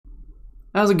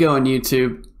How's it going,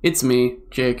 YouTube? It's me,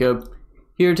 Jacob,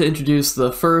 here to introduce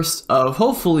the first of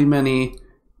hopefully many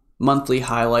monthly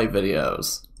highlight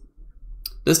videos.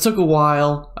 This took a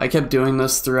while. I kept doing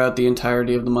this throughout the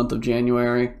entirety of the month of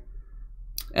January,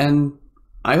 and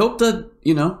I hope that,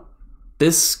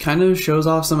 this kind of shows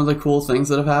off some of the cool things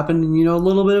that have happened and, a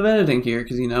little bit of editing here,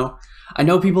 because, I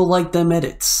know people like them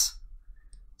edits.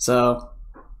 So,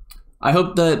 I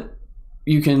hope that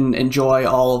you can enjoy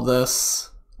all of this.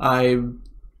 I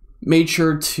made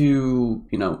sure to,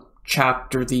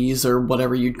 chapter these or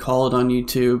whatever you'd call it on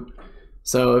YouTube.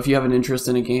 So if you have an interest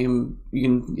in a game, you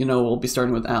can, we'll be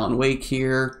starting with Alan Wake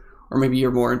here, or maybe you're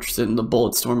more interested in the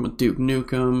Bulletstorm with Duke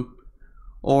Nukem,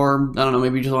 or, I don't know,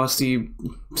 maybe you just want to see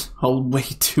way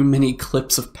too many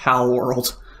clips of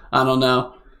Palworld. I don't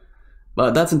know.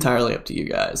 But that's entirely up to you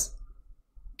guys.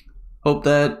 Hope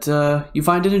that you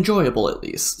find it enjoyable at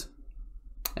least.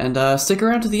 And stick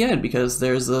around to the end, because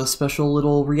there's a special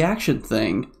little reaction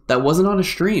thing that wasn't on a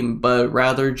stream, but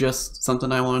rather just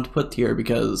something I wanted to put here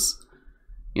because,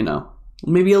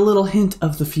 maybe a little hint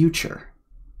of the future.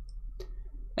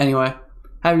 Anyway,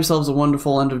 have yourselves a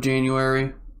wonderful end of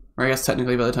January. Or I guess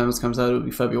technically by the time this comes out, it'll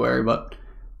be February, but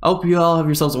I hope you all have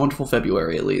yourselves a wonderful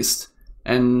February at least.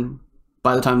 And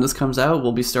by the time this comes out,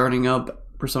 we'll be starting up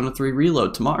Persona 3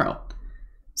 Reload tomorrow.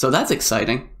 So that's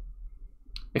exciting.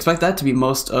 Expect that to be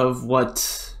most of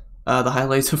what the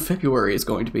highlights of February is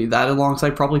going to be. That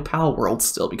alongside probably Palworld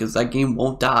still, because that game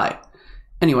won't die.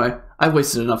 Anyway, I've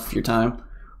wasted enough of your time.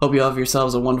 Hope you all have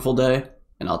yourselves a wonderful day,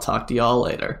 and I'll talk to y'all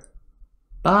later.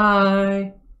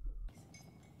 Bye!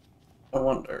 I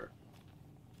wonder.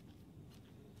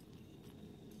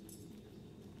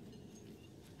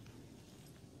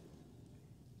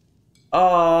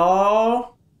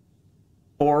 Oh,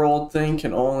 poor old thing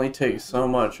can only take so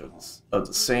much of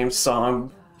the same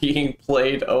song being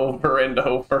played over and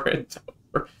over and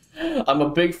over. I'm a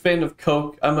big fan of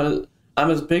I'm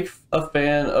as big a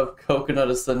fan of Coconut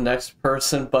as the next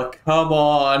person, but come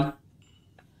on.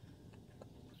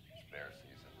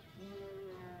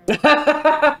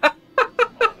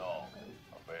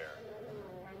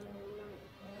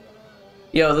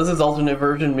 Yo, this is alternate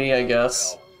version me, I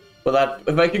guess. But that,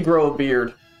 if I could grow a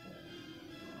beard.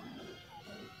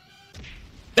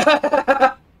 Did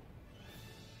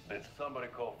somebody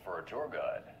call for a tour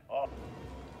guide?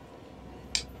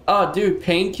 Oh, dude,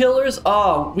 painkillers?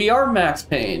 Oh, we are Max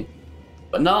Payne.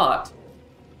 But not.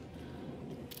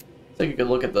 Let's take a good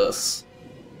look at this.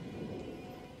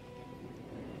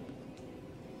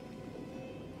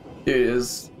 Dude,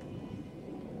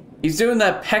 he's doing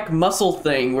that pec muscle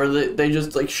thing where they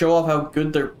just like show off how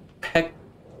good their pec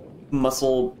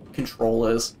muscle control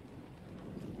is.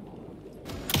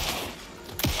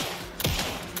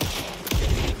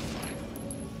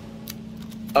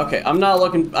 Okay, I'm not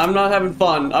having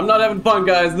fun. I'm not having fun,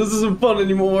 guys. This isn't fun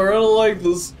anymore. I don't like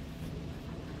this.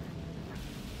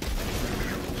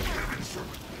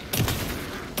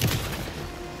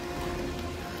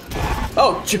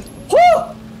 Oh,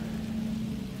 whoo!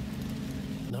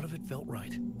 None of it felt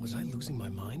right. Was I losing my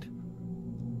mind?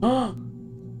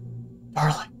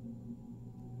 Darling.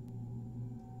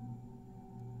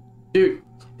 Dude,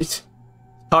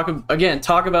 talk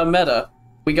about meta.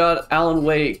 We got Alan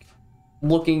Wake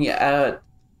looking at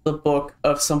the book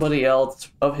of somebody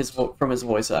else from his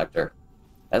voice actor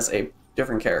as a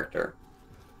different character.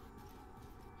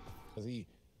 Does he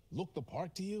look the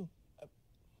part to you?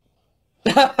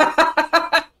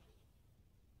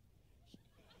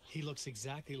 He looks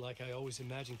exactly like I always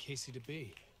imagined Casey to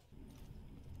be.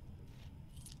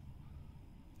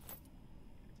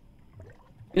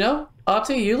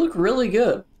 Ati, you look really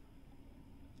good.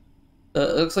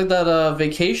 It looks like that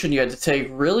vacation you had to take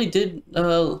really did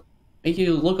make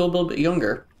you look a little bit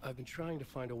younger. I've been trying to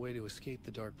find a way to escape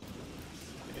the dark.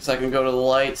 I guess I can go to the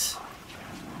light.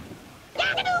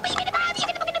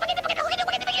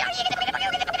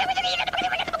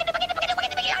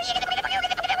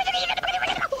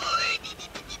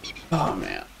 Oh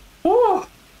man. Woo!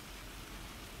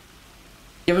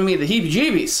 Giving me the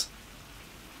heebie-jeebies.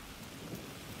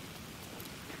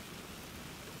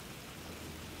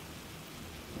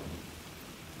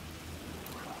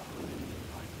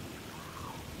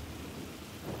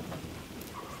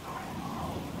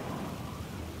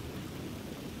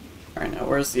 Alright, now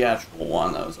where's the actual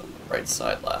one that was on the right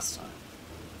side last time?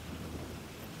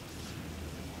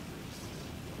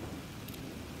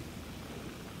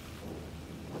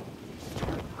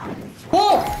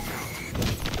 Whoa!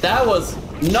 That was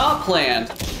not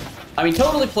planned. I mean,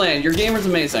 totally planned. Your gamer's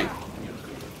amazing.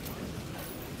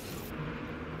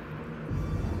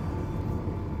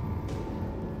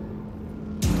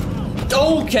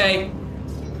 Okay.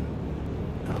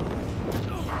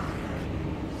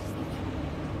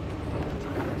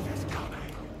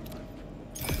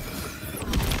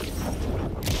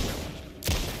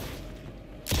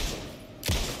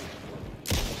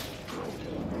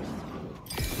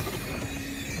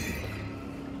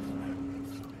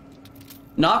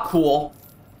 Not cool.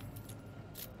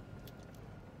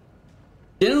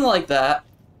 Didn't like that.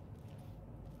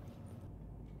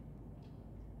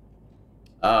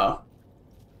 Oh.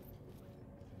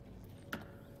 Is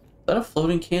that a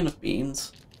floating can of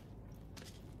beans?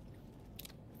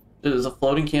 Dude, there's a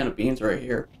floating can of beans right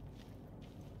here.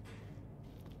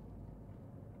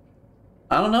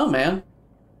 I don't know, man.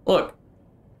 Look,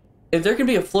 if there can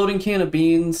be a floating can of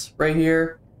beans right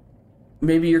here,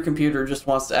 maybe your computer just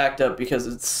wants to act up because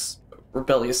it's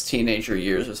rebellious teenager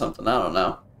years or something. I don't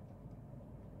know.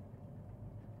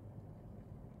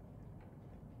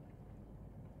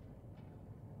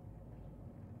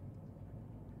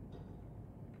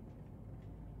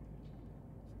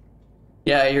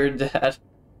 Yeah, you're dead.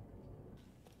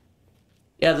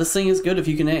 Yeah, this thing is good if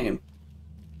you can aim.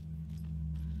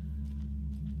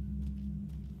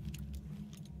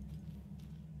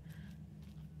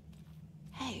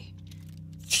 Hey.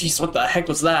 Jeez, what the heck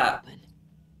was that?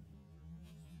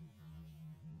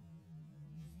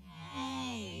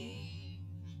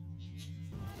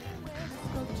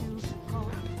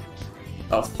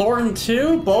 Oh, Thornton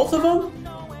too? Both of them?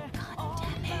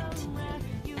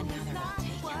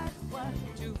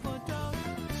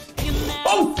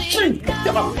 Oh, shit!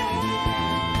 Come on.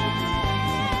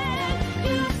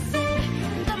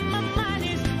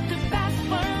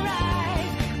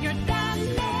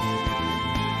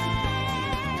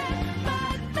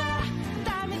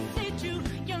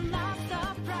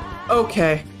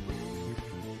 Okay.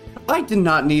 I did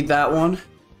not need that one.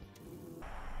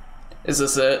 Is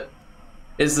this it?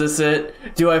 Is this it?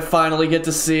 Do I finally get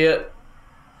to see it?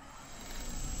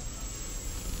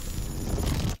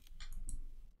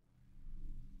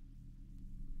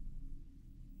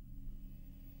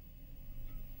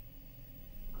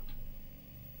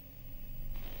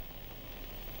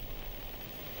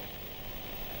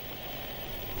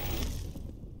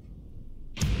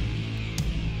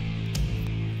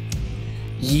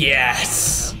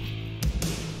 Yes!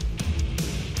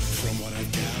 From what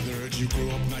I've gathered, you grew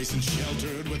up nice and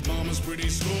sheltered with mama's pretty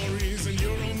stories and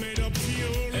your own made-up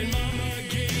fury. And mama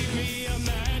gave me a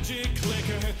magic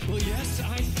clicker. Well, yes,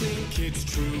 I think it's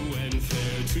true and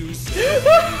fair to say.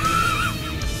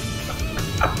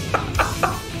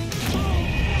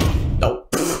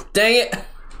 Nope. Dang it!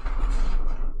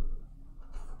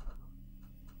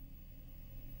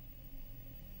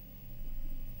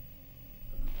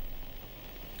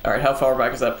 Alright, how far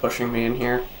back is that pushing me in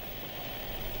here?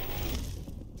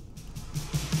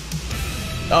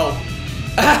 Oh.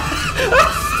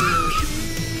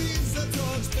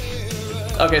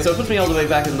 Okay, so it puts me all the way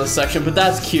back in this section, but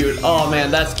that's cute. Oh man,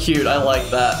 that's cute. I like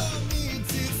that.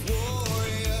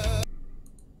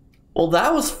 Well,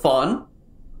 that was fun.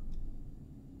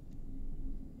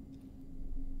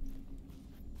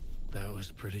 That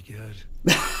was pretty good.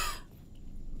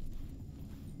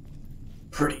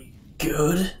 Pretty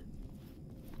good.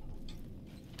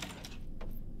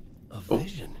 A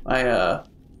vision.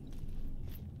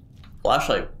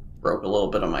 Flashlight broke a little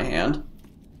bit on my hand.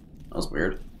 That was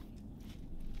weird.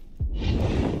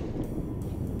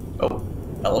 Oh,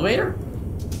 elevator?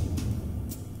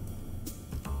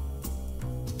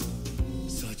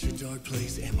 Such a dark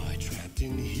place, am I trapped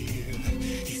in here?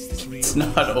 It's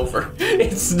not over.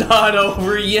 It's not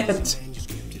over yet.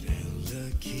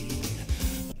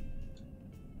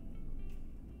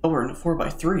 Oh, we're in a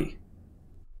 4x3.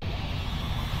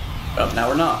 Oh, now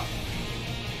we're not.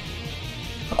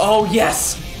 Oh,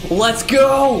 yes! Let's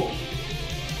go!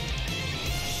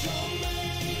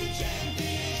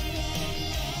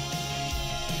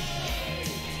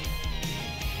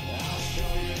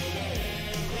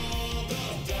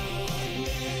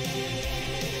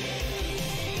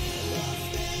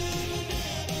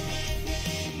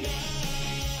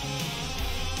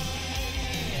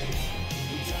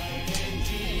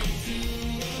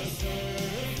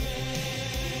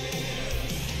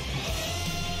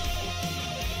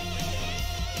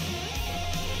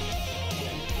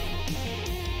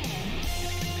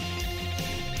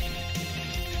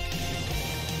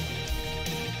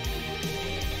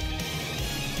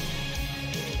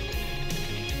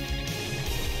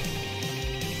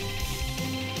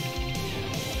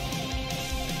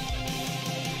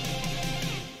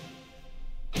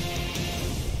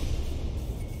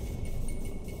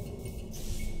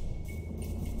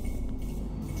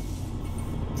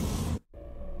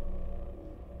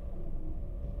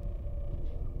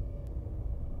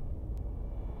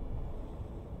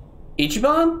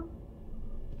 Ichiban?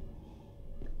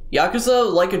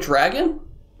 Yakuza like a dragon?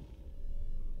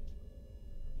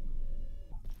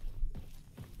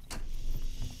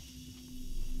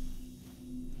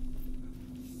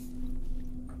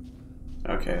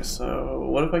 Okay, so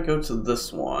what if I go to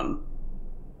this one?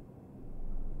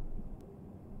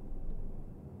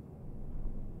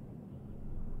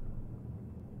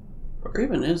 Where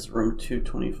even is room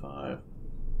 225?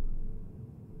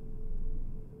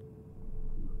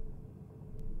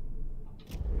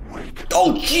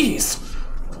 Oh, jeez!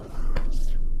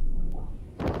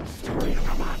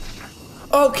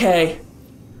 Okay.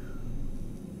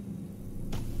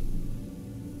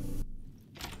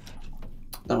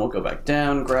 Then we'll go back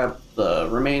down, grab the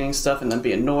remaining stuff, and then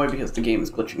be annoyed because the game is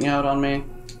glitching out on me.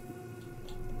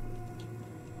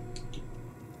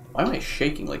 Why am I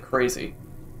shaking like crazy?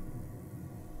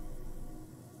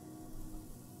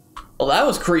 Well, that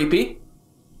was creepy.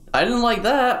 I didn't like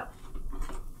that.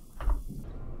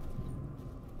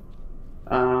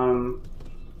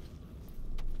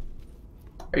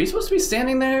 Are you supposed to be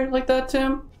standing there like that,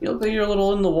 Tim? You look like you're a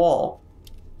little in the wall.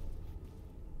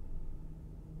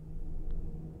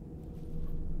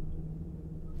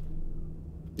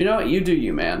 You know what? You do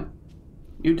you, man.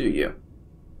 You do you.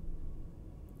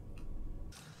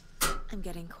 I'm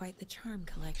getting quite the charm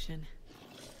collection.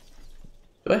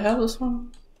 Do I have this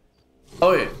one?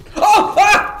 Oh, yeah. Oh!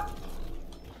 Ah!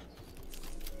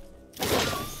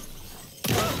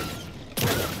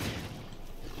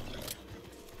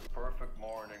 Perfect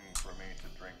morning for me to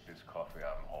drink this coffee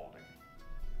I'm holding.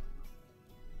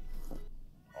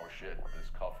 Oh shit, this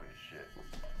coffee is shit.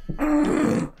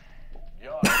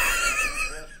 Yeah, did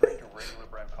you just drink a regular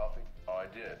brand coffee? Oh, I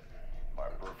did. My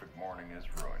perfect morning is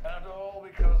ruined. And all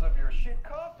because of your shit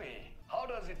coffee. How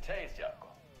does it taste, Jaco?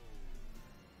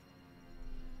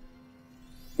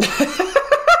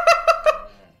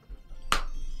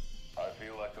 I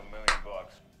feel like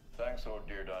 $1,000,000. Thanks, oh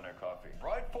dear Donner Coffee.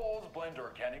 Bright Falls blend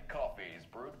organic coffees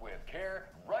brewed with care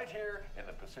right here in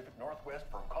the Pacific Northwest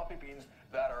from coffee beans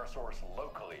that are sourced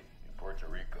locally in Puerto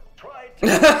Rico. Try it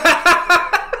today.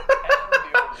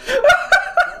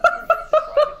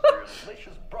 Your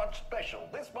delicious brunch special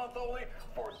this month only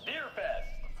for Deer Fest.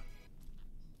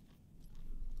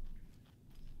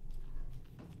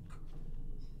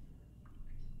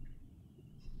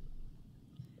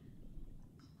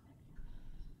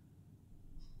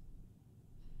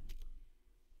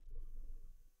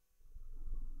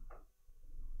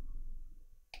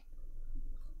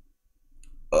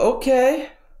 Okay.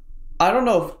 I don't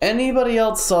know if anybody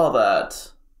else saw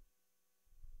that.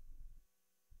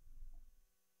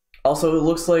 Also, it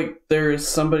looks like there's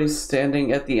somebody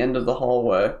standing at the end of the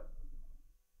hallway.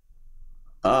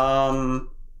 I'm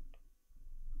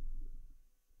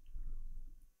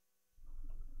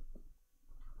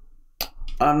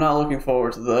not looking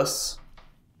forward to this.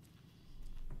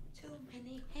 Too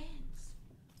many hands.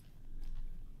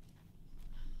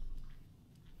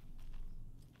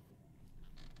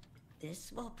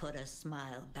 This will put a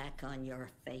smile back on your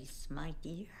face, my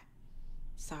dear.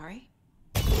 Sorry?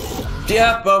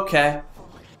 Yep, okay.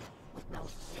 No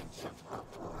sense of up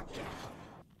or down.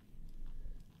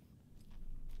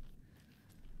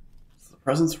 Is the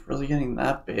present's really getting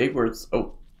that big where it's...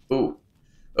 Oh boy.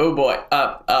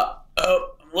 I'm a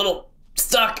little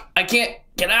stuck. I can't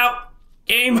get out.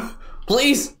 Game,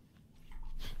 please.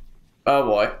 Oh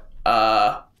boy.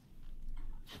 Oh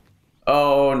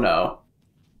no.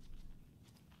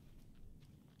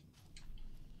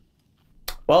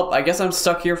 Well, I guess I'm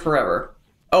stuck here forever.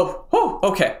 Oh,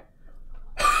 okay.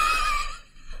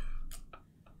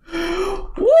 Woo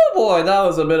boy, that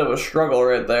was a bit of a struggle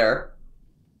right there.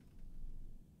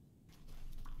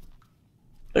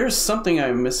 There's something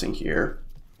I'm missing here.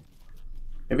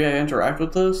 Maybe I interact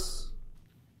with this?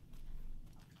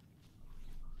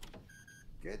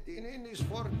 Getting in is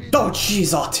forbidden. Oh,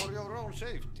 jeez, Auntie. For your own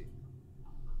safety.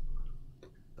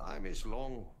 Time is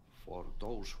long for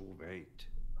those who wait.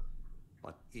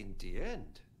 But in the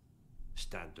end,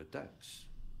 stand the test.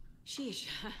 Sheesh.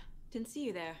 Didn't see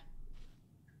you there.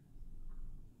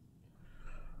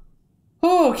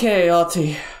 Okay,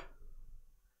 Auntie.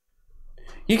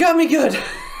 You got me good.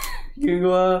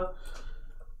 Did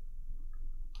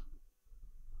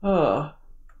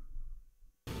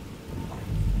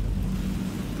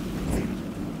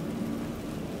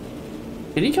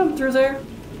he come through there?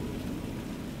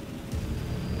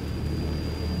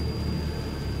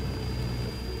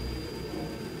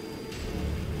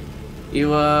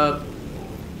 You, I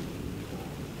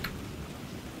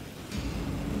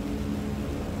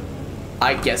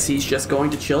guess he's just going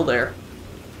to chill there.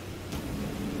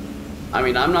 I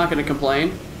mean, I'm not going to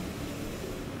complain.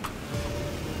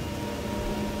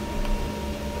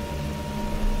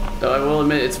 Though I will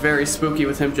admit, it's very spooky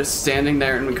with him just standing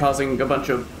there and causing a bunch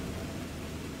of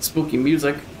spooky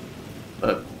music.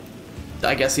 But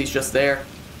I guess he's just there.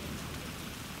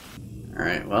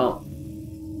 Alright, well.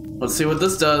 Let's see what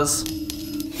this does.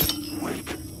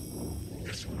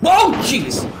 Whoa!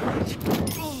 Jeez!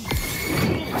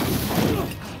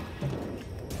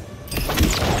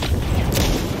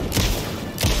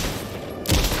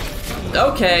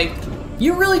 Okay.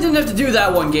 You really didn't have to do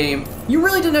that one, game. You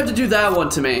really didn't have to do that one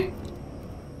to me.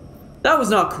 That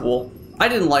was not cool. I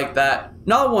didn't like that.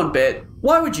 Not one bit.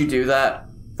 Why would you do that?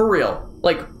 For real.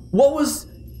 Like, what was...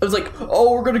 I was like,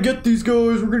 oh, we're gonna get these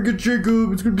guys. We're gonna get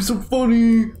Jacob. It's gonna be so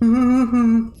funny.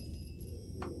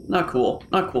 Not cool.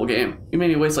 Not cool, game. You made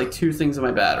me waste like 2 things of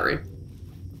my battery.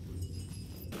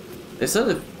 They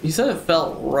said he said it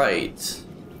felt right.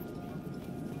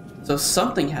 So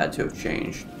something had to have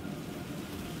changed.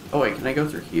 Oh wait, can I go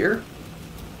through here?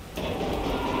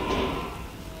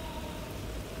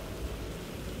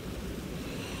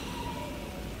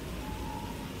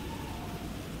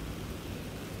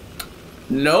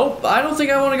 Nope, I don't think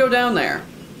I want to go down there.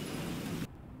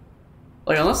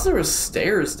 Like, unless there was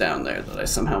stairs down there that I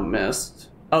somehow missed.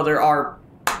 Oh, there are.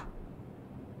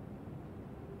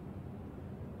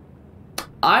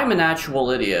 I'm an actual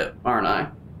idiot, aren't I?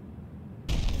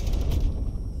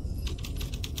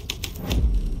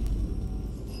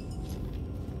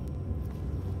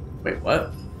 Wait,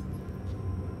 what?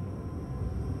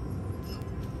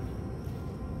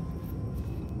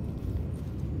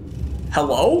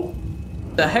 Hello?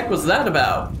 The heck was that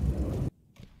about?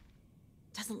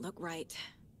 Doesn't look right.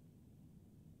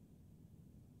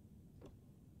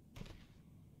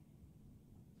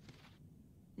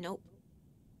 Nope.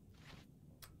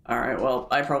 Alright, well,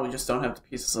 I probably just don't have the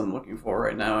pieces I'm looking for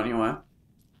right now anyway.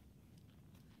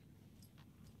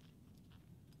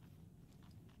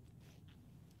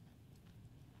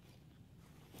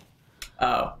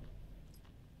 Oh.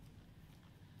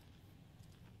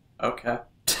 Okay.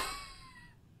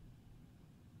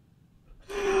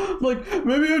 Like,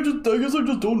 maybe I guess I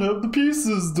just don't have the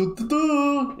pieces. Da, da,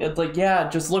 da. It's like, yeah,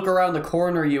 just look around the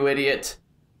corner, you idiot.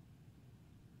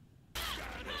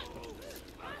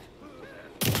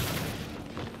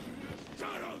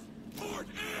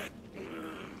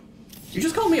 You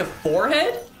just called me a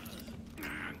forehead?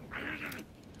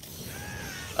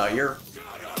 Oh, you're...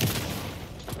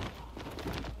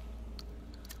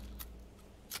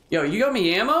 Yo, you got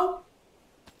me ammo?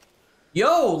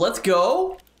 Yo, let's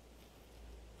go!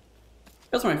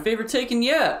 That's my favorite taken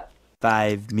yet.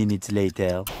 5 minutes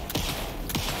later.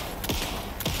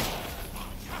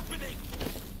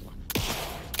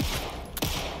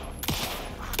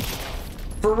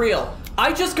 For real.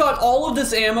 I just got all of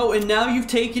this ammo and now you've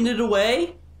taken it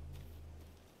away?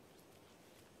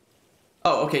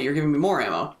 Oh, okay, you're giving me more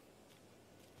ammo.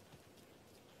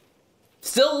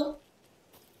 Still,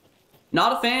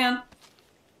 not a fan.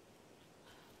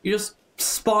 You're just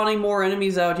spawning more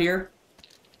enemies out here.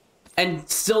 And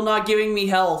still not giving me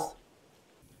health.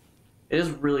 It is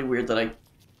really weird that I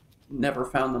never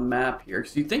found the map here,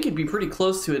 because you'd think it'd be pretty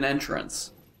close to an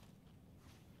entrance.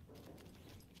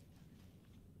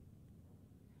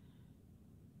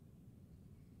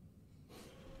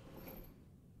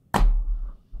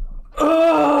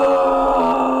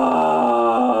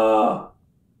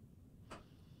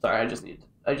 Sorry, I just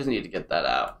need to get that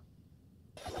out.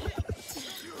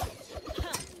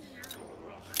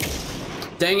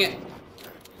 Dang it.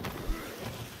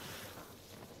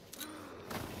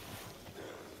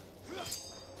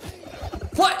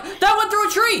 What? That went through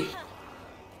a tree!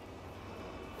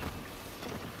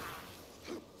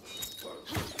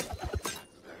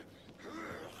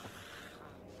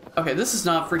 Okay, this is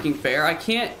not freaking fair. I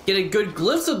can't get a good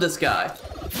glimpse of this guy.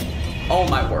 Oh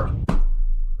my word.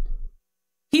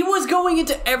 He was going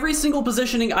into every single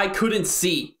positioning I couldn't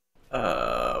see.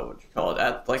 What you call it?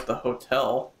 At, like, the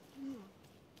hotel.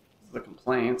 The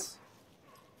complaints.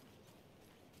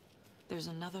 There's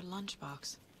another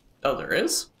lunchbox. Oh, there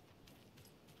is?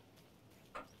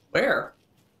 Where?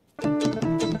 Oh,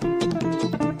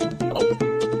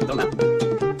 don't know.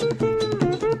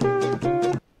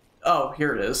 Oh,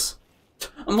 here it is.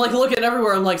 I'm like looking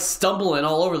everywhere, I'm like stumbling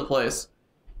all over the place.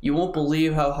 You won't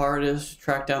believe how hard it is to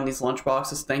track down these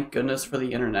lunchboxes. Thank goodness for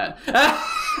the internet.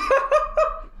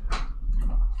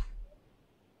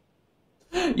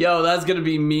 Yo, that's gonna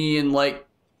be me in like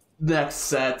next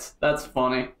set. That's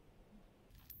funny.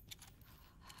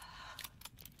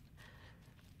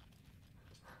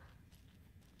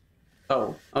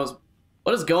 Oh,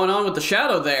 what is going on with the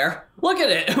shadow there? Look at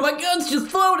it! My gun's just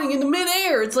floating in the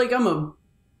midair! It's like I'm a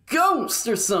ghost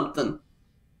or something.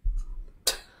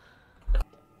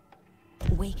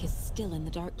 Wake is still in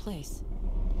the dark place.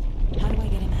 How do I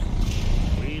get him out?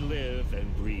 We live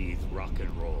and breathe rock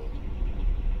and roll.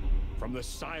 From the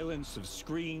silence of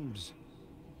screams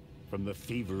from the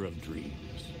fever of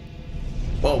dreams.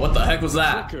 Whoa, what the heck was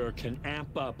that? Flicker can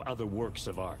amp up other works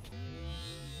of art.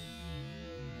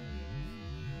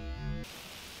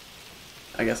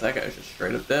 I guess that guy's just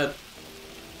straight up dead.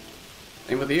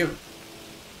 Same with you.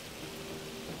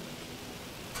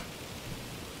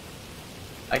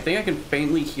 I think I can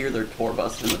faintly hear their tour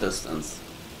bus in the distance.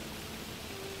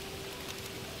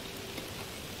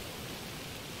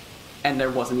 And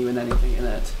there wasn't even anything in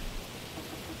it.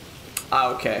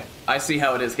 Ah, okay. I see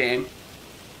how it is, game.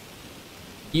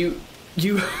 You...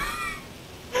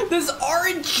 This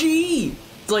RNG!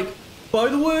 It's like, by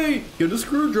the way, get a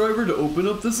screwdriver to open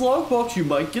up this lockbox, you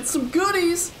might get some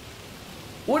goodies!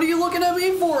 What are you looking at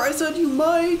me for? I said you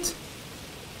might!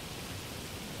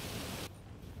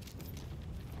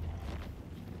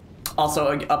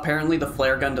 Also, apparently the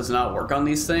flare gun does not work on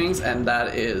these things, and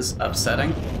that is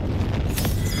upsetting.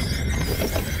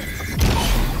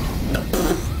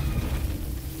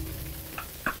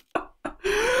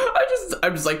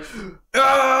 I'm just like,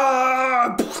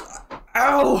 ah!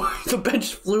 Ow! The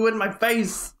bench flew in my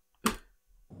face.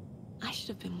 I should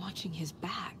have been watching his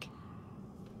back.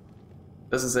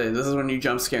 This is it. This is when you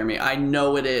jump scare me. I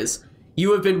know it is.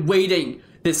 You have been waiting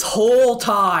this whole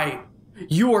time.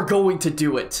 You are going to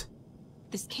do it.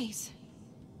 This case,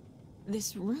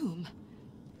 this room,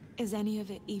 is any of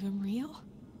it even real?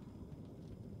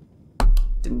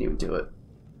 Didn't even do it.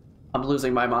 I'm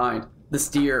losing my mind. This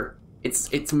deer,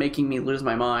 it's making me lose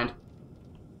my mind.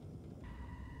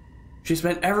 She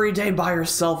spent every day by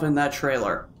herself in that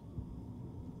trailer.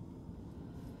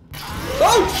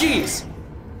 Oh, jeez!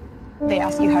 They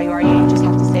ask you how you are, you just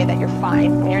have to say that you're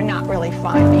fine when you're not really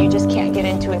fine, but you just can't get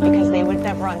into it because they would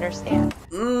never understand.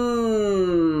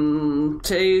 Mmm,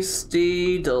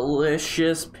 tasty,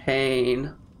 delicious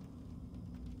pain.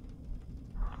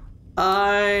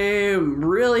 I'm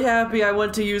really happy I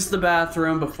went to use the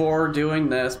bathroom before doing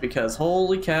this because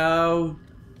holy cow,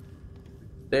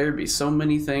 there'd be so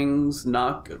many things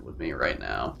not good with me right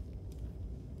now.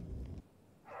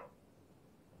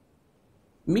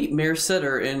 Meet Mayor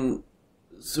Sitter in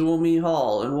Zuomi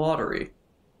Hall in Watery.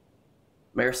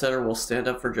 Mayor Sitter will stand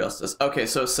up for justice. Okay,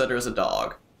 so Sitter is a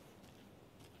dog.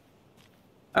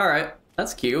 Alright,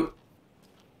 that's cute.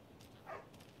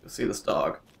 Go see this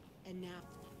dog. And now.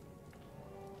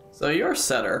 So you're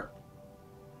Sitter.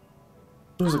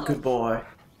 Who's a good boy?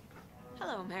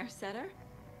 Hello, Mayor Setter.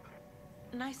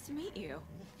 Nice to meet you.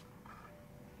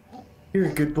 You're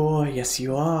a good boy. Yes,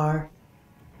 you are.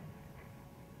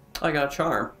 I got a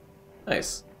charm.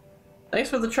 Nice. Thanks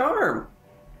for the charm.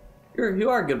 You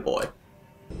are a good boy.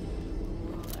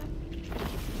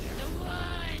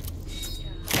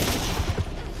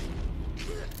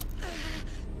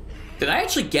 Did I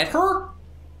actually get her?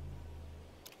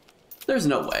 There's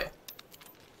no way.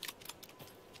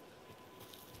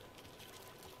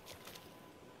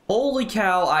 Holy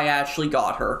cow, I actually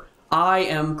got her. I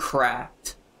am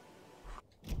cracked.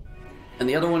 And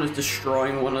the other one is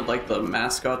destroying one of like the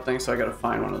mascot things, so I gotta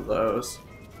find one of those.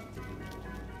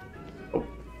 Oh,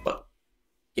 what?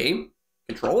 Game?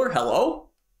 Controller? Hello?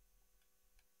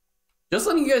 Just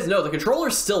letting you guys know, the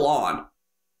controller's still on.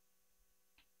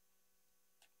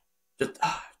 Just,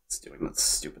 it's doing that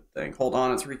stupid thing. Hold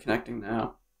on, it's reconnecting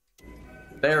now.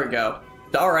 There we go.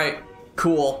 Alright,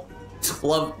 cool.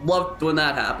 Love when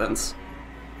that happens.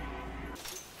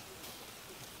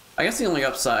 I guess the only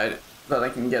upside that I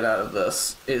can get out of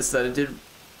this is that it did...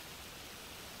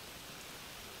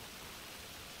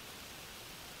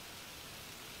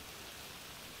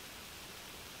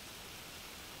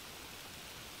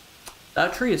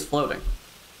 That tree is floating.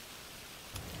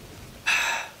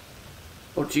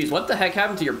 Oh geez, what the heck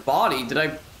happened to your body? Did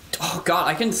I... Oh god,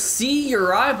 I can see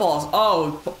your eyeballs.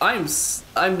 Oh,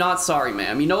 I'm not sorry,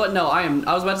 ma'am. You know what? No, I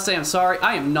was about to say I'm sorry.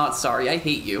 I am not sorry. I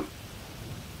hate you.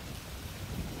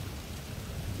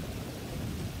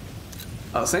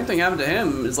 Oh, same thing happened to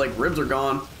him. His like ribs are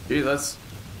gone. Gee, that's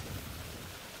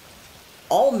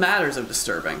all matters of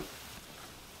disturbing.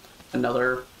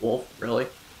 Another wolf, really?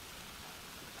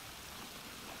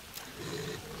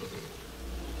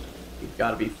 You've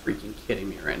got to be freaking kidding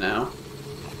me right now.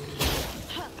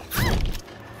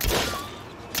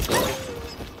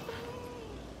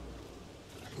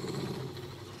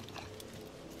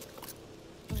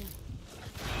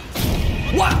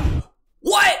 What?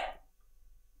 What?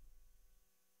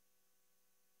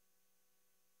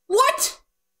 What?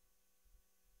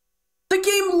 The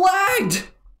game lagged.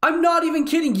 I'm not even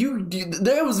kidding you.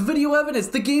 There was video evidence.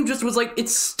 The game just was like, it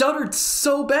stuttered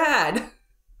so bad.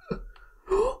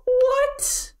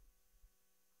 What?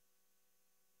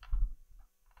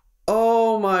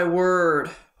 Oh my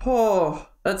word. Oh,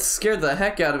 that scared the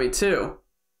heck out of me too.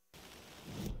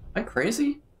 I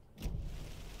crazy?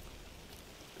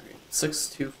 Alright,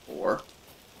 624.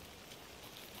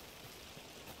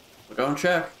 We'll go and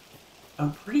check.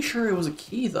 I'm pretty sure it was a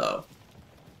key though.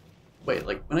 Wait,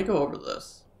 like when I go over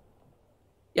this.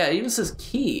 Yeah, it even says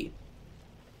key.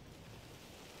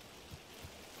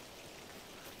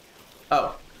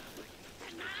 Oh.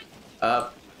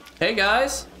 Hey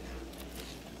guys.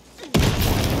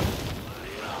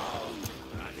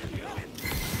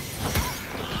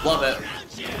 Love it.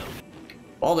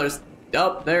 Well, there's...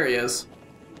 Oh, there he is.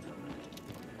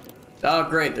 Oh,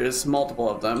 great, there's multiple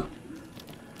of them.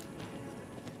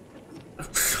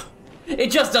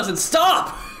 It just doesn't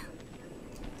stop!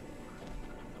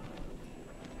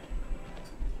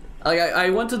 Like,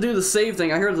 I went to do the save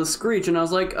thing, I heard the screech, and I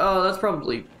was like, oh, that's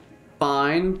probably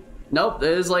fine. Nope,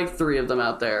 there's like 3 of them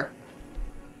out there.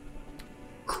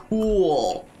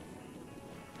 Cool.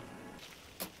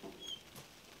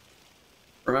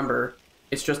 Remember,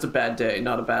 it's just a bad day,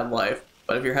 not a bad life.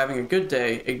 But if you're having a good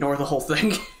day, ignore the whole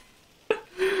thing.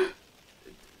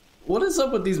 What is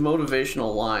up with these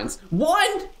motivational lines?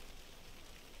 1!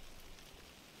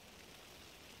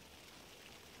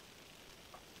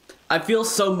 I feel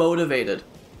so motivated.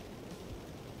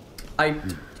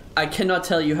 I cannot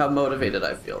tell you how motivated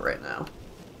I feel right now.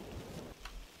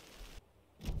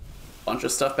 Bunch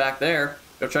of stuff back there.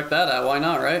 Go check that out, why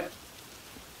not, right?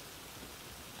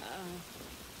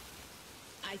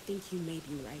 I think you may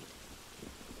be right.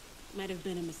 Might have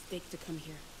been a mistake to come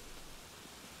here.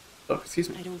 Oh, excuse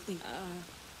me. I don't think,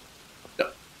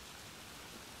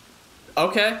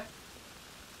 Okay.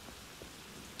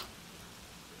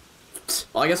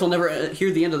 Well, I guess we'll never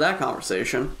hear the end of that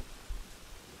conversation.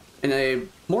 In a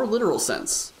more literal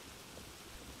sense.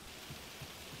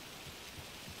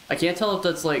 I can't tell if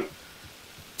that's, like,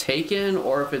 taken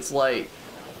or if it's, like...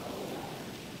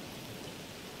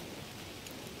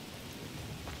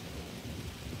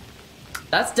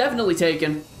 That's definitely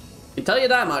taken. I can tell you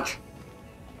that much.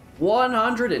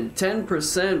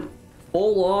 110%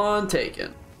 full-on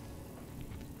taken.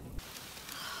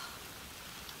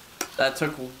 That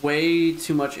took way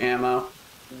too much ammo.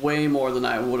 Way more than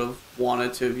I would have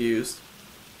wanted to have used.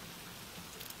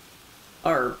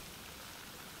 Or...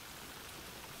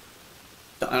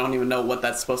 I don't even know what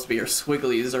that's supposed to be. Or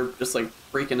squigglies are just like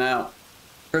freaking out.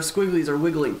 Or squigglies are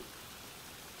wiggling.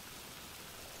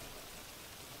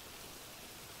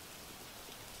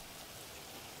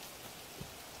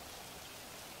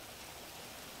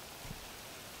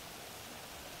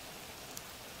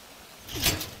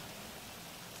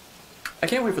 I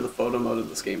can't wait for the photo mode of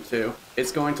this game too.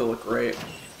 It's going to look great.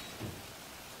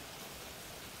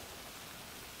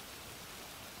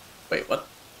 Wait, what?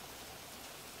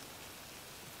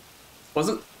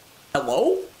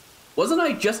 Hello? Wasn't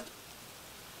I just...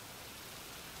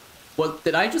 What,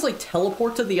 did I just like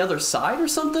teleport to the other side or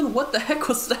something? What the heck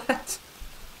was that?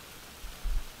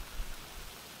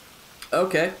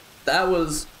 Okay, that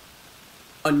was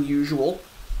unusual.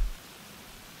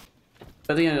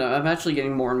 But then I'm actually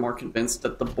getting more and more convinced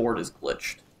that the board is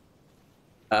glitched.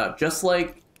 Just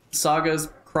like Saga's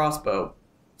crossbow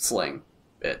sling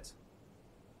bit.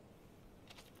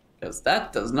 Because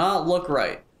that does not look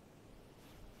right.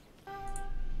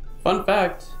 Fun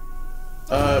fact,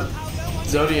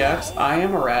 Zodiacs, I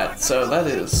am a rat, so that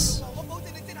is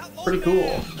pretty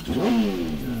cool.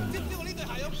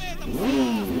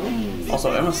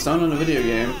 Also, Emma Stone in a video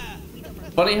game.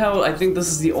 Funny how I think this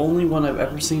is the only one I've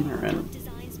ever seen her in.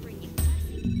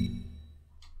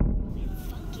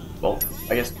 Well,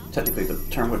 I guess technically the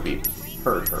term would be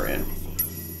heard her in.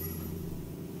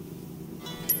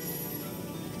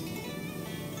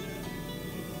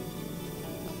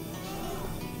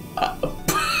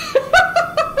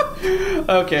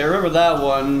 Okay, I remember that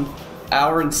one.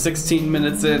 Hour and 16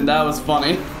 minutes in, that was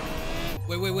funny.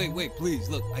 Wait, please,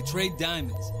 look, I trade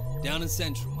diamonds. Down in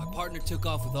Central, my partner took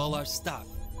off with all our stock.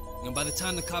 And by the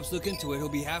time the cops look into it, he'll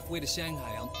be halfway to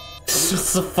Shanghai. It's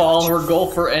just a follower goal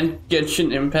for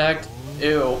Genshin Impact.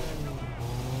 Ew.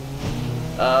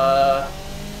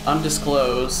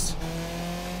 Undisclosed.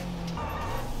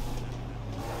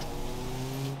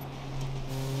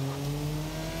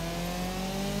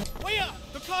 Wait up!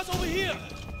 The car's over here!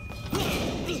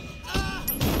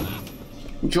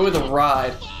 Enjoy the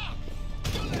ride.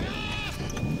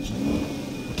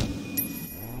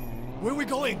 Where are we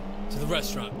going? To the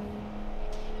restaurant.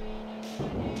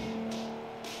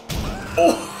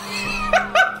 Oh!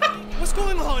 What's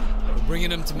going on? We're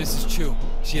bringing him to Mrs. Chu.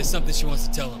 She has something she wants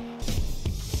to tell him.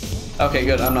 Okay,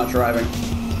 good. I'm not driving.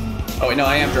 Oh wait, no,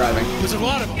 I am driving. There's a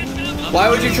lot of them. Why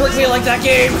would you trick me like that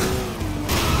game?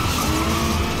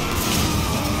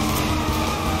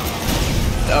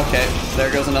 Okay.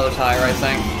 there goes another tire, I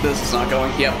think. This is not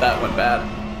going. Yep, that went bad.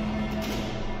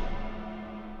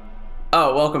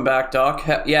 Oh, welcome back, Doc.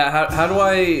 Yeah, how do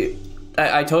I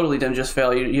totally didn't just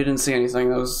fail. You didn't see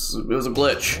anything. It was a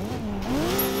glitch.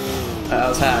 I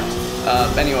was hacked.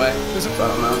 Anyway, I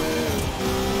don't know.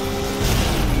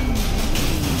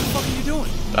 What the fuck are you doing?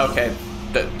 Okay,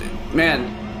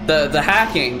 man, the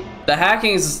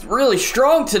hacking is really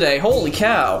strong today. Holy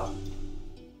cow!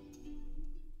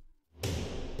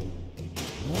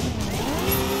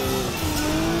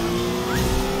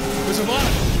 There's a lot.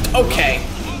 Okay,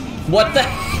 what the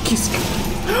heck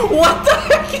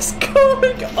is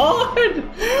going on?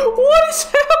 What is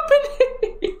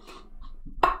happening?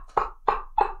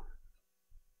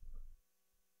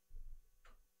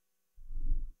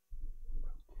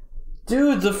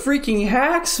 Dude, the freaking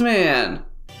hacks, man!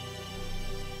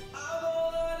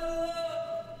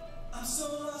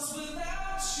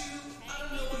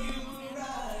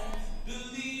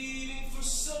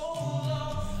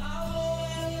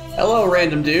 Hello,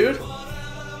 random dude.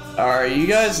 Are you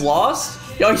guys lost?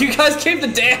 Yo, you guys came to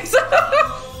dance?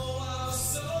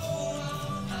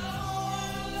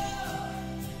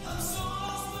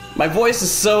 My voice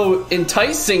is so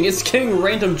enticing, it's getting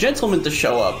random gentlemen to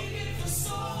show up.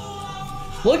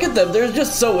 Look at them, they're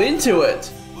just so into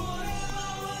it.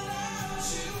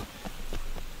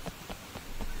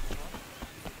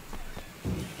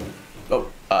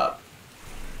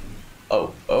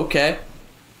 Oh, okay.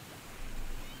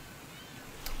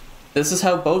 This is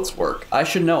how boats work. I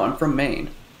should know, I'm from Maine.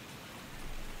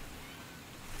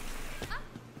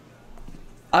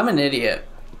 I'm an idiot.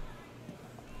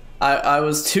 I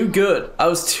was too good. I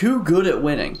was too good at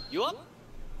winning. You up?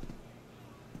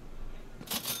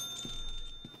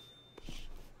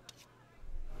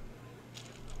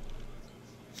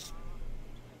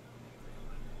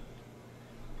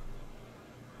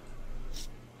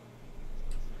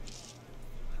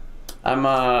 I'm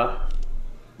a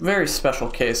very special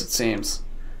case, it seems.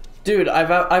 Dude,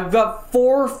 I've got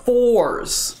 4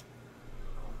 4s.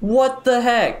 What the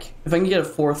heck? If I can get a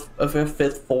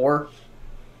 5th 4.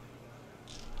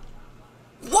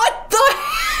 What the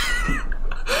heck?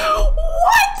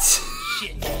 What?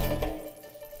 Shit.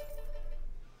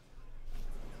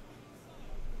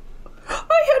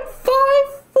 I had 5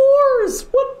 4s.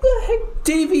 What the heck,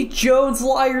 Davy Jones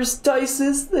Liar's Dice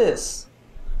is this?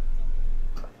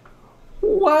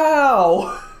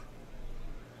 Wow.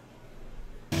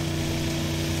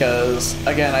 Because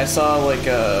again, I saw like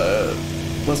a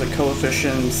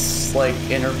Coefficient's like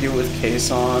interview with Case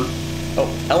on. Oh,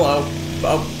 hello.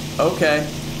 Oh, okay.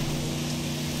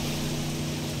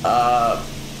 I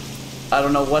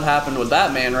don't know what happened with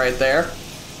that man right there.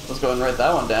 Let's go and write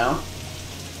that one down.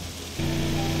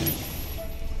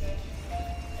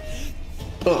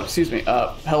 Oh, excuse me.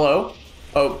 Hello?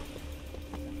 Oh.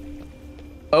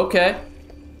 Okay.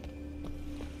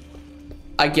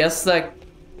 I guess that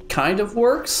kind of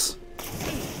works.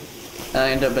 And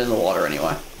I end up in the water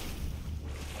anyway.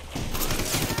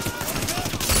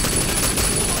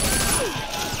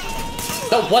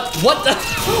 Oh, what the, what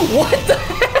the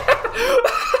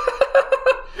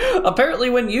Apparently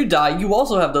when you die, you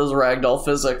also have those ragdoll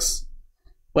physics.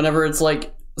 Whenever it's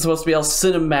like, supposed to be all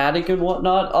cinematic and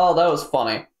whatnot. Oh, that was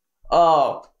funny.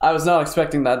 Oh, I was not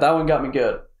expecting that. That one got me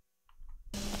good.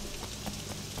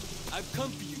 I've come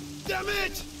for you. Damn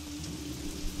it!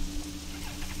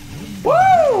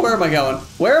 Woo! Where am I going?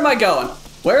 Where am I going?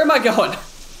 Where am I going?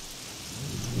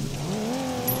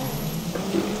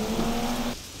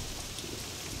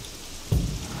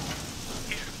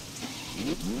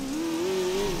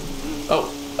 Oh,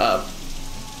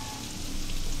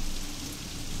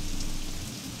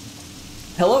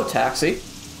 hello, taxi.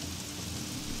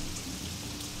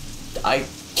 I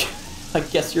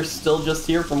guess you're still just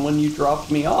here from when you dropped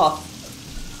me off.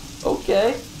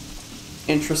 Okay.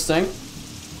 Interesting.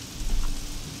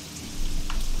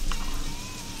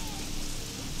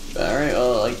 Alright,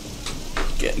 I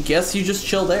guess you just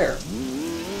chill there.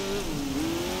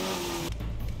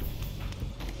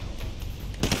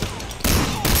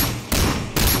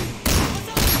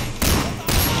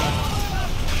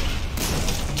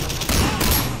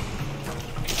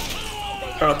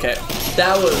 Okay,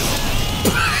 that was...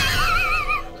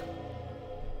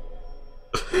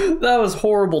 that was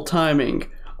horrible timing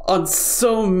on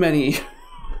so many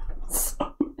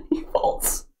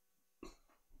faults.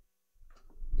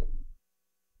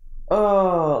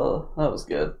 Oh, that was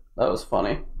good. That was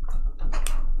funny.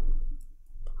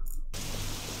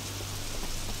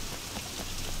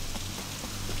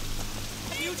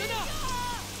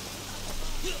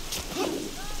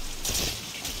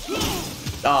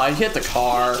 Oh, I hit the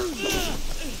car.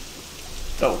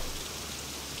 Oh.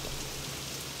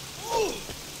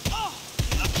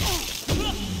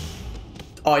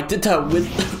 Oh, I did that with...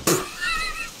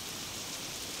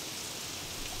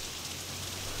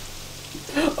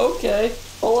 Okay.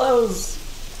 Well, that was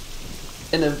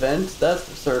an event, that's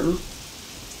for certain.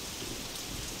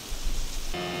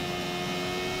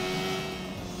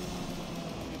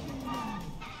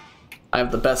 I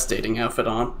have the best dating outfit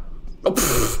on.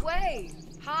 Oh, Way!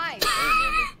 Hi! Hey,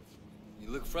 Amanda. You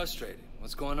look frustrated.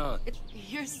 What's going on?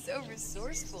 You're so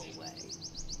resourceful, Way.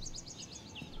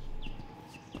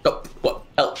 oh what?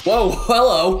 Whoa,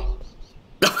 hello!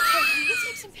 Hey, can you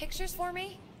take some pictures for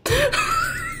me?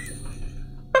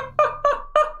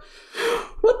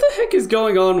 What the heck is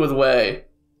going on with Way?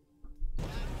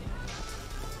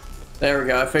 There we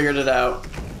go, I figured it out.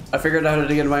 I figured out how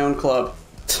to get in my own club.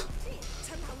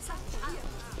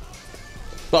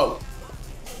 Whoa.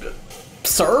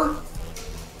 Sir?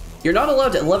 You're not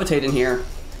allowed to levitate in here.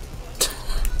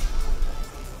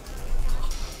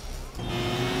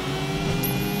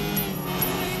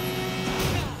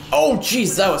 Oh,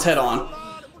 jeez, that was head on.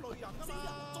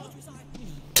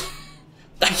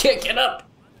 I can't get up.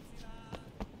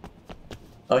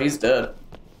 Oh, he's dead.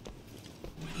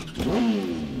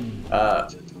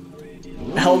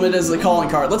 Helmet is the calling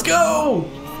card. Let's go!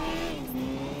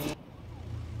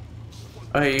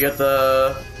 Okay, you got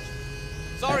the...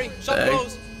 Sorry, shop egg.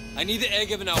 closed. I need the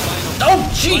egg of an albino. Oh,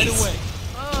 jeez! Right away.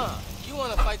 You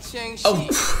wanna fight Shang-Chi? Oh.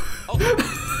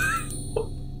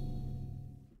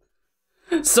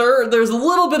 Sir, there's a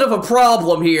little bit of a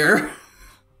problem here.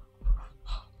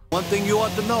 One thing you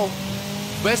ought to know,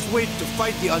 best way to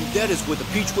fight the undead is with a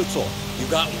peachwood sword. You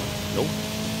got one? Nope,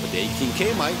 but the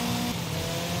 18K might.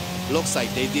 Looks like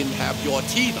they didn't have your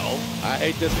tea though. I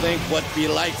hate to think what'd be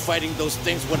like fighting those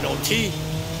things with no tea.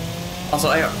 Also,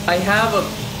 I have a...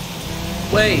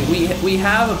 Wait, we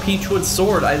have a peachwood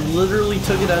sword. I literally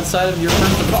took it outside of your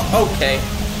person. Okay.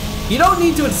 You don't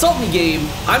need to insult me, game.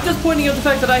 I'm just pointing out the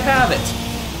fact that I have it.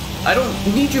 I don't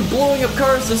need you blowing up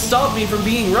cars to stop me from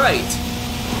being right.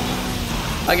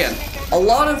 Again, a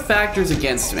lot of factors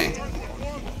against me.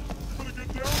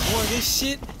 Boy, this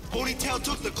shit. Ponytail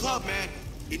took the club, man.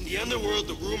 In the underworld,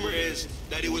 the rumor is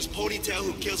that it was Ponytail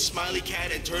who killed Smiley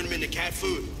Cat and turned him into cat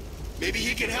food. Maybe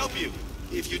he can help you,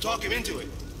 if you talk him into it.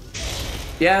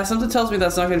 Yeah, something tells me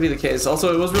that's not going to be the case.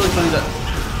 Also, it was really funny that...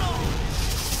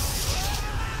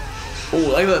 Oh,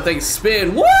 look at that thing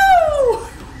spin. Woo!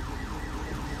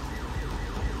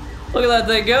 Look at that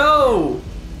thing go!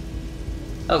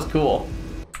 That was cool.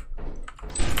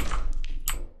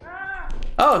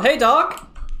 Oh, hey, Doc!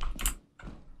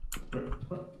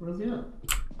 Where's he at?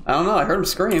 I don't know, I heard him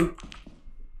scream.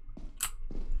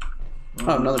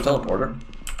 Oh, another teleporter.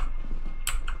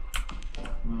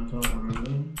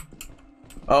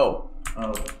 Oh.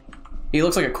 Oh. He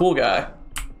looks like a cool guy.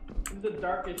 Who's the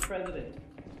darkest president?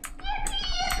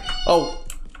 Oh.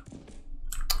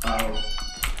 Oh.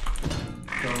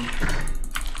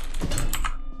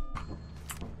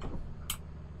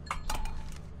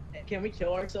 Can we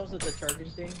kill ourselves with the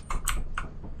Turkish thing?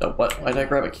 Oh, what? Why did I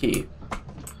grab a key?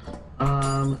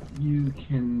 You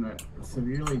can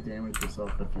severely damage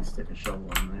yourself if you stick a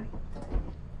shovel in there.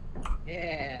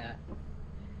 Yeah.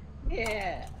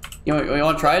 Yeah. You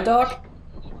want to try it, Doc?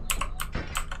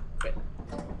 Wait.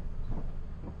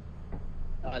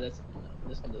 Oh, this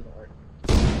one doesn't work.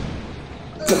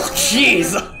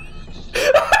 Jeez!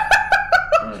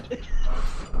 Alright.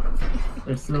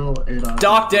 There's still 8 on.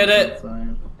 Doc did it!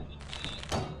 Outside.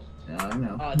 Yeah, I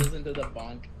know. Oh, it doesn't do the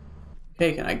bonk.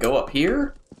 Okay, can I go up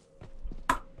here?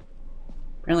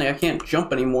 Apparently I can't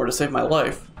jump anymore to save my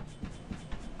life.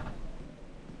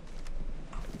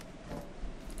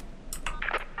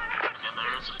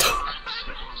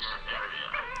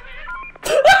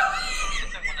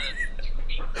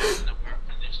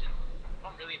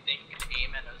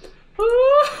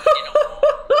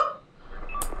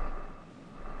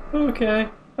 Okay,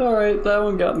 alright, that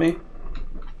one got me.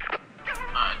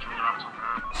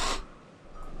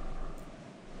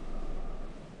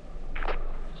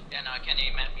 Yeah, no, I can't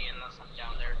aim at me unless I'm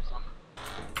down there or something.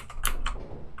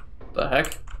 The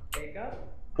heck?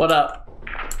 What up?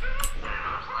 Yeah,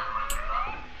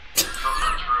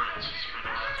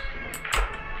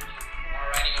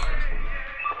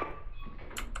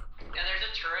 there's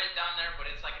a turret down there, but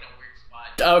it's like in a weird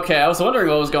spot. Okay, I was wondering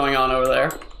what was going on over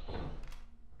there.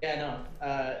 Yeah, no.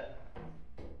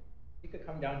 You could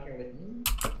come down here with me.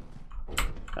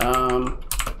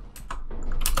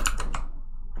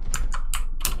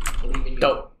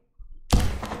 Go.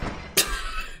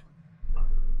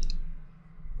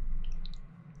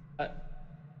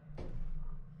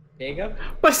 Jacob?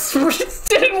 My sprint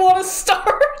didn't want to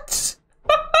start!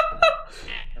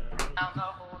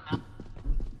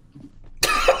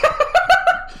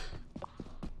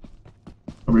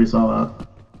 already saw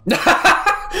that.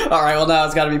 Alright, well now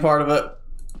it's gotta be part of it.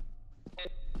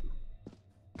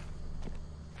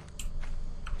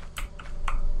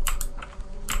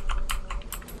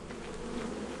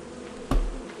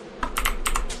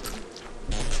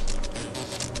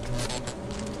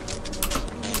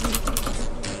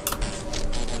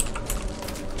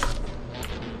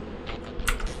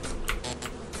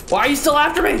 Why are you still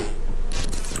after me?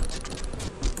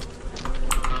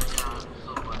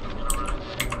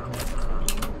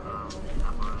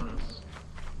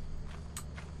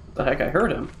 The heck, I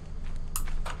heard him.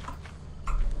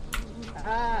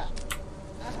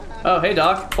 Oh, hey,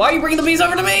 Doc. Why are you bringing the bees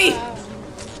over to me?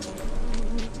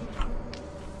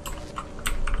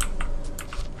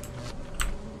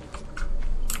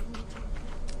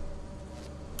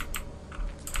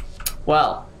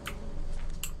 Well,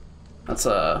 that's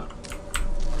a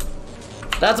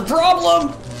problem.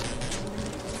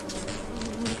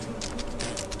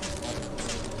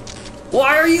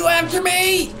 Why are you after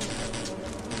me?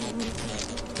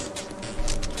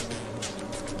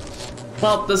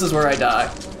 Well, this is where I die.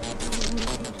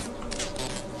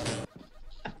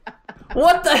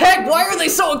 What the heck? Why are they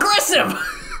so aggressive?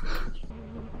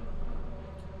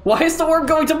 Why is the orb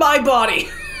going to my body?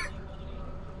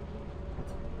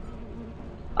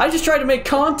 I just tried to make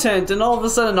content and all of a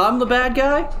sudden I'm the bad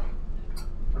guy?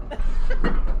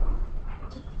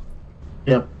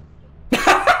 Yep. That's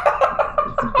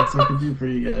the best I can do for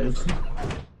you guys.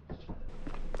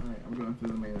 Alright, I'm going through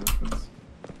the main entrance.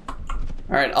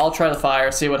 Alright, I'll try the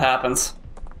fire, see what happens.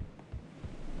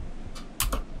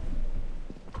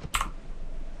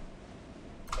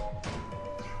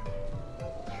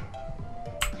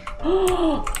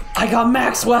 I got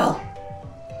Maxwell!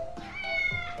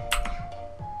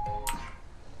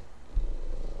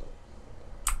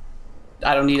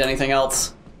 I don't need anything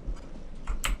else.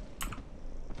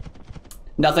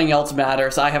 Nothing else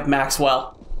matters. I have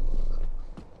Maxwell.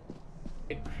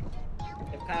 If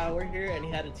Kyle were here and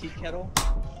he had a tea kettle,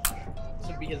 this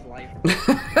would be his life.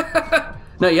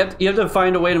 No, you have to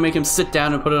find a way to make him sit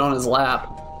down and put it on his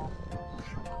lap.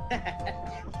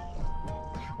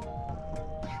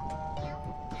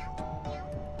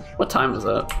 What time is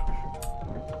it?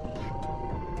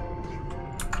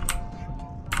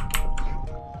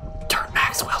 Turn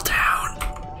Maxwell down.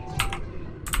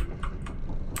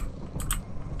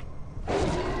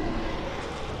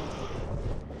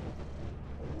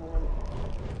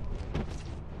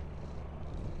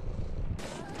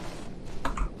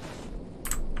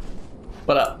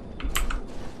 What up?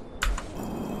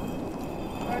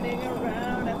 Running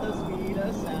around at the speed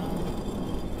of sound.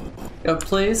 Got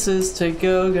places to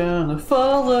go, gonna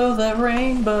follow that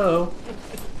rainbow.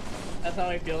 That's how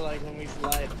I feel like when we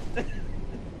slide.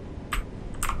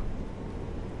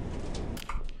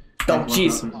 Oh,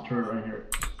 jeez.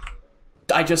 Right,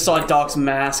 I just saw Doc's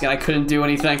mask and I couldn't do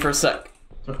anything for a sec.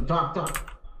 Doc,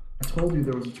 I told you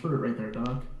there was a turret right there,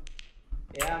 Doc.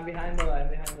 Yeah, I'm behind the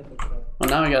footstep. Well,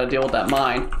 now we gotta deal with that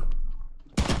mine.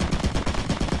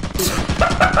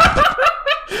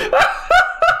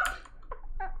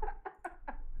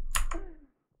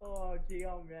 Oh, gee,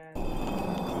 oh man.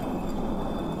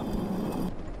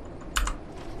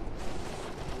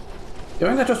 You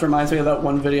know, that just reminds me of that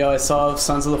one video I saw of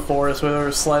Sons of the Forest where they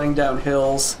were sliding down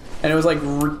hills, and it was like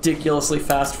ridiculously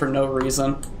fast for no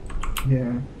reason.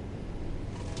 Yeah.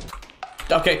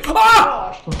 Okay.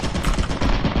 Ah!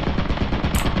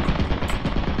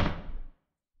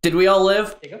 Did we all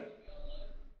live? Jacob?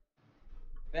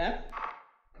 Yeah?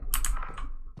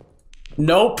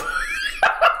 Nope.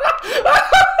 He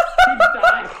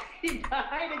died. He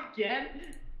died again?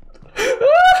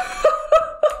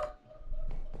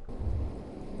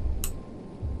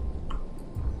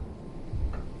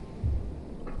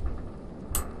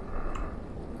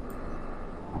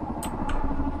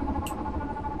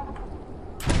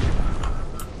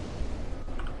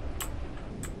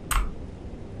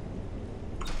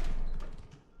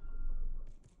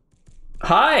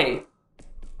 Hi.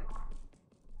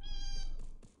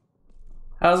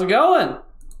 How's it going?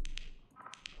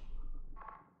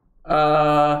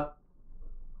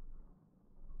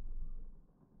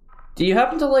 Do you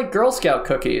happen to like Girl Scout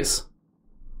cookies?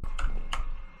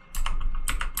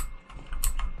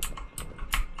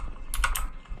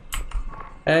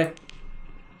 Hey,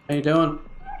 how you doing?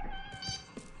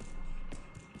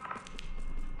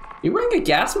 You wearing a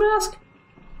gas mask?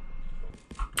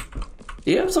 Do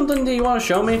you have something that you want to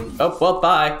show me? Oh, well,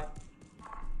 bye.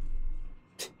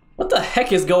 What the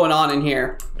heck is going on in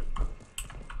here?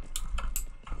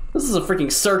 This is a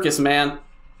freaking circus, man.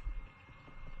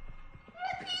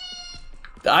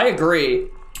 I agree.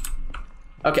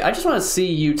 Okay, I just want to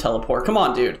see you teleport. Come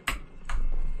on, dude.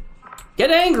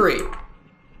 Get angry!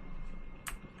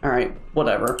 Alright,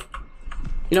 whatever.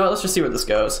 You know what, let's just see where this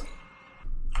goes.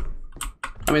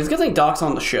 I mean, it's a good thing Doc's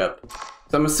on the ship.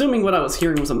 So I'm assuming what I was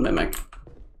hearing was a mimic.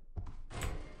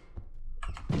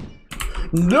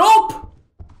 Nope!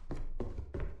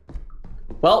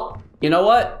 Well, you know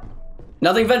what?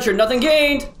 Nothing ventured, nothing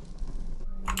gained!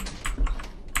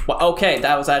 Well, okay,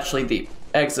 that was actually the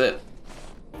exit.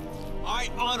 I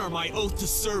honor my oath to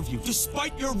serve you,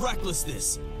 despite your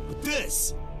recklessness. But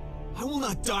this, I will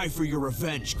not die for your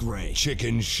revenge, Gray.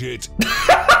 Chicken shit.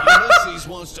 Ulysses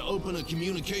wants to open a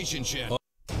communication channel.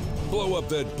 Blow up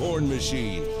that porn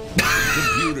machine.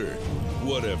 Computer.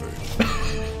 Whatever.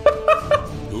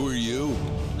 Who are you?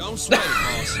 Don't sweat it,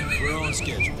 boss. We're on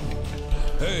schedule.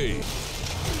 Hey.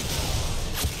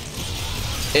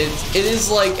 It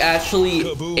is like actually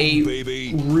a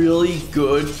really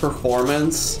good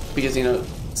performance because, you know,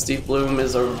 Steve Bloom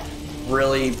is a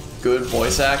really good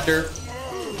voice actor.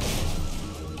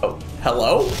 Oh,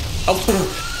 hello?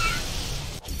 Oh.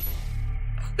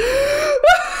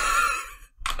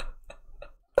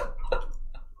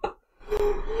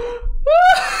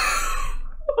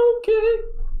 Okay.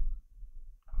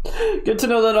 Good to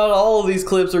know that not all of these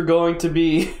clips are going to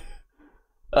be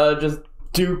just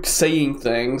Duke saying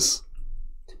things.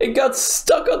 It got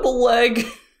stuck on the leg.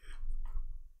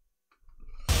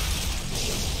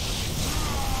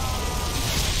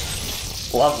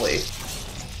 Lovely.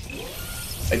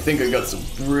 I think I got some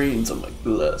brains on my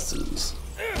glasses.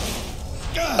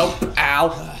 Oh,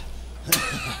 ow.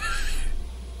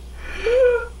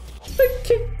 I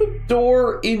kicked the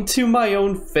door into my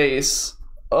own face.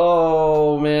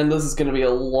 Oh man, this is gonna be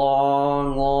a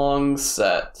long, long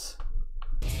set.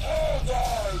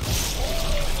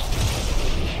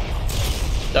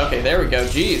 Okay, there we go.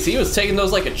 Jeez, he was taking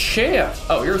those like a champ.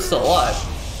 Oh, you're still alive.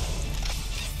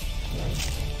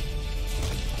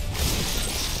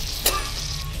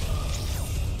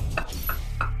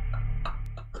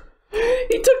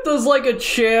 He took those like a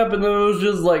champ and then it was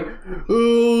just like,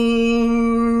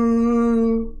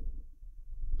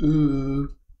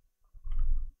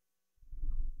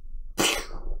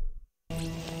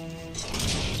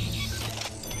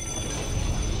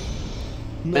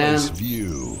 Nice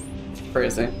view.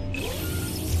 Crazy.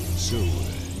 So,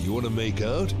 you want to make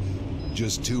out?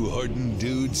 Just two hardened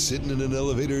dudes sitting in an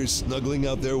elevator snuggling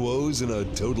out their woes in a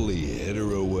totally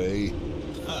hetero way?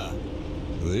 Huh.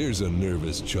 There's a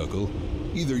nervous chuckle.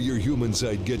 Either your human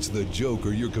side gets the joke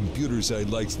or your computer side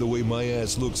likes the way my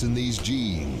ass looks in these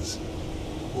jeans.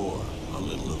 Or a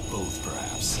little of both,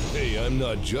 perhaps. Hey, I'm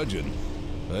not judging.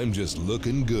 I'm just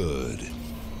looking good.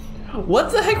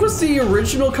 What the heck was the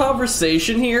original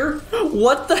conversation here?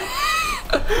 What the heck?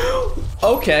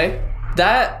 Okay,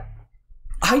 that...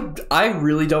 I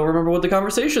really don't remember what the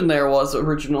conversation there was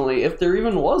originally, if there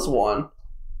even was one.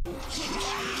 Here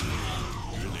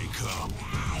they come.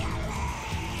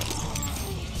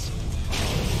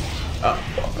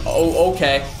 Oh,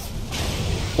 okay.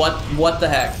 What the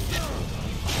heck?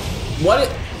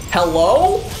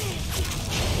 Hello?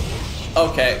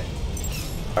 Okay.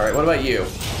 Alright, what about you?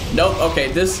 Nope,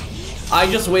 okay, this... I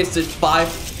just wasted 5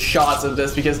 shots of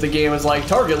this because the game was like,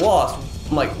 target lost.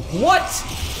 I'm like, what?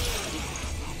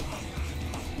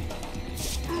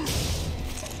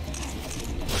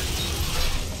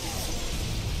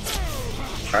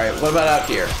 Alright, what about out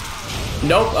here?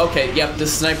 Nope, okay, yep,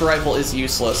 this sniper rifle is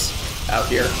useless out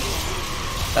here.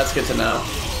 That's good to know.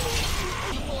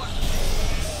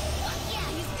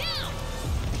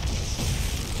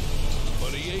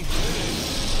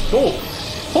 Oh!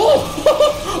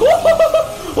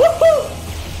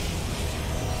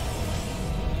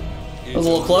 That was a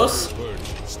little close.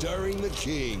 Starring the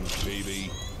king,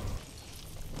 baby.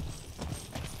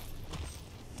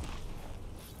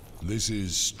 This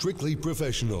is strictly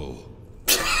professional.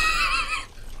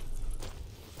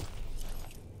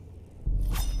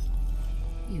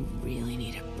 You really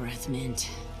need a breath mint.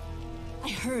 I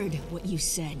heard what you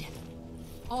said.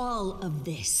 All of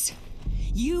this.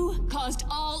 You caused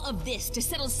all of this to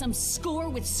settle some score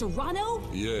with Serrano?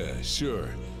 Yeah, sure.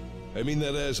 I mean,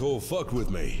 that asshole fucked with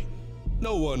me.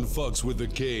 No one fucks with the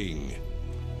king.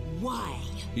 Why?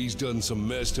 He's done some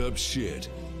messed up shit.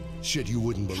 Shit you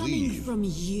wouldn't believe. Coming from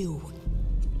you.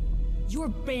 Your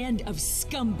band of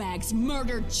scumbags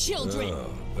murdered children.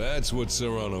 Oh, that's what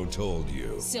Serrano told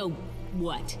you. So,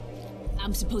 what?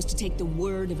 I'm supposed to take the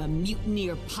word of a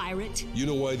mutineer pirate? You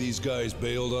know why these guys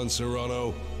bailed on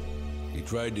Serrano? He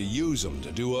tried to use them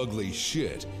to do ugly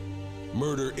shit.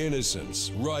 Murder innocents,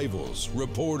 rivals,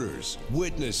 reporters,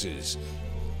 witnesses.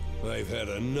 I've had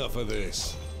enough of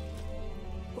this.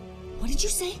 What did you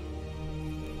say?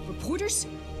 Reporters?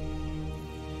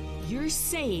 You're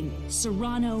saying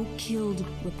Serrano killed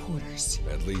reporters?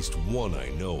 At least one I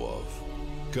know of.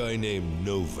 Guy named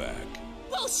Novak.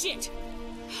 Bullshit!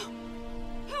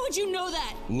 How would you know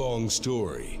that? Long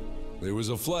story. There was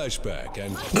a flashback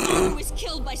and... He was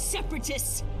killed by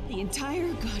separatists! The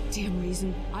entire goddamn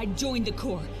reason I joined the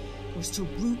Corps was to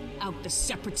root out the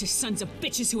separatist sons of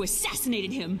bitches who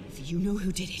assassinated him. If you know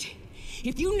who did it,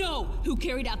 if you know who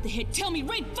carried out the hit, tell me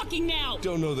right fucking now!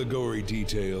 Don't know the gory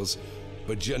details,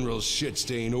 but General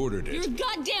Shitstain ordered it. You're a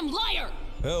goddamn liar!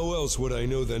 How else would I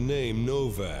know the name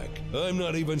Novak? I'm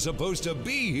not even supposed to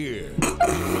be here.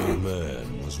 The old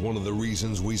man was one of the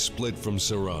reasons we split from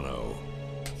Serrano.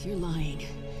 If you're lying,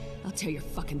 I'll tear your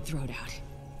fucking throat out.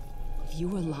 If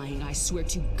you are lying, I swear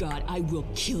to God, I will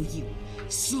kill you.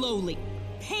 Slowly,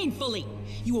 painfully.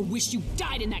 You will wish you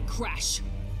died in that crash.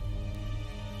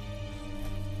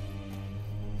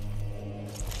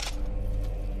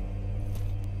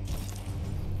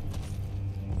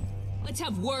 Let's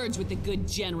have words with the good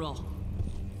general.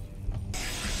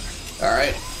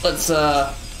 Alright, let's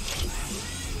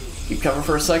keep cover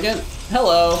for a second.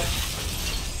 Hello.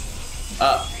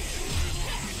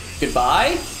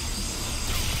 Goodbye?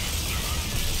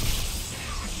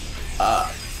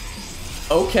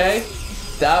 Okay.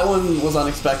 That one was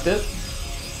unexpected.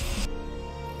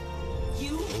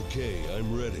 Okay,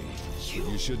 I'm ready.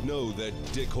 You should know that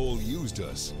dickhole used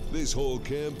us. This whole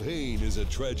campaign is a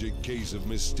tragic case of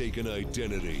mistaken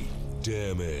identity.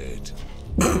 Damn it.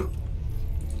 I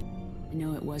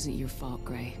know it wasn't your fault,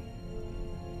 Gray.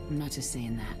 I'm not just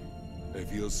saying that. I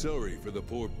feel sorry for the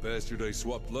poor bastard I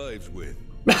swapped lives with.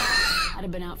 I'd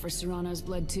have been out for Serrano's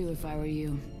blood too if I were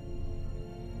you.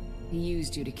 He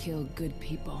used you to kill good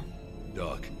people.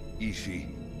 Doc,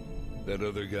 Ishii, that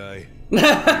other guy, he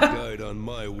died on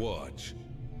my watch.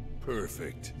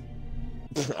 Perfect.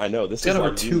 I know, this Got is over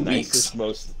like 2 the weeks. nicest,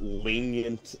 most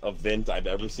lenient event I've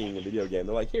ever seen in a video game.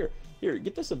 They're like, here,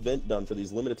 get this event done for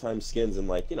these limited time skins in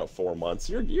like, 4 months.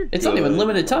 You're It's not even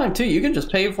limited time, too. You can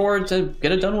just pay for it to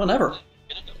get it done whenever.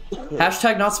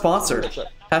 Hashtag not sponsored.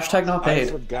 Hashtag not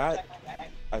paid.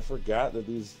 I forgot that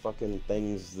these fucking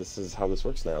things, this is how this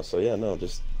works now. So yeah, no,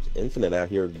 just Infinite out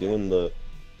here doing the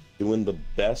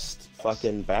best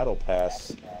fucking battle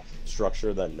pass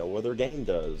structure that no other game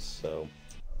does. So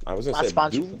I was gonna Not say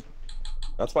sponsored.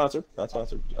 not sponsored.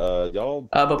 Y'all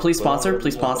But please sponsor.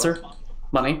 Please sponsor.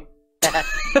 Money.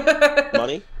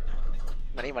 Money.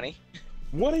 Money.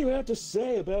 What do you have to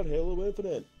say about Halo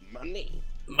Infinite? Money.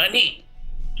 Money.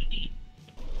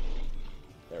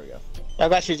 There we go. I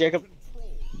got you, Jacob.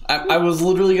 I was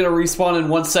literally gonna respawn in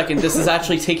 1 second. This is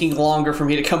actually taking longer for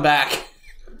me to come back.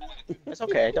 It's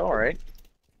okay, don't worry.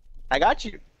 I got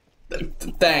you.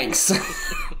 Thanks.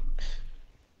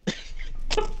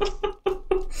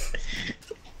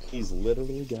 He's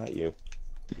literally got you.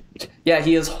 Yeah,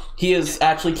 he is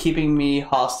actually keeping me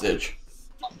hostage.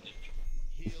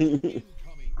 I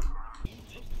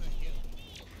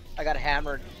got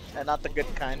hammered, and not the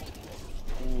good kind.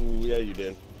 Ooh, yeah, you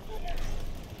did.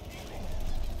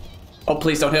 Oh,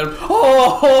 please don't hit him.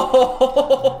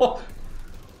 Oh!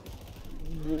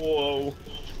 Whoa.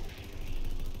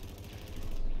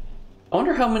 I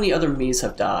wonder how many other Miis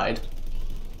have died.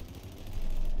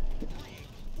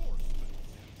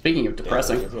 Speaking of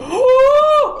depressing.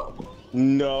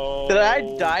 No. Did I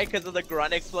die because of the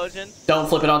grunt explosion? Don't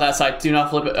flip it on that side. Do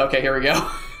not flip it. Okay, here we go.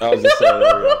 I was just saying,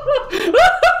 there we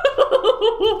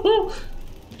go.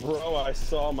 Bro, I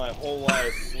saw my whole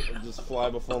life just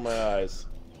fly before my eyes.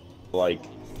 Like,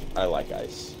 I like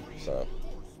ice, so.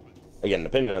 Again,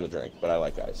 depending on the drink, but I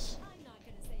like ice.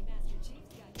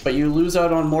 But you lose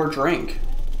out on more drink.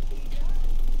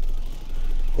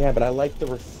 Yeah, but I like the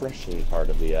refreshing part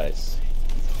of the ice.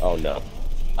 Oh, no.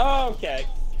 Oh, okay.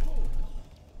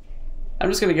 I'm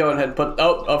just gonna go ahead and put...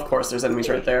 Oh, of course, there's enemies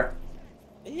right there.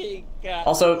 He got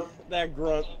Also, that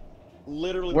grunt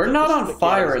literally... we're not on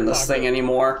fire in this thing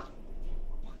anymore.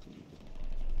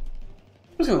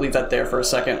 I'm just gonna leave that there for a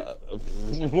second.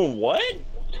 What?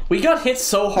 We got hit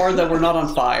so hard that we're not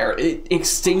on fire. It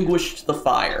extinguished the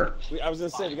fire. I was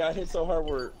gonna say, we got hit so hard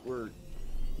we're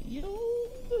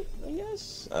I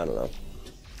guess? I don't know.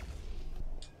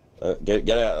 Get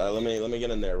out. Let me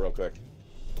get in there real quick.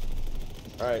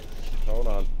 Alright, hold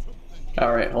on.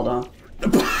 Alright, hold on.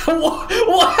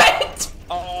 What?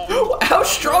 How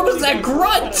strong is that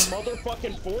grunt?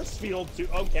 Motherfucking force field too.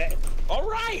 Okay.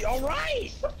 Alright.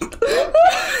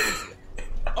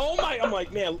 Oh my, I'm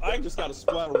like, man, I just gotta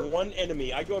splatter one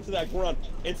enemy. I go up to that grunt.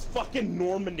 It's fucking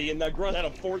Normandy, and that grunt had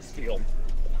a force field.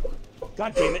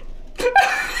 God damn it.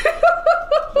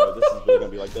 Bro, this is really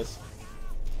gonna be like this.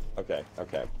 Okay.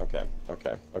 Hold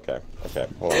on.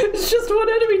 It's just one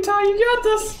enemy, Ty. You got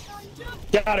this.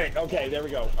 Got it. Okay, there we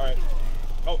go. All right.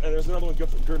 Oh, and there's another one.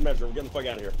 Good measure. We're getting the fuck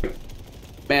out of here.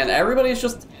 Man, everybody's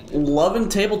just loving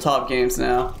tabletop games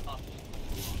now.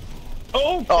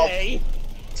 Okay.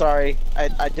 Oh, sorry,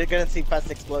 I didn't see past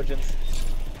explosions.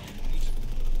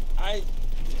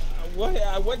 What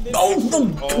did?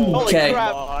 Oh, okay. okay.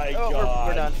 Crap. My oh, God.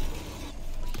 we're done.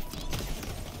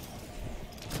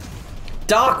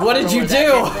 Doc, what did you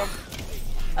do?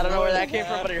 I don't know where that came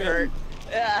from, but it hurt.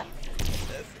 Yeah.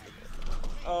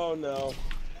 Oh no.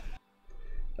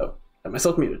 Oh, got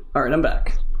myself muted. All right, I'm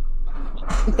back.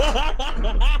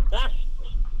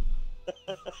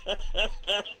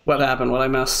 What happened? What I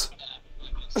miss?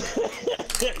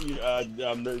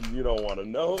 You don't want to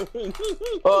know.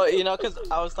 Well, you know, cause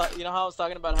you know how I was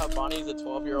talking about how Bonnie's a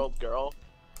 12-year-old girl.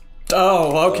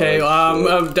 Oh, okay.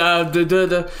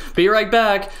 Be right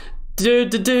back.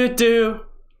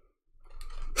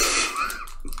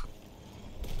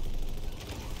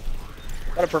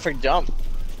 What a perfect jump.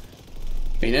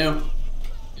 We knew.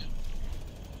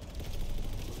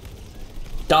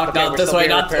 Doc, okay, not this way.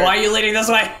 Not. Why are you leading this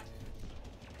way?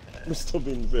 We're still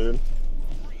being food.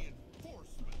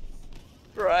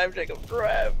 Drive, Jacob,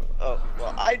 drive. Oh,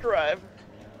 well, I drive.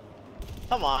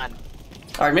 Come on.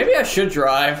 Alright, maybe I should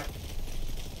drive.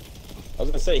 I was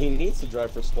gonna say, he needs to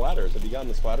drive for splatters. Have you gotten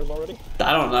the splatters already?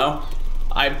 I don't know.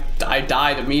 I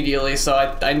died immediately, so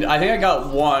I think I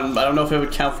got one, but I don't know if it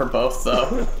would count for both,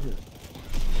 though.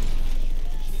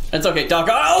 It's okay, Doc.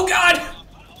 Oh, God!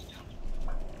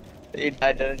 You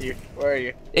died, didn't you? Where are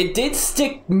you? It did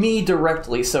stick me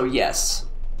directly, so yes.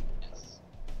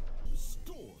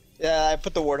 Yeah, I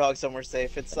put the warthog somewhere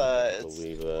safe. It's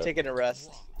taking a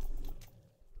rest.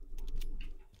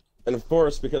 And of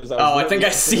course, because I think I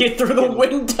see it through the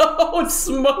window. It's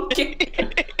smoking.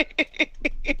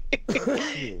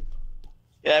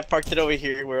 Yeah, I parked it over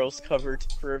here where it was covered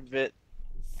for a bit.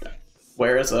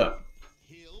 Where is it?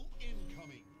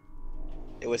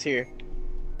 It was here.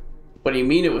 What do you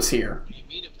mean it was here?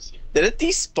 Did it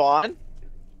despawn?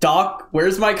 Doc,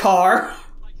 where's my car?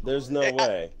 There's no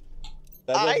way.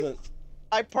 That doesn't...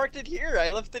 I parked it here.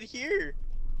 I left it here.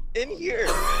 In here.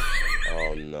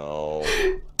 Oh no.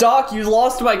 Doc, you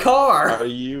lost my car. Are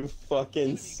you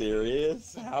fucking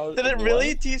serious? How did it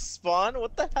really despawn?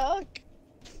 What the heck?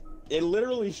 It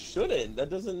literally shouldn't. That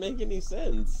doesn't make any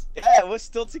sense. Yeah, it was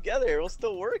still together. It was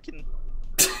still working.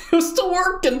 It was still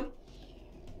working.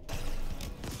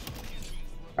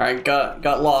 Alright,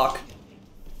 got lock.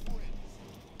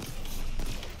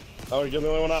 Oh, you're the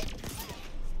only one up.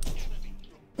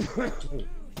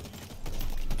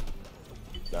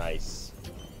 Nice.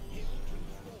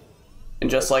 And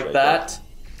just like that,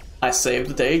 I saved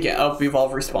the day again. Oh, we've all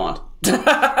respawned.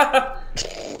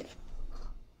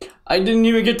 I didn't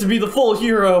even get to be the full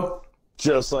hero.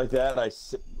 Just like that,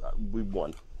 we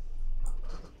won.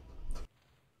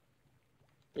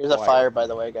 Here's a fire, by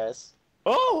the way, guys.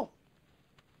 Oh!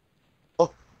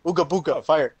 Oh, ooga booga,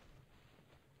 fire.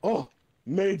 Oh,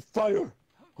 made fire.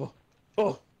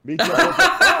 Oh, me too.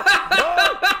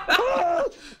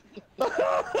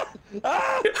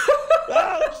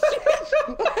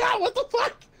 What the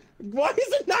fuck? Why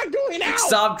is it not going out?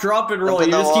 Stop, drop, and roll.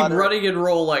 You just keep running and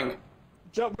rolling.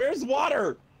 Jump. Where's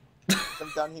water?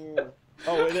 I'm down here.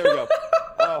 Oh, wait, there we go.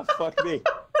 Oh, fuck me.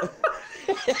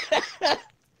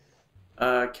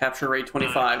 Capture rate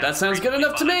 25. That sounds good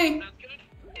enough to me.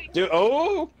 Dude,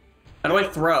 oh! How do I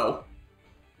throw?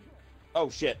 Oh,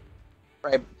 shit.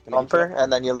 Right bumper,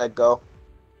 and then you let go.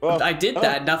 Oh, I did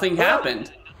that. Nothing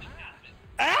happened.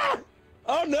 Ah!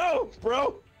 Oh, no,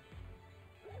 bro.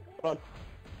 Hold on.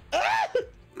 Ah!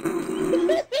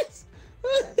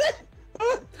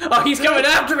 Oh, he's coming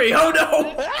after me! Oh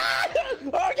no!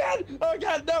 Oh god! Oh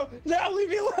god, no! No, leave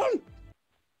me alone!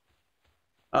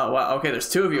 Oh wow, okay, there's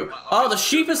two of you. Oh, the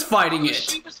sheep is fighting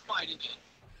it!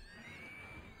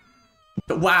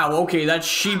 Wow, okay, that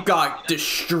sheep got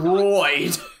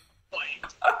destroyed.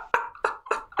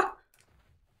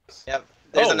 Yep,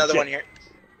 there's another one here.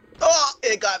 Oh,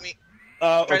 it got me.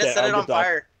 Try to set it on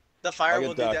fire. The fire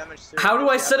will do damage too. How do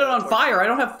I set it on fire? I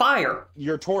don't have fire.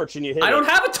 Your torch and you hit it. I don't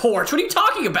have a torch. What are you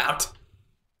talking about?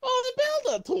 Oh, they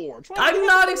build a torch. I'm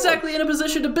not exactly in a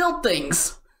position to build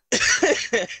things.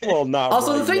 Well, not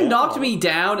also, right the thing now. knocked me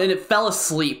down and it fell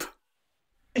asleep.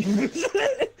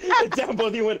 Down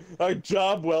both you went, a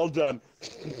job well done.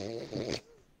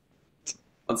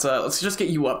 Let's just get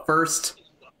you up first.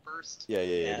 Yeah,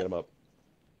 get him up.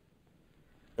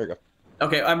 There you go.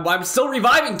 Okay, I'm still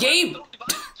reviving game.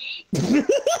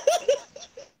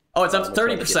 Oh, it's up to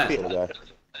 30%.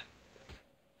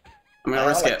 I'm gonna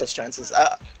risk it. Those chances.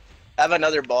 I have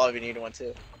another ball if you need one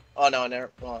too. Oh no,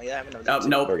 never. Well, yeah, I have another. Oh,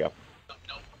 nope. There we go.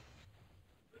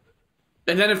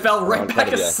 And then it fell right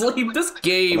back asleep. This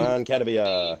game. Come on,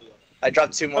 Catabia. I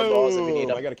dropped 2 more balls if you need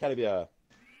them. I got a Catabia.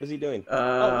 What's he doing? Look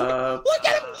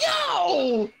at him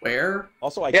go! Where?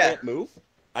 Also, I can't move.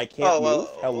 I can't move.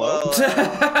 Hello?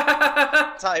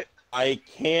 Ty. I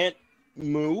can't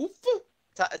move?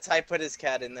 Ty put his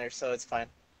cat in there, so it's fine.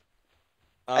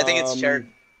 I think it's shared.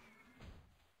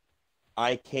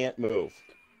 I can't move.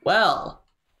 Well.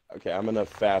 Okay, I'm gonna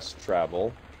fast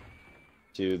travel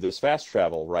to this fast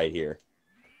travel right here.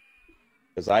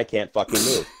 Because I can't fucking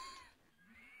move.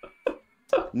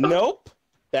 Nope.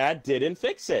 That didn't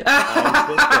fix it.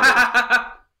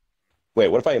 Wait,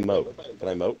 what if I emote? Can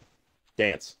I emote?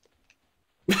 Dance.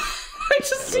 I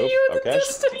just see you in the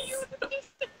distance.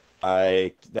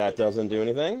 That doesn't do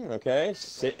anything. Okay.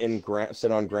 Sit on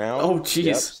ground. Oh jeez.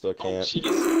 Yep, still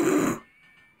can't.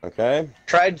 Okay.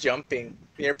 Try jumping.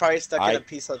 You're probably stuck in a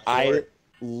piece of floor. I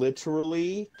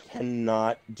literally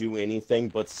cannot do anything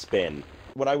but spin.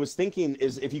 What I was thinking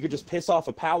is if you could just piss off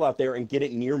a pal out there and get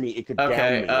it near me, it could down me,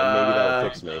 and maybe that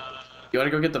would fix me. You want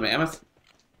to go get the mammoth?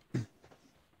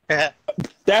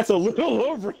 That's a little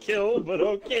overkill, but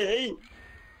okay.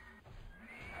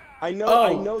 I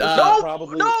know.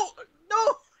 Probably. No!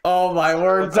 Oh my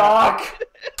word, Doc!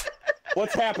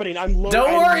 What's happening? I'm loading.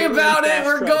 Don't worry about it.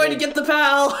 We're going to get the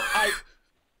pal.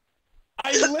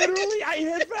 I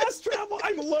hit fast travel.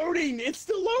 I'm loading. It's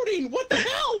still loading. What the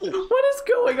hell? What is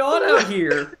going on out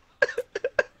here?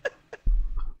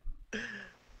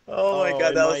 Oh my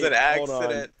god, that was an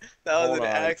accident. That was an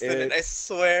accident. I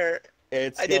swear.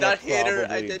 I did not hit her.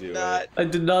 I did not. I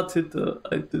did not hit her.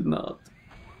 I did not.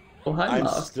 Oh, hi, I'm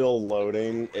Mark. still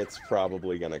loading. It's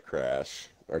probably gonna crash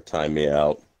or time me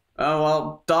out. Oh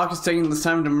well, Doc is taking this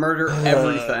time to murder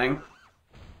everything.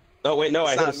 Oh wait, no,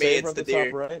 I hit a save it's at the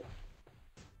top right.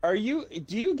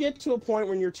 Do you get to a point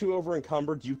when you're too over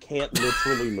encumbered you can't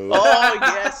literally move? Oh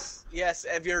yes, yes.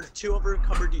 If you're too over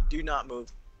encumbered, you do not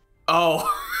move. Oh.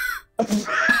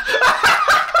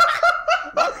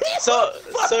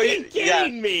 so you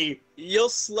kidding me? You'll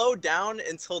slow down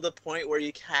until the point where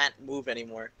you can't move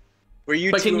anymore. Where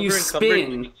you but can you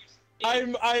spin?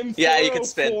 I'm yeah, you can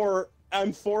spin.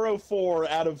 I'm 404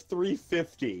 out of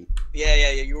 350.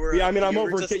 Yeah. You were. Yeah, I mean I'm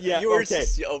over. You were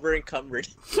just over encumbered.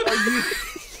 Are you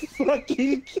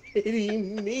fucking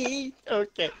kidding me?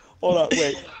 Okay, hold on,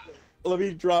 wait. Let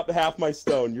me drop half my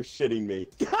stone. You're shitting me.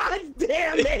 God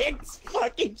damn it!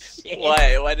 Fucking shit.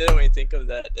 Why didn't we think of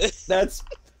that?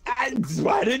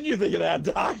 Why didn't you think of that,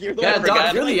 Doc? Doc, you're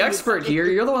the expert here.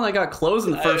 You're the one that got closed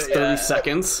in the first 30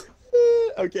 seconds.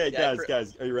 Okay,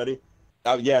 guys, are you ready?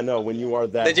 Yeah, no, when you are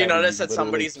that. Did you notice that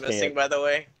somebody's missing, by the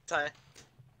way, Ty?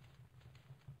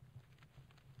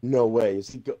 No way. Is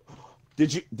he go?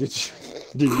 Did you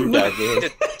guys?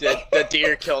 The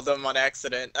deer killed him on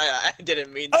accident. I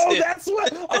didn't mean to. Oh, that's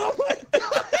what. Oh my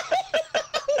god.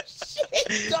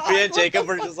 Shit, Doc, me and Jacob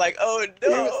were just like, oh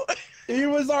no. He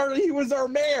was our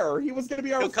mayor. He was gonna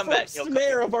be our first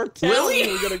mayor of our town. Really?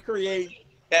 We were gonna create.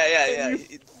 Yeah.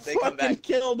 They come back.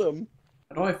 Killed him.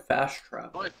 How do I fast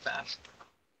travel?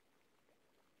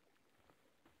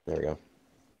 There we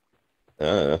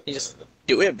go. You just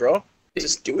do it, bro.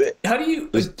 Just do it. How do you?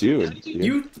 Just do it.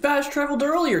 You fast traveled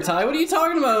earlier, Ty. What are you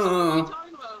talking about?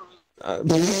 What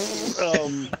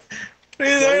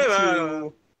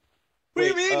do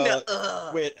you mean?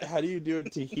 Wait, how do you do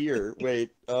it to here?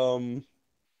 Wait, because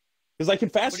I can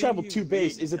fast travel to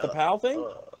base. Is it the PAL thing?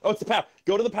 Oh, it's the PAL.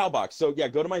 Go to the PAL box. So yeah,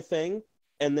 go to my thing,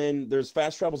 and then there's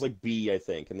fast travels like B, I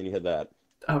think, and then you hit that.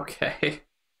 Okay.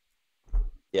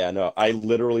 Yeah, no, I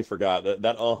literally forgot that.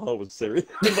 Was serious.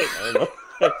 Like, I don't know.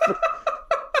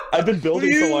 I've been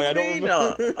building so long. I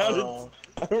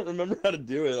don't remember how to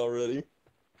do it already.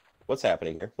 What's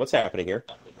happening here? What's happening here?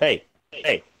 Hey!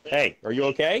 Are you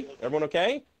okay? Everyone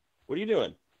okay? What are you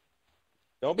doing?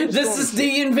 Don't be. This is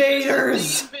the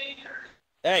invaders.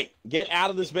 Hey, get out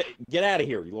of this! Get out of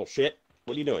here, you little shit!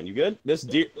 What are you doing? You good? This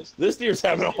deer's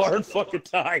having a hard fucking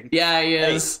time. Yeah, he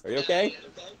is. Hey, are you okay?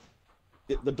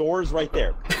 The door is right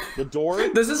there. The door.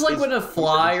 This is like when a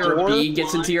fly or a bee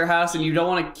gets into your house and you don't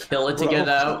want to kill it to get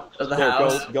out of the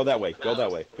house. Go that way. Go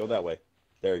that way. Go that way.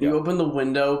 There you go. You open the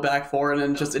window back for it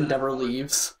and just it never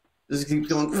leaves. Just keeps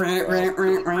going. For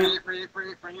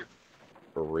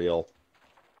real.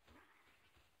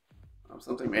 Oh,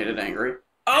 something made it angry.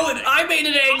 Oh, and I made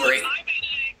it angry.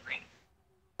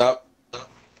 Oh,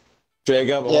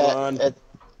 Jacob, hold on.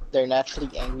 They're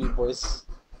naturally angry boys.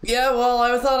 Yeah, well,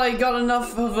 I thought I got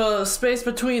enough of space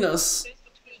between us.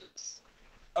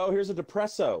 Oh, here's a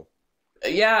depresso.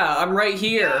 Yeah, I'm right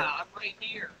here.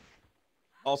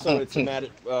 Also, it's mad.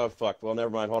 Fuck. Well, never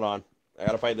mind. Hold on. I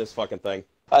gotta fight this fucking thing.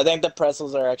 I think the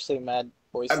pretzels are actually mad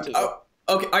boys too.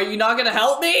 Okay, are you not gonna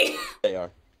help me? They are.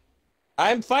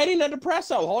 I'm fighting the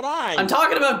depresso. Hold on. I'm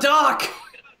talking about Doc.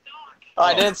 Oh,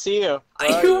 I didn't see you.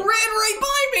 You ran right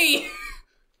by me.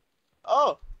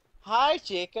 Oh, hi,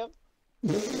 Jacob.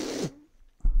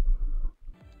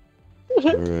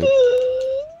 Alright.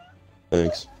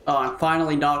 Thanks. Oh, I'm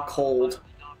finally not cold.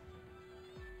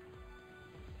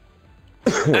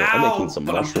 I'm Ow, making some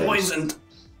but I'm mushrooms. poisoned.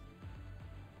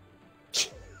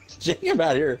 Jacob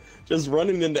out here just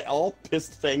running into all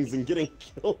pissed things and getting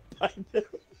killed by them.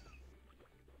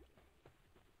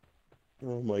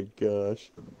 Oh my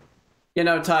gosh. You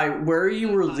know, Ty, where you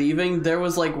were leaving, there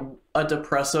was like a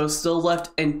depresso still left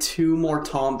and 2 more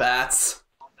tombats.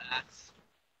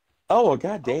 Oh, well,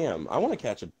 goddamn. I want to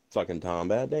catch a fucking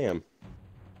tombat, damn.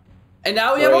 And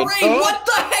now we have a raid! What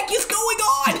the heck is going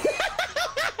on?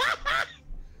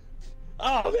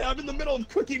 Oh, man, I'm in the middle of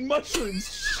cooking mushrooms.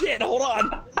 Shit, hold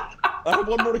on. I have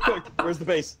 1 more to cook. Where's the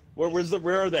base?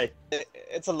 Where are they?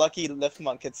 It's a lucky lift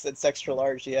monk. It's extra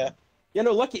large, yeah. Yeah,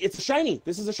 no, lucky. It's a shiny.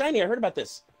 This is a shiny. I heard about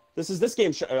this. This is this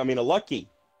game. I mean, a lucky.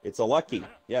 It's a lucky.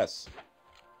 Yes.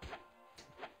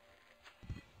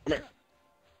 Come here.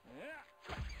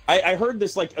 I heard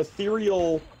this, like,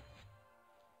 ethereal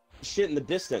shit in the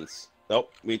distance.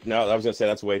 Nope. No, I was going to say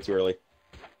that's way too early.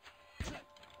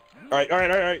 All right.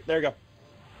 There you go.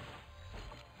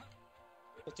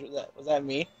 Who threw that? Was that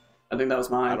me? I think that was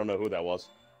mine. I don't know who that was.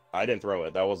 I didn't throw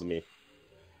it. That wasn't me.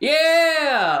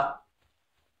 Yeah!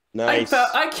 Nice.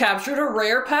 I captured a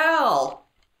rare pal.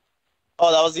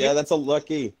 Oh, that was you? Yeah, that's a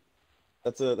lucky.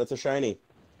 That's a shiny.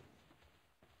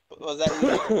 Was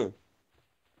that you?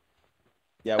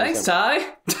 Yeah. Thanks,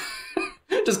 Ty.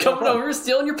 Just coming over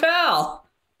stealing your pal.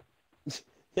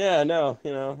 Yeah, no,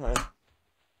 you know, I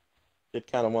did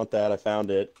kind of want that. I found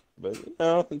it, but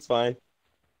no, it's fine.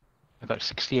 I got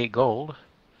 68 gold.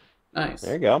 Nice.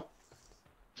 There you go.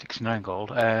 69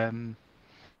 gold.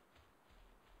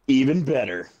 Even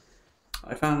better.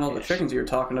 I found all the chickens you were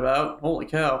talking about. Holy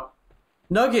cow.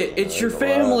 Nugget, it's your there's a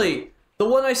lot. family! The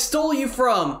one I stole you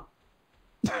from!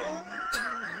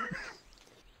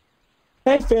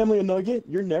 Hey, family of Nugget,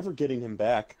 you're never getting him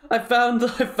back. I found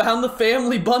the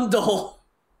family bundle!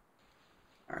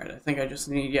 Alright, I think I just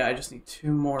need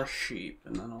 2 more sheep,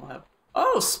 and then I'll have...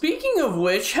 Oh, speaking of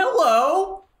which,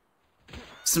 hello!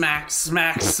 Smack,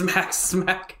 smack, smack,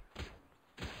 smack.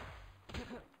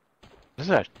 What is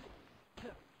that?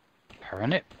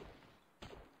 Hermit?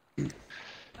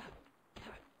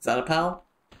 Is that a pal?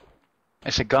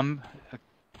 It's a gummass?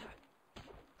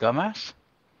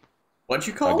 What'd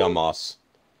you call it? Gummoss.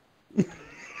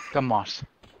 Gummoss.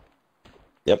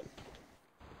 Yep.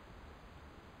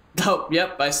 Oh,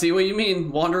 yep, I see what you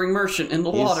mean. Wandering merchant in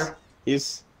the water.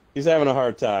 He's having a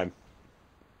hard time.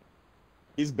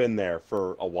 He's been there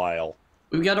for a while.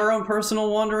 We've got our own personal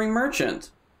wandering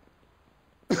merchant.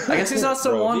 I guess he's not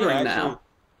so Bro, wandering now.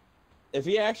 If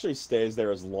he actually stays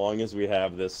there as long as we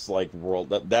have this like world,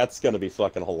 that's gonna be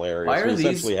fucking hilarious. Why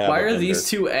are these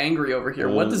two angry over here?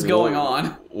 What is going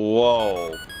on?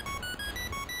 Whoa.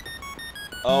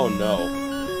 Oh no.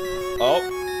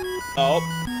 Oh,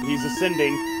 he's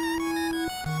ascending.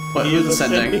 What? Who's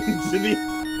ascending?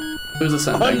 Who's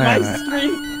ascending? On my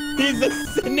screen, he's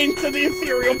ascending to the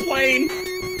ethereal plane.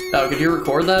 Oh, could you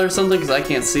record that or something? Because I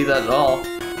can't see that at all.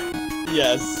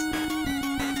 Yes.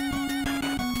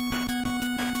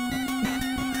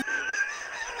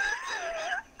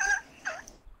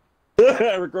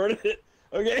 I recorded it.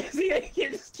 Okay, see, I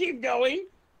can't just keep going.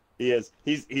 He is.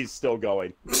 He's still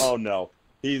going. Oh no.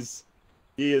 He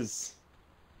is.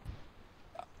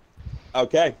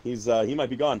 Okay, he might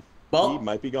be gone. Well, he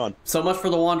might be gone. So much for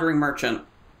the wandering merchant.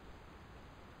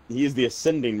 He is the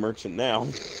ascending merchant now.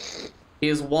 He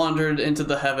has wandered into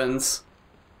the heavens.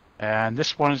 And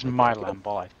this one is my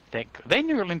Lambo, I think. They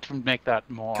knew to make that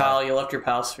more. Kyle, you left your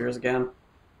pal spheres again.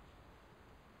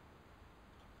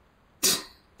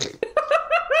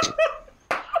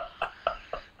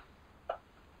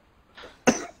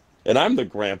 And I'm the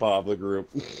grandpa of the group.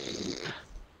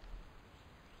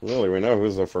 Really, we know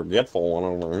who's the forgetful one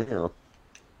over here.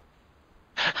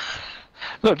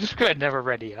 Look, this guy never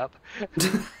ready up.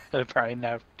 Probably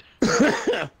never.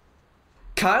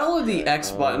 Kyle and the X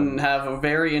button have a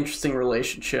very interesting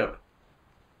relationship.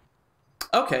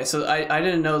 Okay, so I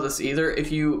didn't know this either.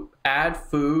 If you add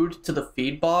food to the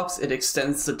feed box, it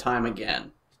extends the time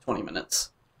again. 20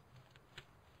 minutes.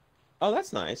 Oh,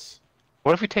 that's nice.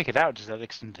 What if we take it out? Does that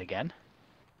extend again?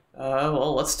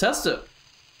 Well, let's test it.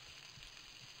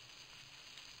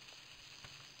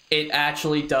 It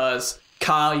actually does.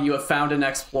 Kyle, you have found an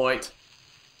exploit.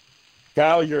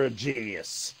 Kyle, you're a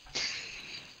genius.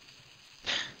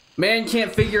 Man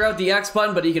can't figure out the X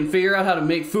button, but he can figure out how to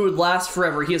make food last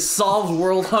forever. He has solved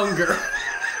world hunger.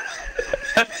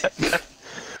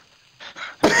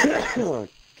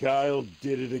 Kyle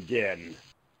did it again.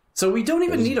 So we don't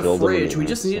even need a fridge. We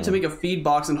just needed to so. make a feed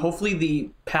box, and hopefully the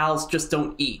pals just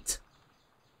don't eat.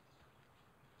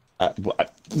 I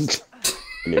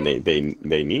mean,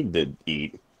 they need to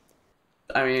eat.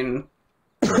 I mean,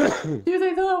 do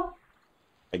they though?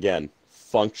 Again,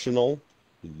 functional,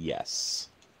 yes.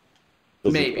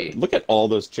 Maybe. Look at all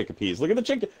those chickapeas. Look at the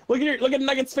chicken. Look at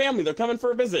Nugget's family. They're coming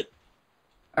for a visit.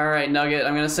 All right, Nugget.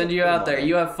 I'm gonna send you out there.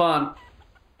 You have fun.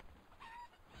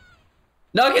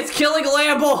 Nugget's killing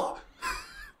Lamble.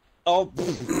 Oh.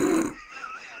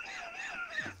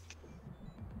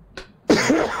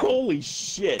 Holy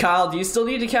shit. Kyle, do you still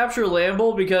need to capture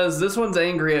Lamble? Because this one's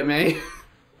angry at me.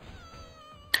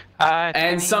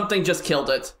 And something just killed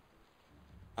it.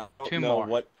 Two more.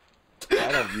 What? I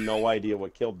have no idea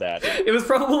what killed that. It was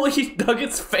probably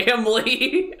Nugget's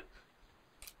family.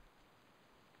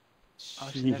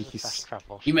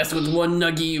 You mess with one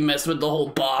Nugget, you mess with the whole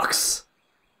box.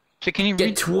 So can you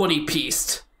get 20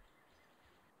 pieced?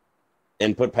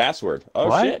 Input password. Oh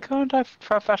Why shit. can't I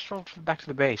fast travel back to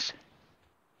the base?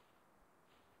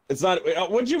 It's not.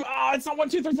 What'd you? Oh, it's not 1,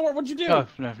 2, 3, 4. What'd you do? Oh,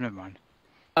 no, never mind.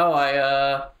 Oh,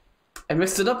 I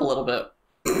mixed it up a little bit.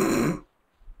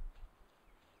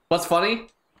 What's funny?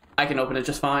 I can open it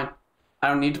just fine. I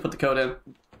don't need to put the code in.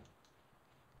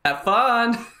 Have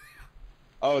fun.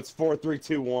 Oh, it's 4, 3,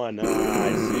 2, 1. I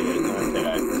see it.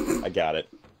 Okay, I got it.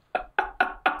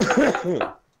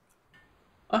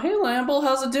 Oh, hey, Lamble,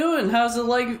 how's it doing? How's the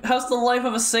life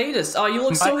of a sadist? Oh, you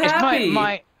look so happy.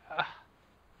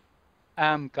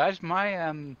 Guys,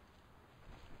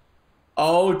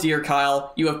 Oh dear,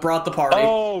 Kyle, you have brought the party.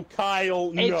 Oh,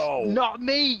 Kyle, no. It's not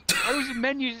me. Those are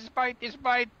menus. It's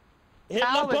my. Hit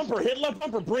left bumper. Hit left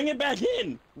bumper. Bring it back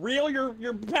in. Reel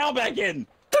your pal back in.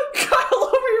 Kyle,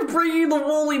 over here bringing the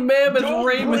woolly mammoth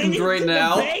Raymond right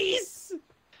now. Base.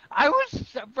 I was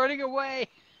running away.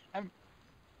 I'm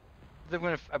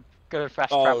gonna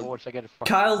fast travel once I get it.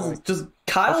 Kyle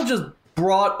just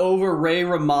brought over Ray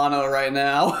Romano right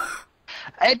now.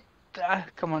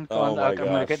 Come on, I'm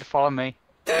gonna get to follow me.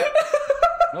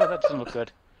 Oh, that doesn't look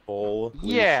good. Holy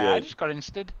yeah, shit. I just got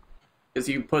insted. Because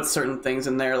you put certain things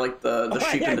in there, like the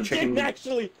sheep and the chicken.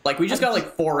 Actually, like we just got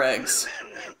like 4 eggs.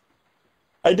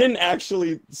 I didn't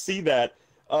actually see that.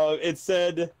 It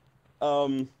said,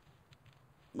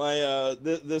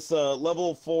 this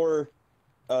level 4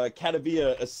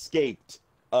 Catavia escaped.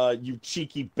 You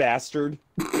cheeky bastard.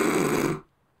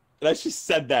 It actually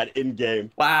said that in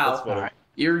game. Wow. Right.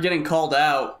 You're getting called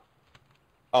out.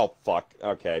 Oh fuck.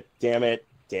 Okay. Damn it.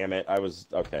 I was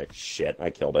okay. Shit. I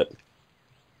killed it.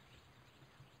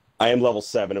 I am level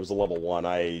 7. It was a level 1.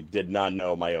 I did not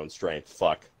know my own strength.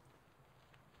 Fuck.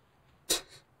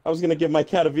 I was gonna give my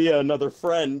Catavia another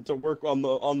friend to work on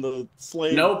the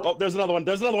slave. Nope. Oh, there's another one.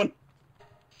 Come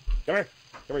here,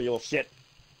 you little shit.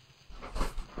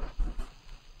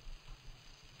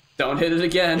 Don't hit it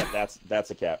again. Yeah,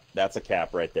 that's a cap. That's a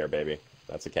cap right there, baby.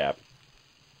 That's a cap.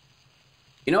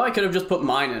 You know I could have just put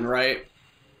mine in, right?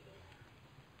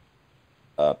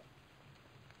 God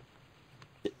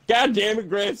damn it,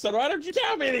 grandson! Why don't you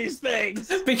tell me these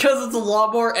things? Because it's a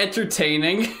lot more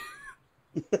entertaining.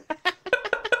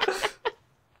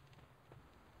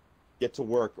 Get to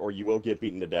work, or you will get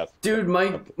beaten to death. Dude, my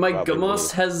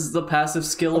Gumos has the passive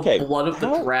skill of Blood of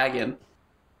the Dragon.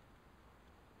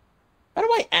 How do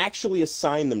I actually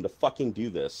assign them to fucking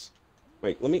do this?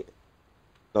 Wait, let me...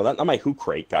 No, that's not my Who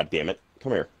Crate, goddammit.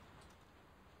 Come here.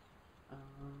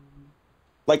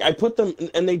 Like, I put them,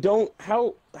 and they don't...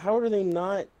 How are they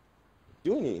not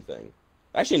doing anything?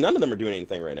 Actually, none of them are doing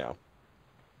anything right now.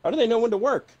 How do they know when to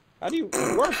work? How do you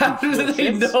work? How do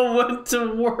they know when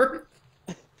to work?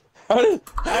 How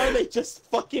are they just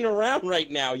fucking around right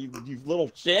now, you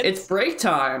little shit? It's break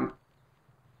time.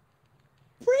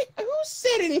 Who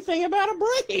said anything about a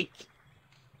break?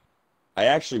 I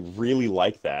actually really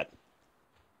like that.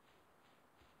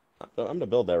 I'm gonna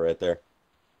build that right there.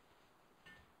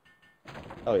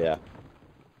 Oh yeah.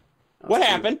 What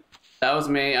happened? That was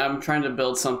me. I'm trying to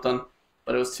build something,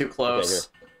 but it was too close.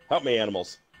 Okay, here. Help me,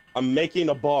 animals. I'm making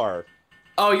a bar.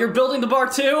 Oh, you're building the bar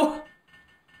too?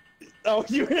 Oh,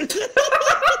 you... That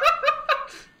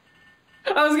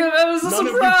was a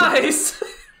surprise!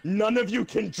 None of you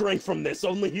can drink from this,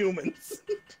 only humans.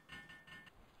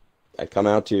 I come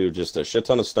out to just a shit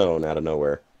ton of stone out of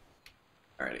nowhere.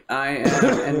 Alrighty, I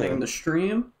am ending the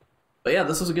stream. But yeah,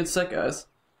 this was a good set, guys.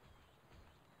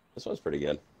 This one's pretty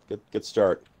good. Good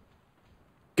start.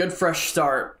 Good fresh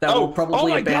start that we'll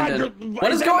probably abandon. God,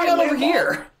 what is going on over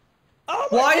here?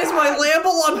 Why is my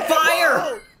Lambo on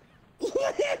fire?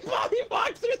 Lambo, he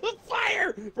walked through the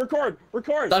fire! Record!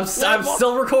 I'm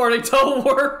still recording, don't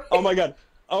worry. Oh my god,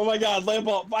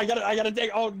 Lambo, I gotta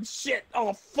take, oh shit,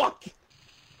 oh fuck!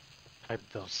 I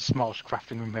built the smallest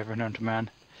crafting room ever known to man.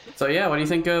 So yeah, what do you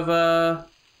think of the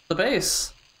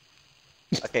base?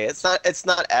 Okay, it's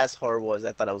not as horrible as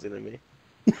I thought it was gonna be.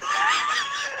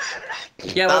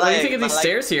 Yeah, what do you think of these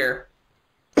stairs here?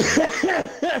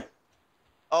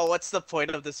 Oh, what's the point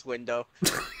of this window?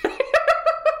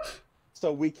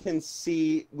 So we can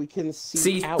see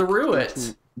out through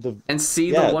it and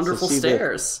see the wonderful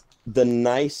stairs. The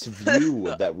nice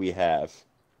view that we have.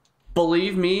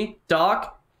 Believe me,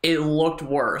 Doc, it looked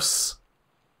worse.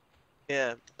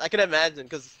 Yeah, I can imagine,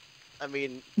 because, I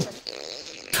mean...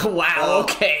 Wow,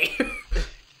 okay.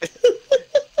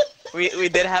 we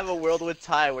did have a world with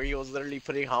Ty where he was literally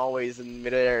putting hallways in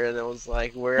midair, and it was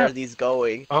like, where are these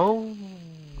going? Oh...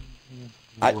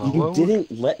 You didn't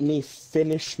let me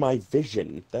finish my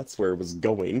vision. That's where it was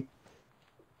going.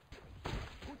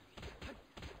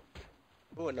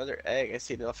 Oh, another egg. I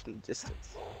see it off in the distance.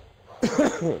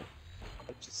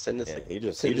 Just send this. Yeah, he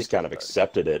just kind of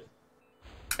accepted it.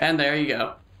 And there you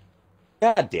go.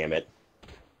 God damn it.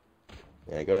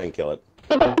 Yeah, go ahead and kill it.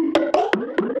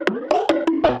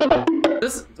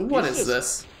 What is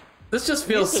this? This just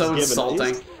feels so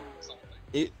insulting.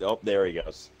 Oh, there he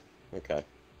goes. Okay.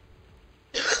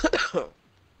 Look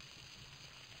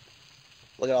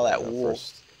at all that wool.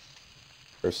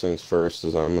 First things first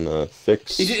is I'm gonna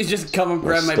fix. You just come and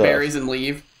grab my berries and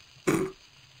leave. Did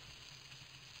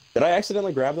I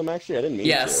accidentally grab them? Actually, I didn't mean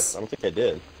to. I don't think I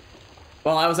did.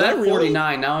 Well, I was at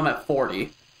 49. Now I'm at 40.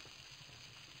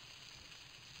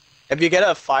 If you get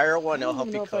a fire one, it'll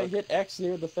help you cook. If I hit X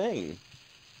near the thing.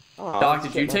 Oh, Doc,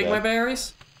 did you take my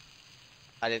berries?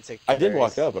 I didn't take. I did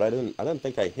walk up, but I didn't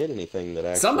think I hit anything that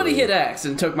actually. Somebody hit X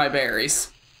and took my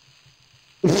berries.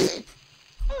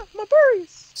 My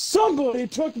berries. Somebody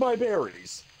took my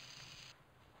berries.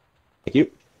 Thank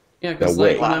you. Yeah, because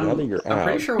like I'm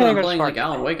pretty sure when I'm playing like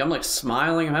Alan Wake, I'm like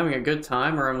smiling, I'm having a good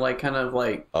time, or I'm like kind of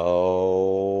like.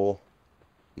 Oh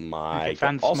my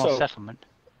god! Also, settlement.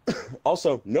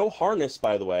 Also, no harness,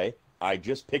 by the way. I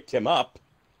just picked him up.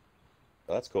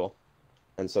 Oh, that's cool.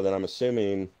 And so then I'm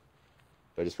assuming.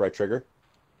 Did I just right trigger?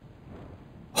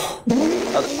 All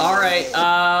right.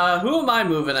 Who am I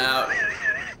moving out?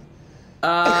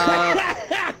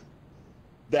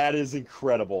 That is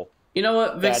incredible. You know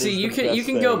what, Vixie? You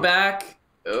can go back.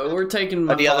 We're taking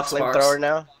my. Do you have the flamethrower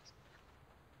now?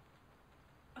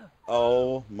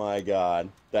 Oh my god,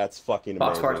 that's fucking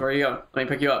amazing. Foxparks, where are you going? Let me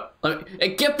pick you up.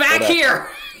 Get back here!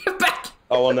 Get back!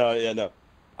 Oh well, no, yeah, no.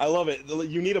 I love it.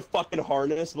 You need a fucking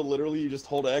harness, but literally you just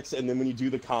hold X, and then when you do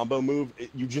the combo move,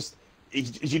 he just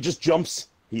jumps.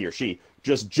 He or she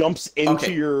just jumps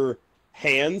into your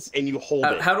hands, and you hold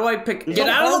it. How do I pick? Get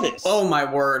out of the. Oh my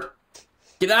word!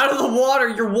 Get out of the water!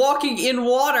 You're walking in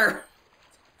water.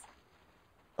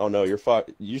 Oh no,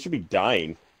 you should be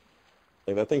dying.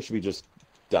 Like that thing should be just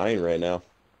dying right now.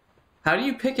 How do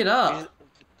you pick it up?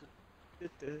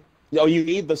 No, you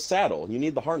need the saddle. You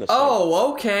need the harness.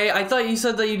 Oh, okay. I thought you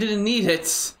said that you didn't need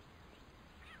it.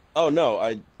 Oh no,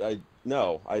 I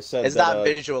said it's that, not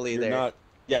visually you're there. Not,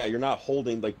 yeah, you're not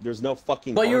holding like there's no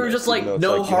fucking. But you were just like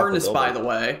no harness, by the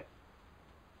way.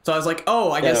 So I was like,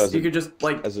 oh, I guess you could just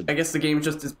like. I guess the game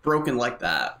just is broken like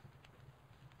that.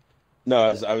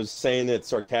 No, I was saying it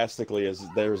sarcastically, as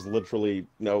there's literally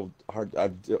no hard.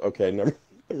 Okay, never.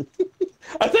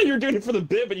 I thought you were doing it for the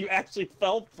bit, but you actually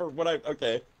felt for what I.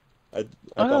 Okay, I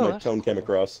thought my tone came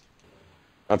across.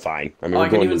 I'm fine. I mean, we're I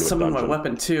can even summon my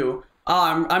weapon too.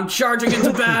 I'm charging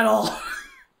into battle.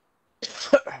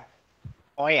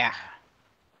 Oh yeah.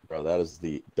 Bro, that is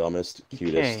the dumbest,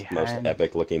 cutest, most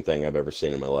epic-looking thing I've ever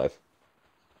seen in my life.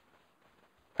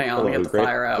 Hang on, let me get the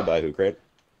fire out. Goodbye, Who Crate.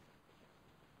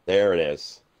 There it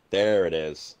is. There it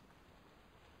is.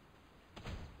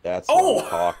 That's what I'm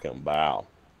talking about.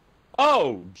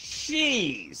 Oh,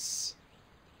 jeez.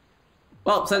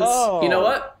 Well, since you know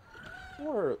what?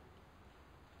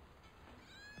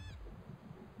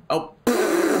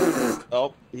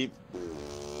 Oh,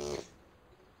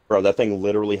 Bro, that thing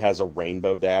literally has a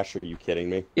rainbow dash. Are you kidding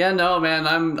me? Yeah, no, man.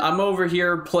 I'm over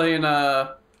here playing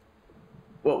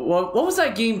what was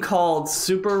that game called?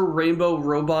 Super Rainbow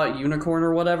Robot Unicorn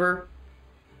or whatever?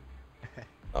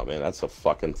 Oh man, that's a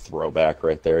fucking throwback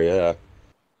right there, yeah.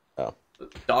 Oh.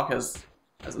 Doc has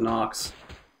Nox.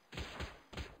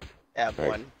 Yeah,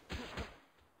 one.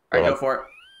 Alright, go for it.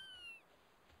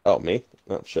 Oh, me?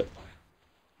 Oh, shit.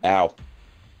 Ow.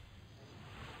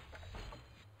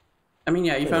 I mean,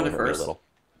 yeah, you found it first.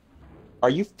 Are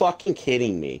you fucking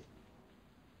kidding me?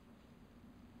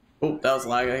 Oh, that was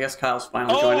lag. I guess Kyle's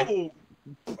finally joining.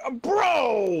 Oh,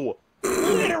 bro!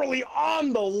 Literally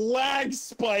on the lag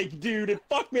spike, dude. It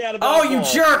fucked me out of that Oh, you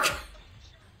jerk!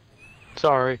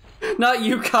 Sorry. Not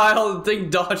you, Kyle. The thing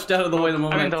dodged out of the way the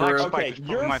moment I threw. Okay,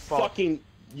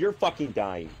 you're fucking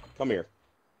dying. Come here.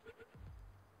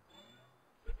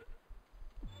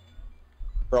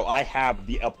 Bro, I have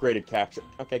the upgraded capture.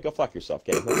 Okay, go fuck yourself,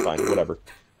 game. That's fine. Whatever.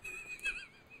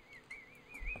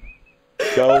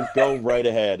 Go right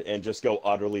ahead and just go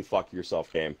utterly fuck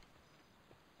yourself, game.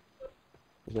 I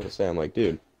was gonna say, I'm like,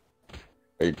 dude,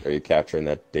 are you capturing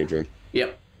that daydream?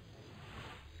 Yep.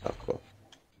 Oh, cool.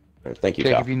 Right, thank you,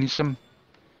 Jacob, Kyle. you need some?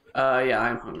 Yeah,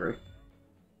 I'm hungry.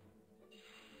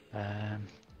 Does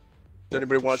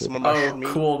anybody want some of my Oh,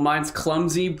 cool. Mine's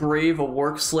clumsy, brave, a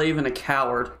work slave, and a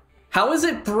coward. How is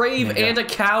it brave and a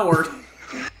coward?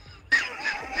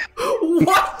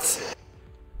 What?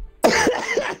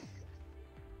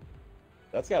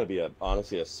 That's got to be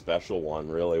honestly a special one,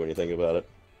 really, when you think about it.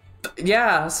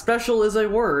 Yeah, special is a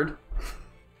word.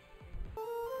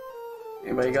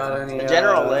 Anybody got any? The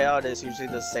general layout is usually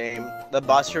the same. The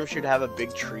boss room should have a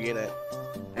big tree in it.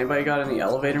 Anybody got any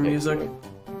elevator music?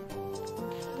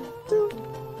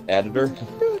 Editor?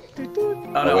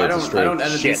 Oh no, I don't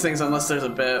edit these things unless there's a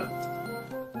bit.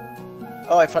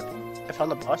 Oh, I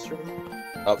found the boss room.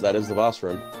 Oh, that is the boss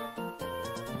room.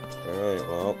 Alright,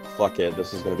 well, fuck it.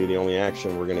 This is gonna be the only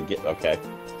action we're gonna get. Okay.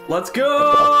 Let's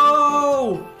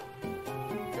go!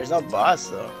 There's no boss,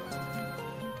 though.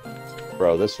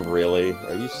 Bro, this really?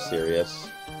 Are you serious?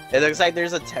 It looks like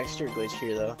there's a texture glitch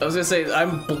here, though. I was gonna say,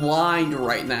 I'm blind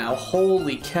right now.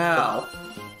 Holy cow.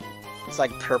 It's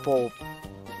like purple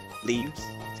leaves.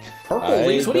 Purple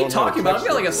leaves? What are you talking about? I've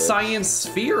got like a science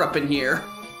sphere up in here.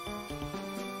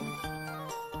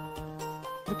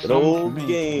 Good old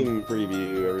game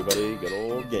preview, everybody. Good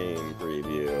old game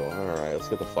preview. Alright, let's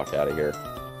get the fuck out of here.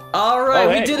 Alright,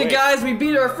 we did it, guys. We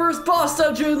beat our first boss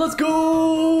dungeon. Let's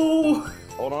go!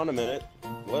 Hold on a minute.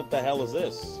 What the hell is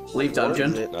this? Leave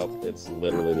dungeon? Nope, it's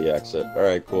literally the exit.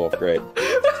 Alright, cool, great.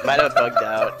 Might have bugged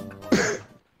out.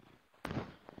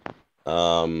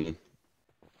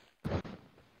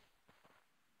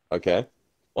 Okay.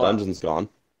 What? Dungeon's gone.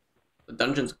 The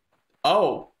dungeon's...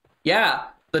 Oh, yeah.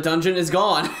 The dungeon is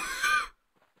gone.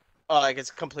 Oh, like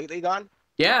it's completely gone?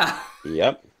 Yeah.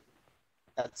 Yep.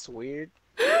 That's weird.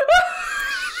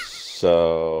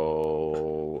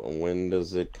 So, when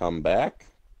does it come back?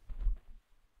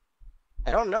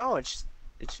 I don't know. It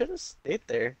should have stayed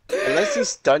there. Unless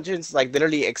these dungeons like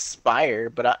literally expire,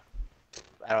 but I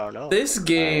don't know. This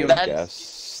game... I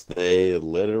guess they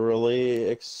literally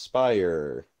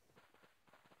expire.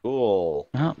 Cool.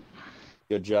 Oh.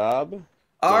 Good job.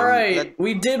 Alright,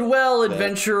 we did well,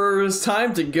 adventurers.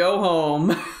 Time to go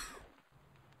home.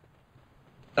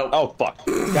 Oh, fuck.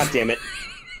 God damn it.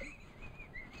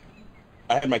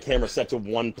 I had my camera set to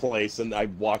one place, and I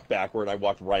walked backward, and I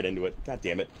walked right into it. God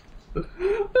damn it.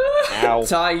 Ow.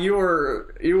 Ty, you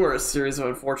were a series of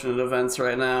unfortunate events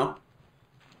right now.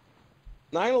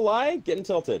 Not gonna lie, getting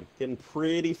tilted. Getting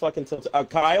pretty fucking tilted.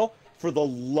 Kyle, for the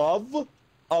love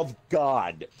of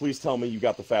God, please tell me you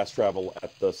got the fast travel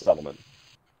at the settlement.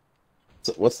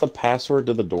 So what's the password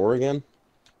to the door again?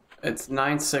 It's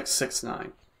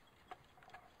 9669.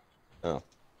 Oh.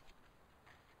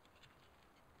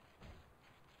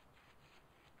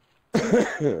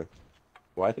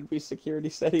 Why did we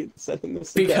security setting this again?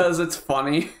 Because it's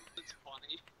funny.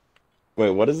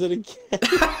 Wait, what is it again?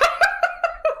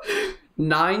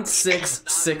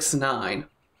 9669.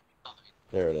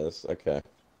 There it is. Okay.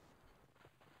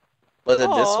 Was it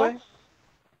this way?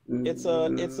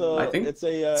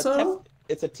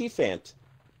 It's a T-Fant.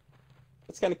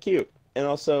 It's kind of cute, and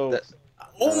also.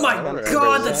 Oh my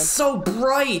god, that's so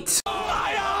bright!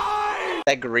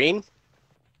 That green?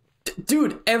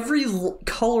 Dude, every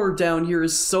color down here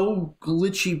is so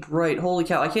glitchy bright. Holy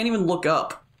cow, I can't even look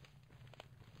up.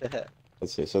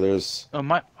 Let's see, so there's...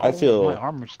 I feel... My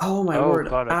armor's... Oh my word.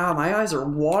 Ah, my eyes are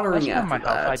watering after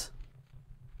that.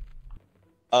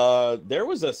 There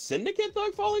was a syndicate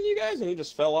dog following you guys, and he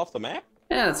just fell off the map?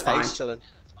 Yeah, that's fine. He's chilling.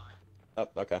 Oh,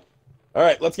 okay.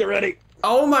 Alright, let's get ready.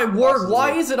 Oh my word,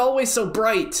 why is it always so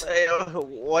bright? Hey,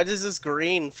 what is this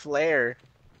green flare?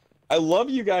 I love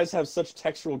you guys have such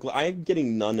textural I am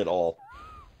getting none at all.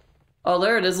 Oh,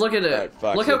 there it is. Look at it.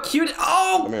 Right, look how cute it...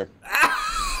 Oh! Come here.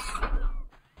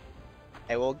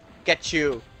 I will get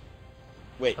you.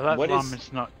 Wait, that what bomb is...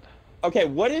 is not... Okay,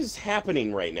 what is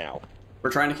happening right now?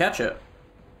 We're trying to catch it.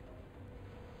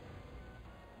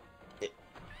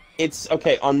 It's...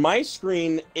 Okay, on my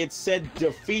screen, it said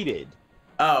defeated.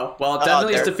 Oh, well, it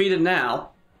definitely is defeated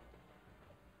now.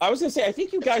 I was gonna say, I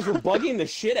think you guys were bugging the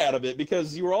shit out of it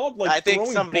because you were all like I think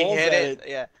throwing somebody balls hit at it.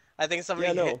 Yeah, I think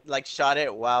somebody shot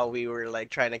it while we were like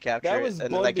trying to capture That it. was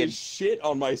And bugged like as shit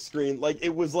on my screen. Like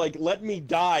it was like, let me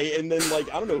die, and then like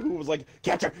I don't know who was like,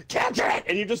 capture it,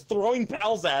 and you're just throwing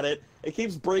pals at it. It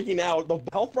keeps breaking out. The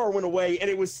health bar went away,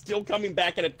 and it was still coming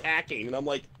back and attacking. And I'm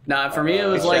like, nah, for me it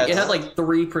was like it had like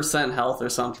 3% health or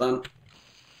something.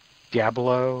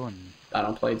 Diablo and I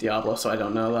don't play Diablo, so I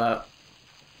don't know that.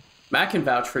 Matt can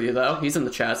vouch for you though. He's in the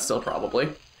chat still, probably.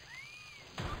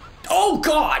 Oh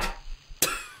God!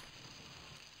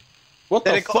 What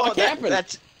the fuck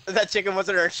happened? That chicken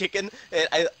wasn't our chicken.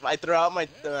 I threw out my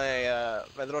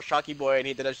little shocky boy, and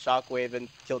he did a shockwave and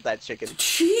killed that chicken.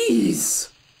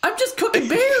 Jeez! I'm just cooking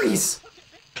berries.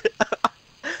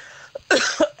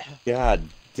 God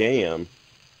damn!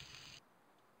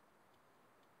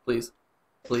 Please,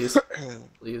 please,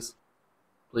 please,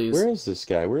 please. Where is this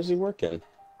guy? Where is he working?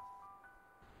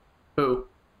 Who?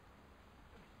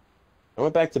 I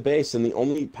went back to base, and the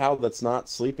only pal that's not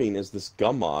sleeping is this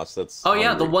Gummoss that's... Oh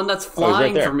yeah, the one that's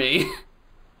flying for me.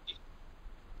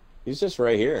 He's just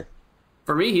right here.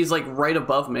 For me, he's like right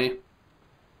above me.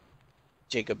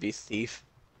 Jacob be thief.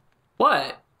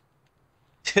 What?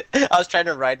 I was trying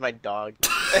to ride my dog.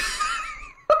 I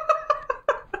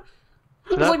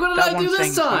was like, what did I do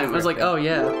this time? I was like, oh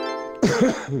yeah.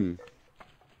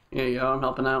 Here you go, I'm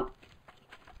helping out.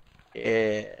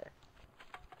 Yeah.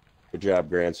 Good job,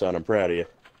 grandson. I'm proud of you.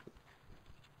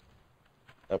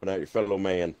 Helping out your fellow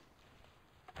man.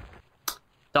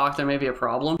 Doc, there may be a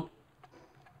problem.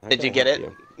 Did you get it?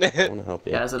 I want to help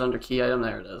you. Yeah, is it under key item?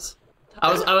 There it is.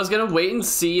 I was gonna wait and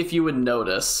see if you would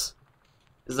notice.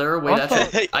 Is there a way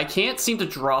that I can't seem to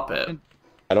drop it?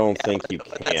 I don't think you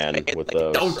can with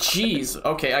those. Oh jeez.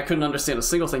 Okay, I couldn't understand a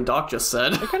single thing Doc just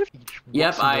said.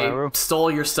 Yep, I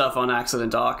stole your stuff on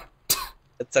accident, Doc.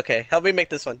 It's okay. Help me make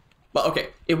this one. Well, okay,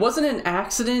 it wasn't an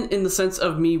accident in the sense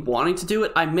of me wanting to do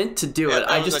it. I meant to do it.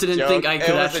 I just didn't think I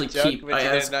could actually keep.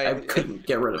 I couldn't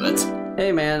get rid of it.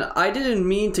 Hey man, I didn't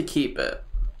mean to keep it.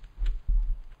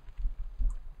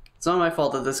 It's not my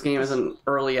fault that this game is in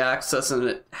early access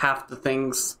and half the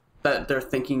things that they're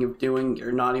thinking of doing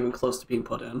are not even close to being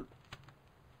put in.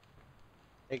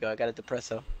 There you go. I got a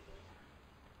depresso.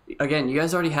 Again, you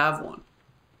guys already have one.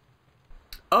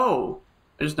 Oh,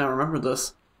 I just now remembered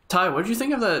this. Ty, what did you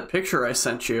think of that picture I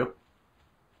sent you?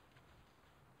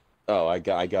 Oh, I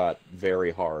got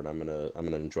very hard. I'm gonna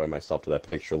enjoy myself to that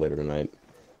picture later tonight.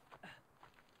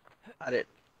 Got it.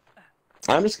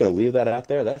 I'm just gonna leave that out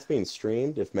there. That's being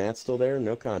streamed. If Matt's still there,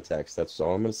 no context. That's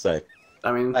all I'm gonna say.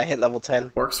 I mean, I hit level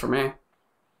 10. Works for me.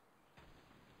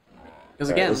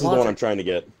 Because again, this is the one I'm trying to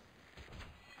get.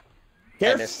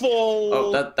 Careful!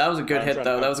 Oh, that was a good hit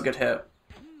though. That was a good hit.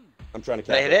 I'm trying to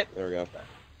catch it. There we go.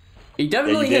 You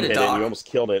definitely hit it, Doc. You almost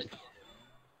killed it.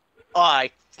 Oh, I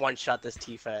one-shot this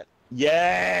T-Fat.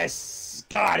 Yes!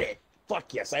 Got it!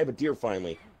 Fuck yes, I have a deer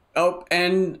finally. Oh,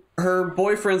 and her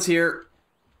boyfriend's here.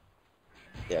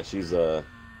 Yeah, she's, or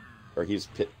he's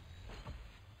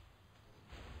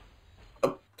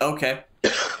Oh, okay.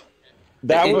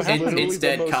 That was it's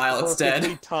dead, Kyle, it's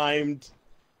dead. Timed.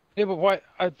 Yeah, but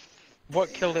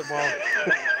what killed it while...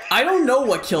 I don't know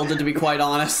what killed it, to be quite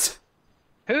honest.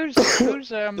 Who's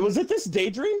Was it this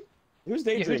Daydream? Whose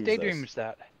Daydream? Yeah, whose Daydream is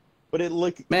that? But it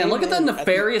looked. Man, look at that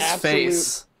nefarious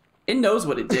face. It knows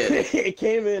what it did. It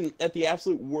came in at the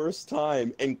absolute worst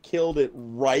time and killed it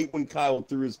right when Kyle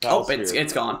threw his pal spear.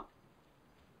 It's gone.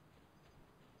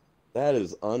 That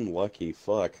is unlucky.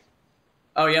 Fuck.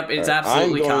 Oh, yep, it's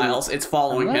absolutely Kyle's. It's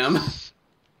following him.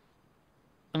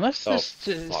 Unless this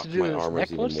fuck, my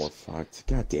armor's even more fucked.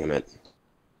 God damn it.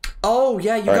 Oh,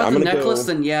 yeah, you got the necklace,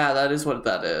 then yeah, that is what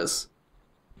that is.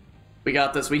 We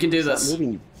got this. We can do this. Stop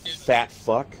moving, you fat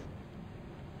fuck.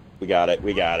 We got it.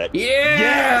 We got it. Yeah!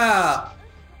 Yes!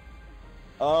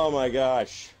 Oh my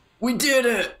gosh. We did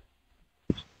it!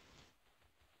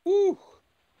 Woo!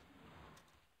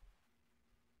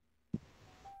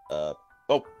 Oh,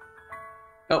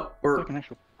 we're...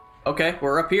 Okay,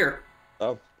 we're up here.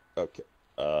 Oh, okay.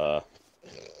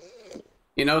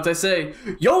 You know what they say?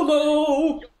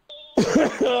 YOLO!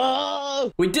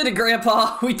 We did it,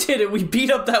 Grandpa! We did it! We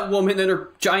beat up that woman and her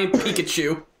giant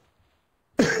Pikachu.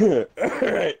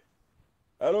 Alright.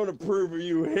 I don't approve of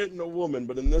you hitting a woman,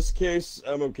 but in this case,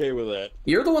 I'm okay with that.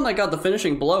 You're the one that got the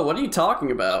finishing blow. What are you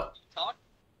talking about?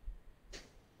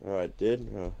 Oh, I did?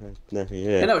 Oh,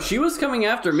 yeah. I know, she was coming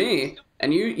after me,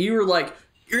 and you were like,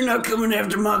 "You're not coming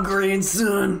after my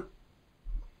grandson."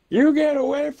 You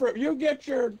get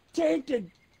your tainted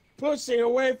pussy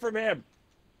away from him.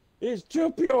 He's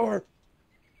too pure.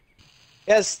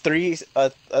 It has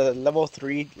a level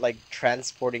 3 like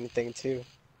transporting thing too.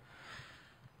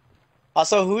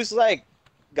 Also, who's like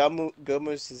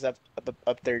Gomus is up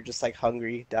there just like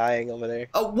hungry, dying over there.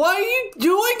 What are you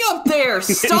doing up there?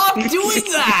 Stop doing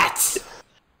that!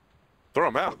 Throw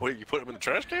him out. Wait, you put him in the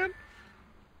trash can?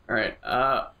 Alright,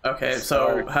 okay,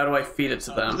 so how do I feed it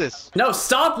to them? This. No,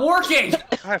 stop working!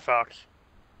 Hi, Fox.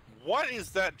 What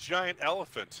is that giant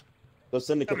elephant? Those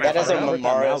syndicate That is a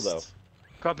Memorist.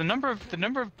 God, the number of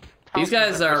These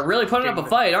guys are really putting up a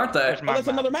fight, aren't they? Oh, that's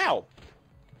another Mao.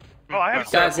 Oh, I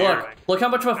have Guys, look how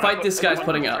much of a fight this guy's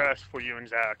putting up. For you and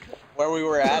Zach. Where we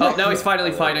were at. Oh, now he's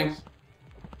finally fighting.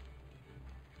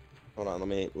 Hold on,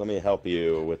 let me help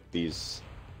you with these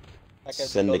Like a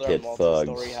syndicate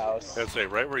thugs. I'd say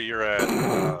right where you're at,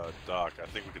 Doc. I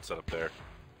think we could set up there.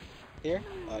 Here?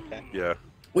 Okay. Yeah.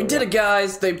 We did it,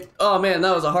 guys. Oh man,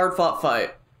 that was a hard fought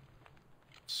fight.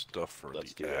 Stuff for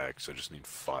the axe. I just need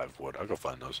 5 wood. I'll go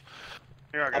find those.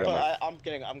 Here, I got I'm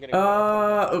getting. I'm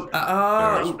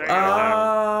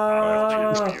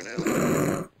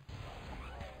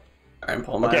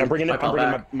pulling Okay, I'm bringing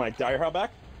back. my dire hell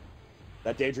back.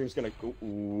 That daydream's gonna.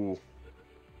 Ooh.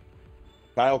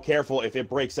 Kyle, careful! If it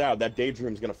breaks out, that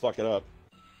daydream's gonna fuck it up.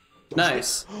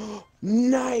 Nice.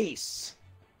 Nice.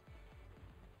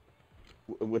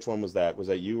 Which one was that? Was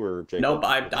that you or Jacob? Nope,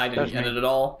 I didn't get it at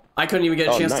all. I couldn't even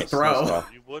get a chance to throw. Nice.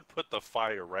 You would put the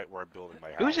fire right where I'm building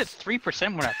my house. It was at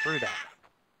 3% when I threw that.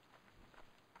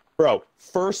 Bro,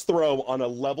 first throw on a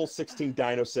level 16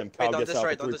 Dino Sim. Kyle gets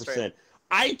out for 3%.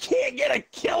 I can't get a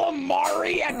kill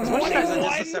Amari at 21.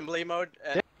 Disassembly mode.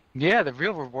 Yeah, the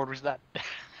real reward was that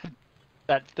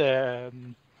the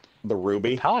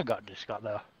ruby. Power got just got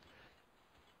though.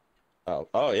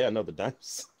 Oh yeah, no, the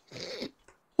dice.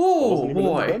 Oh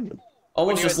boy.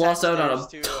 Almost just lost out on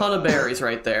a ton of berries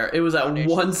right there. It was at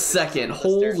 1 second.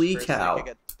 Holy cow. So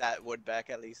get that wood back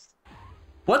at least.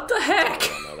 What the heck?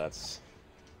 No, that's...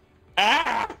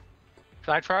 Ah!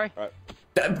 Should I try? Right.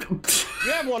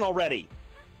 You have one already.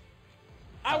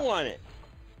 I want it.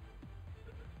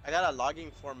 I got a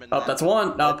logging form in Oh, that's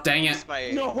one. Oh, dang it.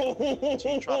 My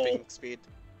no. dropping speed.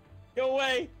 Go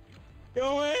away.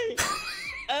 Go away.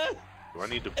 Do I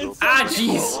need to build? Ah,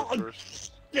 jeez.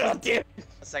 God damn.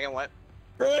 A second what?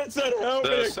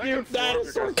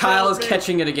 Kyle is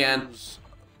catching it again.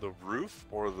 The roof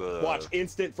or the... Watch,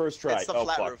 instant first try. It's the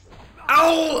flat roof.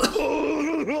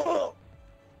 Ow!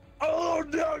 Oh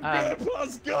no,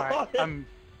 Grandpa's gone! Right,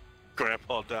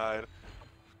 Grandpa died.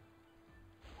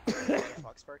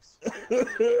 Fox Sparks.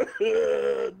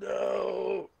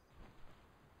 No.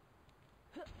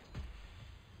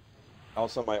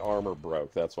 Also, my armor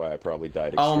broke. That's why I probably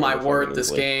died. Oh my word, this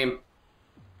game.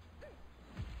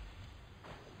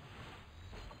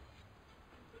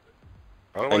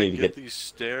 How do I need to get these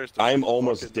stairs to I'm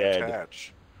almost dead.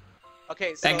 Attach?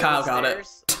 Okay, so and Kyle got it.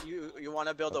 You want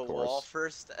to build a wall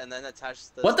first and then attach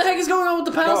the... What the heck is going on with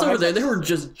the pals over there? They were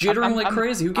just jittering like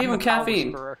crazy. Who gave them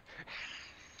caffeine?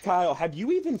 Kyle, have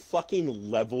you even fucking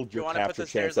leveled your capture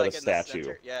chance at a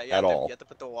statue at all? You have to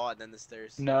put the wall and then the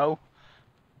stairs. No.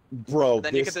 Bro,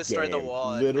 then this you can destroy game the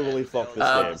wall literally fucked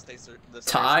this game.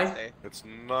 Ty? It's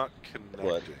not connecting.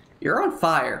 What? You're on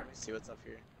fire. See what's up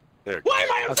here. Why am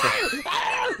I on fire?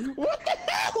 Ah, what the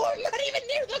hell? I'm not even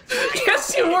near the fire.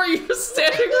 Yes, you were. You're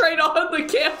standing right on the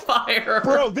campfire.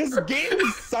 Bro, this game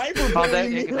is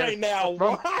cyberbullying me right now.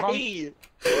 Why?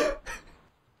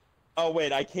 Oh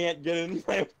wait, I can't get in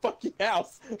my fucking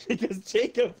house because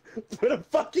Jacob put a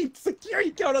fucking security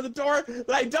code on the door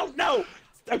that I don't know.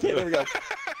 Okay, there we go.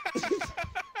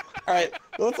 Alright,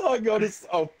 let's all go to...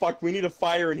 Oh fuck, we need a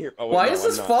fire in here. Oh, wait, why no, is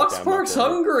this Fox Parks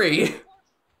hungry?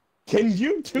 Can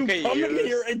you two come in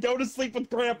here and go to sleep with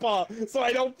Grandpa so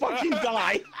I don't fucking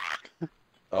die?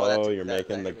 Oh, you're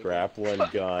making the grappling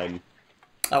gun.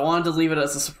 I wanted to leave it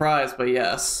as a surprise, but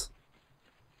yes.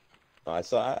 I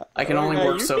saw. I can only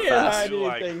work so fast. You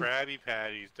like Krabby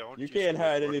Patties, don't you? You can't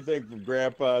hide anything from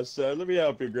Grandpa, son. Let me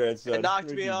help you, grandson. It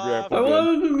knocked me off. I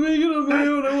wanted to make it on my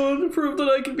own. I wanted to prove that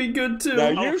I can be good too. Now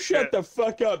you shut the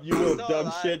fuck up, you little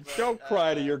dumb shit. Don't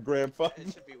cry to your grandpa.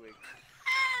 It should be weak.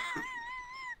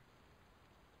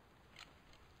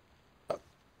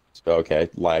 Okay,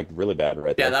 lag really bad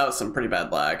right there. Yeah, that was some pretty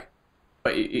bad lag.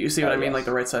 But you see what I mean, like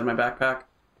the right side of my backpack?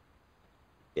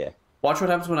 Yeah. Watch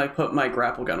what happens when I put my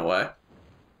grapple gun away.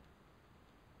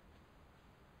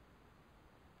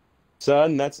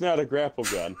 Son, that's not a grapple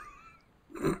gun.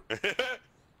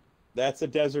 That's a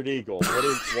Desert Eagle. What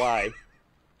is... Why?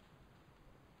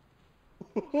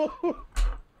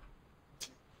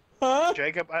 Huh?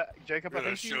 Jacob, I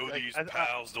think show these I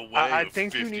pals the way I of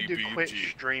think you 50 need to quit BG.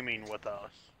 streaming with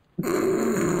us.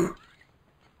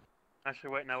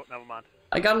 Actually, wait, no, never mind.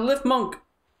 I got a lift monk.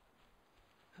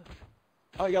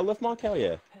 Oh, you got a lift monk? Hell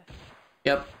yeah.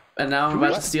 Yep. And now I'm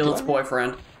about to steal its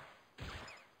boyfriend.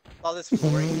 All this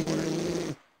flooring for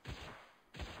it.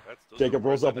 Jacob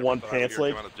rolls up one pants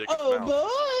leg. Oh boy!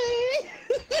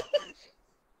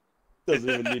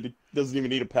 doesn't even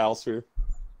need a pal sphere.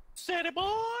 City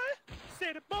boy!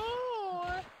 City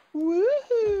boy!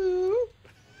 Woohoo!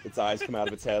 Its eyes come out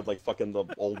of its head like fucking the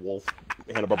old wolf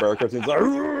Hanna-Barbera cartoons. Like,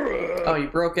 oh, you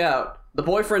broke out. The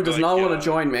boyfriend does not want to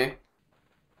join me.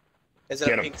 Is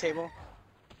it a pink table?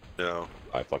 No.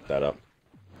 I fucked that up.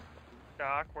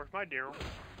 Doc, where's my deer?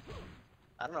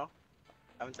 I don't know.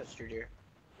 I haven't touched your deer.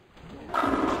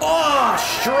 Oh,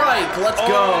 strike! Let's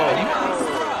go!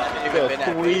 The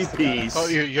 3-piece. Oh,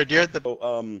 your deer at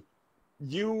the...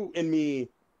 You and me,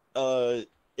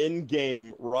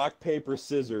 in-game, rock, paper,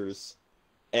 scissors,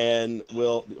 and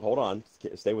we'll... Hold on.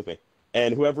 Stay with me.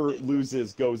 And whoever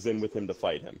loses goes in with him to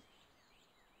fight him.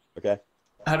 Okay?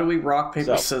 How do we rock,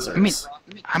 paper, scissors? I mean,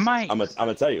 I might... I'm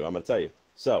gonna tell you.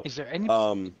 So, is there any...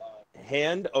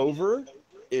 hand over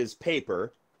is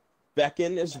paper,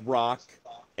 beckon is rock,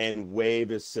 and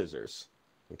wave is scissors.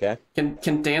 Okay?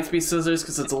 Can dance be scissors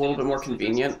because it's a little bit more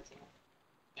convenient?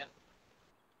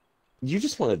 You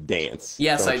just want to dance.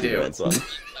 Yes, I do.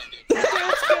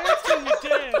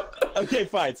 Okay,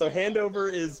 fine. So hand over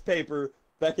is paper,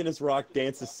 beckon is rock,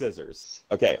 dance is scissors.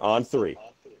 Okay, on 3.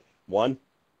 1,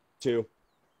 2,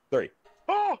 3.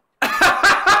 Oh!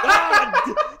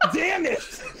 Ah, damn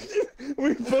it!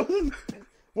 We both...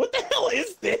 What the hell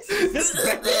is this? Is this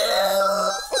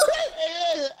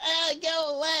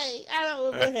Go away! I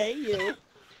don't hate you.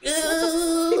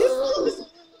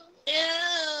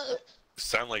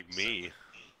 Sound like me.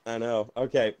 I know.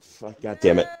 Okay. Fuck, God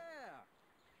damn it.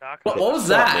 What was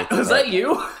that? Was that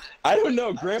you? I don't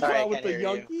know. Grandpa Sorry, I with can't the hear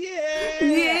young...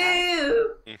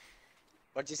 you. Yeah!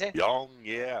 What'd you say? Young,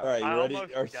 yeah. All right, you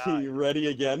ready? Are you ready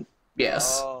again?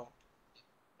 Yes. Oh.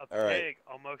 A All right. pig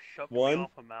almost shoved 1, me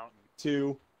off a mountain.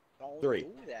 2, Don't 3. do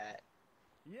that.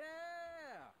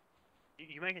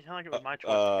 You make it sound like it was my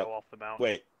choice to go off the mountain.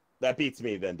 Wait, that beats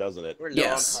me then, doesn't it? We're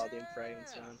Yes. low on Paladin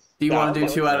fragrance, man. Do you want to do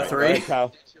 2 out of 3? All right,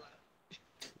 Kyle.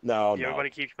 No, no.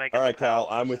 Everybody keeps making All right, the Kyle,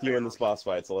 pals I'm with you in this boss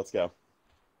fight, so let's go.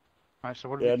 Alright, so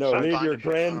what Yeah, no, Sorry, leave your fine, just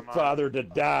one of grandfather to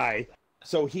die.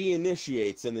 So he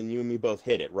initiates, and then you and me both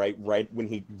hit it, right? Right when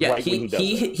he, Yeah, right when he does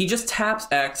it. he just taps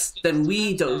X, then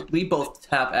we both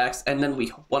tap X, and then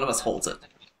one of us holds it.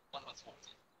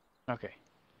 Okay.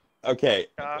 Okay,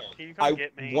 can you come I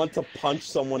get me? want to punch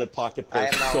someone at Pocket I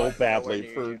Push am so nowhere badly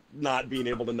near for you. not being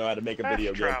able to know how to make a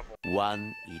video game. Travel.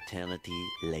 One eternity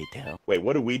later. Wait,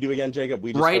 what do we do again, Jacob?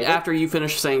 We just Right hold it? after you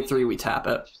finish saying 3, we tap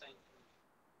it.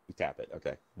 We tap it.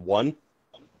 Okay. 1,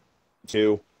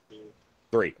 2,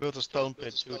 3. Build a stone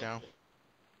pit too now.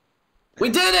 We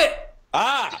did it!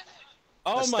 Ah!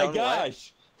 Oh A my stone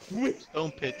gosh!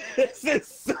 Stone pit. This is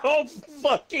so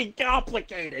fucking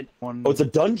complicated. One... Oh, it's a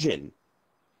dungeon.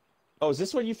 Oh, is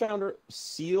this where you found her?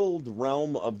 Sealed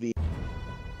realm of the...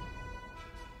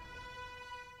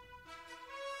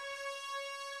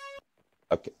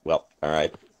 Okay, well,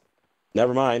 alright.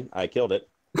 Never mind, I killed it.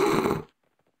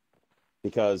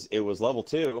 Because it was level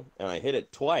 2, and I hit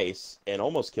it twice, and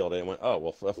almost killed it, and went, oh,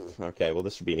 well, okay, well,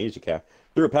 this should be an easy cap.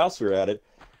 Threw a pal sphere at it.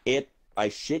 It, I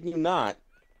shit you not,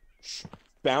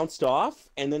 bounced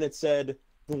off, and then it said,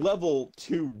 level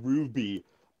 2 ruby,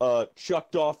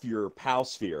 chucked off your pal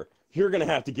sphere. You're gonna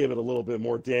have to give it a little bit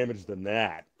more damage than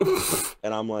that.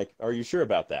 And I'm like, are you sure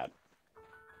about that?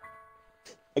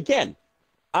 Again,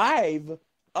 I've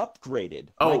upgraded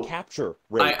my capture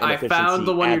rate. I found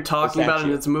the one you're talking about,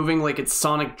 and it's moving like it's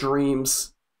Sonic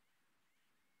Dreams.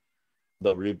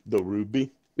 The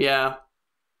ruby? Yeah.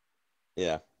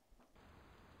 Yeah.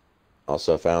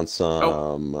 Also found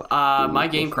some... my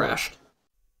game crashed.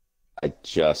 I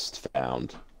just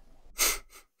found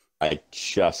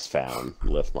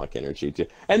Lift Muck Energy too.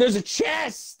 And there's a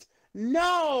chest!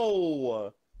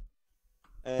 No!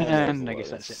 And I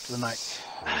guess that's it for the night.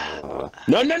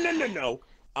 No.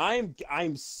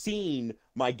 I'm seeing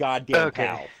my goddamn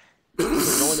pal.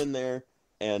 We're going in there,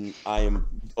 and I am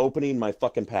opening my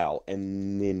fucking pal,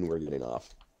 and then we're getting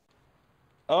off.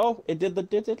 Oh, it did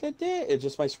It's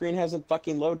just my screen hasn't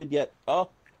fucking loaded yet. Oh,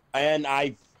 and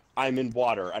I'm in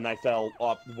water, and I fell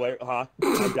off. Where? Huh?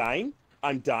 I'm dying.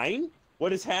 I'm dying.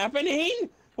 What is happening?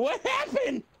 What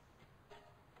happened?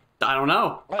 I don't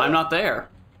know. I'm not there.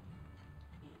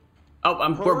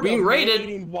 Oh, we're being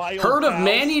raided. Herd of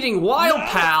man-eating wild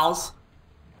pals.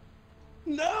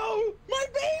 No, my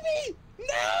baby.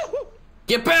 No.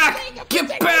 Get back!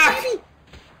 Get back!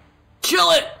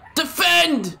 Chill it!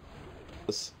 Defend!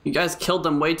 You guys killed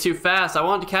them way too fast. I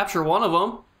wanted to capture one of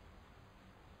them.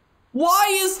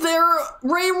 Why is there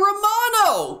Ray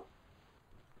Romano?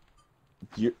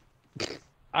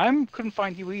 I couldn't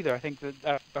find you either. I think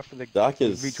that after the Doc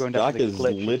is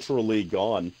glitch. literally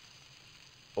gone.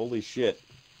 Holy shit.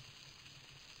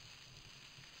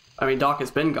 I mean, Doc has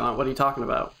been gone. What are you talking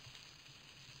about?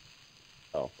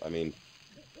 Oh, I mean,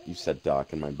 you said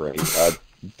Doc in my brain.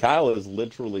 Kyle is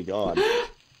literally gone.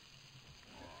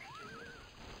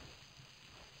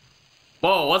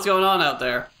 Whoa, what's going on out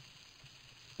there?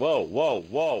 Whoa, whoa,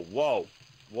 whoa, whoa,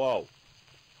 whoa,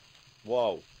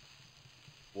 whoa,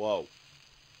 whoa.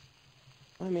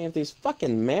 I mean, if these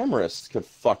fucking Mammoths could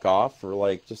fuck off for,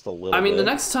 like, just a little I mean, bit. the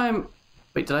next time...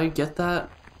 Wait, did I get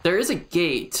that? There is a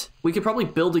gate. We could probably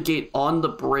build a gate on the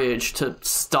bridge to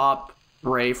stop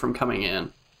Ray from coming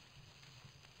in.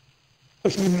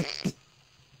 It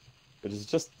is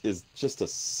just a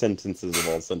sentences of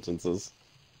all sentences.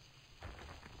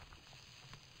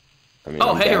 I mean,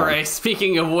 oh, I'm hey, down. Ray.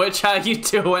 Speaking of which, how you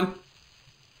doing?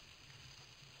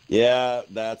 Yeah,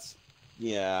 that's...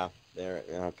 Yeah. There.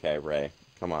 Okay, Ray.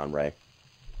 Come on, Ray.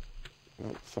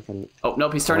 Oh, fucking... Oh,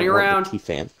 nope, he's turning around.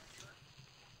 Fan.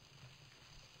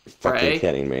 You're Ray? fucking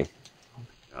kidding me.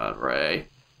 God, Ray.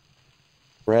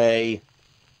 Ray.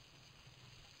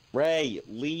 Ray,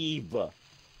 leave.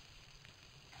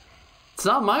 It's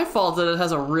not my fault that it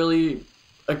has a really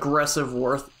aggressive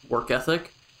work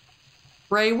ethic.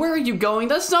 Ray, where are you going?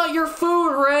 That's not your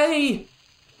food, Ray!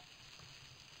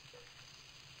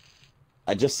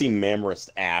 I just see Mammoth's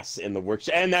ass in the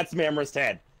workshop, and that's Mammoth's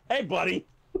head. Hey, buddy!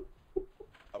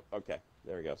 Oh, okay,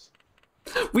 there he goes.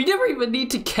 We never even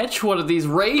need to catch one of these.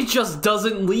 Ray just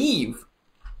doesn't leave.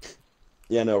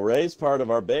 Yeah, no, Ray's part of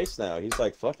our base now. He's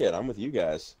like, fuck it, I'm with you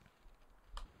guys.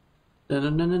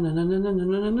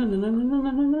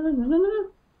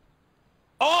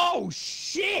 Oh,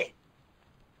 shit!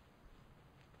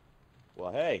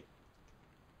 Well, hey.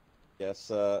 Guess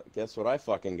what I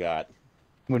fucking got.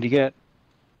 What'd you get?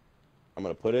 I'm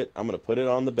gonna put it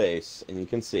on the base, and you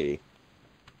can see.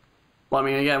 Well, I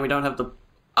mean, again, we don't have the...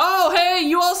 Oh, hey,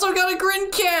 you also got a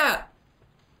grin cat!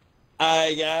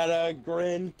 I got a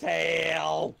grin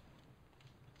tail!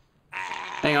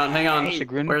 Hang on.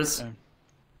 Where's...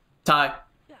 Ty?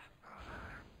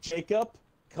 Jacob,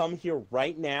 come here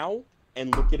right now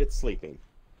and look at it sleeping.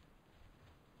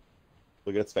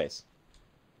 Look at its face.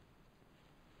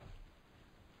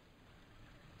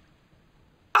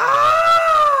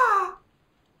 Ah!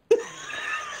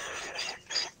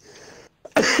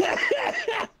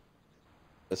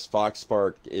 This Fox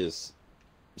Spark is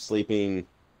sleeping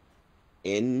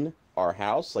in our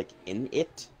house, like in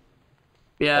it.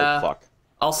 Yeah. Oh fuck.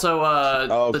 Also,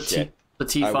 oh the shit. The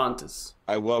T font is.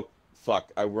 I woke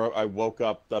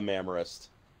up the Mammoth.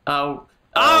 Oh.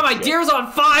 Oh, my shit. deer's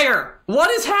on fire!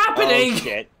 What is happening? Oh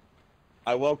shit.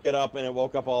 I woke it up and it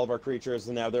woke up all of our creatures,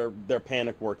 and now they're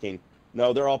panic working.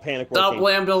 No, they're all panic working. Stop,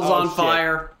 Lambdill's on shit.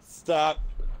 fire. Stop.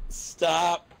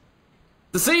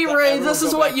 See, Ray, this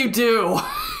is what you do.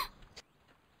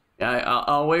 Yeah,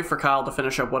 I'll wait for Kyle to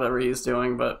finish up whatever he's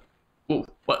doing, but... Ooh,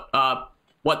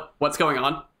 what's going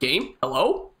on? Game?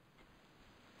 Hello?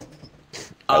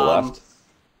 I left.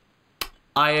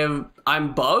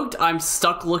 I'm bugged. I'm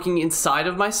stuck looking inside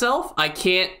of myself. I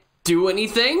can't do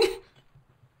anything.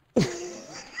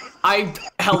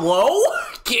 Hello?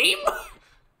 Game?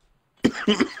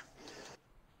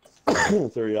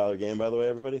 $30 game, by the way,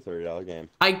 everybody. $30 game.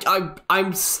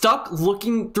 I'm stuck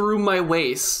looking through my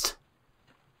waist.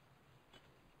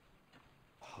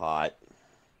 Hot.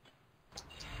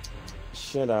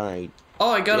 Should I?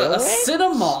 Oh, I got a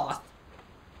Cinnamoth.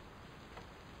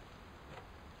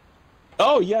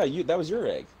 Oh yeah, that was your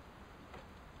egg.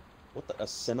 What a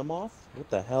Cinnamoth? What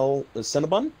the hell? A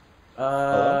Cinnabon?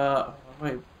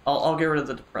 Wait. I'll get rid of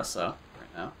the Depresso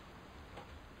right now.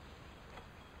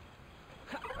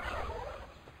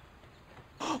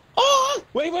 Oh!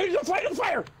 Wait, don't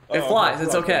fire! It flies.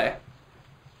 It's okay.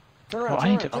 Turn around, I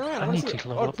need to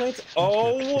load up.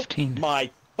 Oh my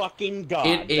fucking god!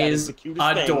 It is the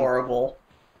cutest adorable thing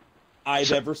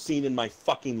I've ever seen in my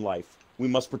fucking life. We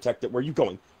must protect it. Where are you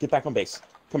going? Get back on base.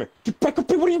 Come here. Get back on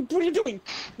base. What are you doing?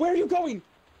 Where are you going?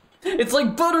 It's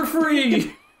like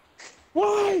Butterfree.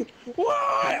 Why?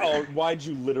 Oh, why'd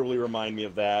you literally remind me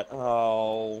of that?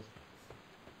 Oh,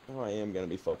 I am gonna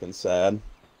be fucking sad.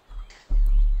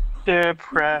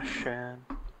 Depression.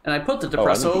 And I put the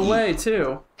Depresso away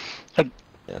too.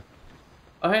 Yeah.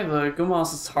 Oh hey, the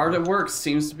Gumos is hard at work.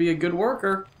 Seems to be a good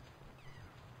worker.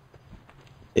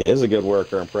 He is a good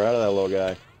worker. I'm proud of that little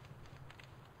guy.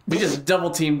 We just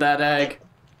double teamed that egg.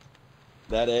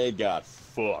 That egg got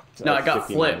fucked. No, I got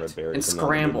flipped and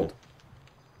scrambled.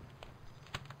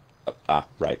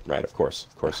 Right, of course.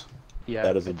 Yeah,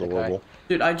 that is adorable.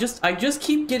 Dude, I just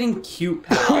keep getting cute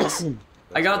pals.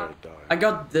 I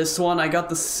got this one. I got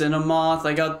the Cinemoth.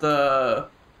 I got the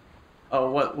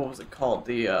what was it called?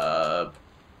 The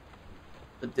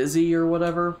Dizzy or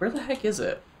whatever. Where the heck is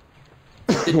it?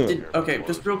 Okay,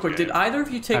 just real quick. Did either of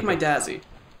you take my Dazzy?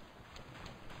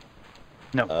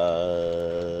 No.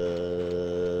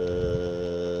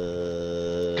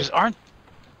 Because aren't.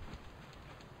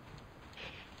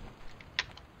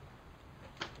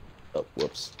 Oh,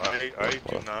 whoops. I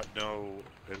do not know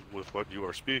with what you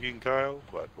are speaking, Kyle,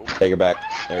 but... Take it back.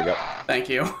 There you go. Thank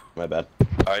you. My bad.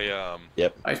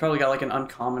 Yep. I probably got like an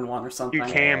uncommon one or something. You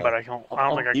can, but I don't think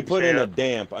I can. You put in a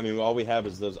damp. I mean, all we have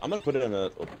is those. I'm gonna put it in a...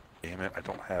 Damn it, I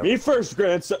don't have... Me first,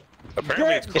 grandson!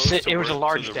 Apparently it was a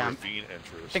large damp. I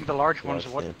think the large ones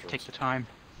are what take the time.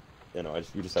 You know,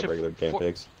 we just have regular damp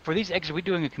pigs. For these eggs, are we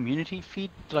doing a community feed?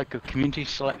 Like a community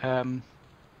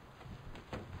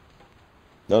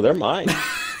No, they're mine.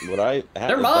 What I have,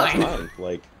 they're mine. That's mine.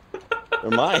 Like, they're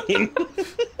mine.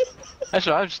 That's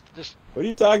what I was just... What are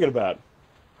you talking about?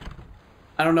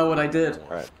 I don't know what I did.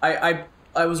 Right.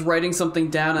 I was writing something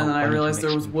down and then I realized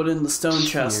there was wood in the stone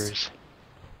chest.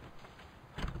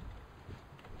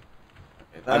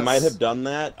 I might have done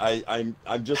that. I'm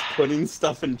just putting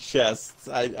stuff in chests.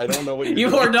 I don't know what you're You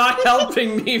doing. are not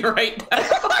helping me right now.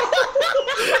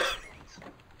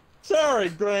 Sorry,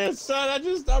 grandson.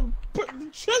 I'm putting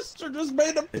the chests are just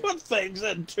made to put things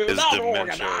into. His Not dementia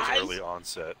organized. is early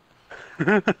onset.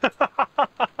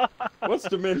 What's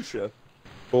dementia?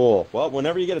 Cool. Well,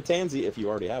 whenever you get a tansy, if you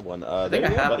already have one, I think I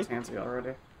have a tansy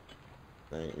already.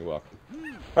 Right, you're welcome.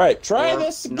 All right, try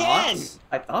this again. Not.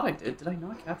 I thought I did. Did I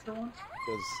not capture one?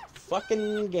 Because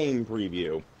fucking game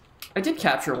preview. I did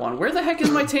capture one. Where the heck is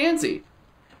my tansy?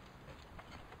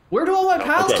 Where do all my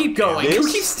pals keep going? Who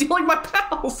keeps stealing my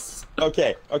pals?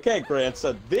 Okay,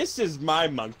 grandson. This is my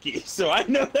monkey, so I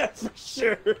know that for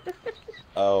sure.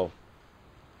 Oh.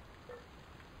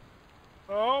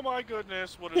 Oh my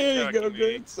goodness, what is Here you go, me?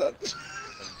 grandson. And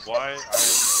why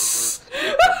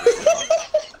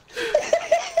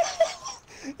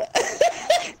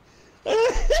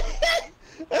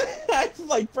I've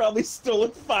like probably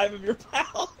stolen 5 of your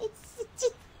pals.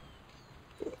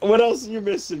 What else are you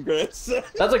missing, grandson?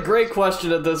 That's a great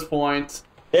question at this point.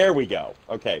 There we go.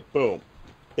 Okay, boom.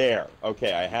 There.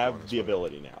 Okay, I have the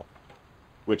ability now.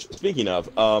 Which, speaking of,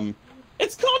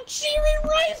 it's called Cheery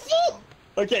Rifle!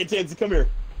 Okay, Tansy, come here.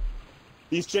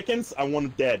 These chickens, I want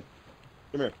them dead.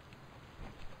 Come here.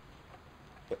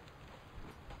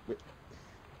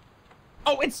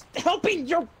 Oh, it's helping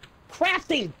your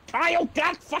crafting, Kyle!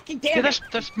 God fucking damn it!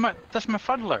 That's my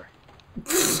fuddler.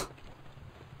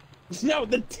 No,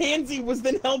 the Tansy was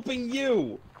then helping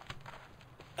you.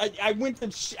 I went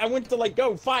to like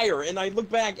go fire, and I look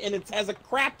back, and it has a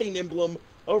crafting emblem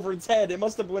over its head. It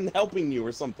must have been helping you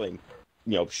or something.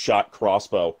 You know, shot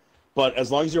crossbow. But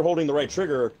as long as you're holding the right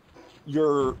trigger,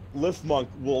 your lift monk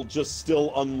will just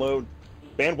still unload.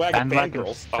 Bandwagon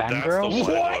fangirls. Fangirls?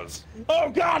 What? Oh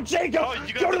God, Jacob!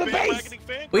 Go to the base!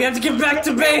 We have to get back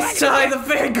to base, Ty! The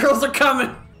fangirls are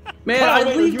coming! Man, I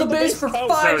leave the base for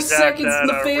 5 seconds and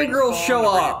the fangirls show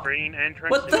up!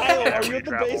 What the heck? Are you at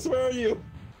the base? Where are you?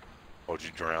 Oh, did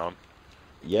you drown?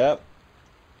 Yep.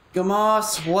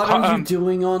 Gamas, what are you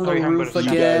doing on the roof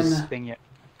again?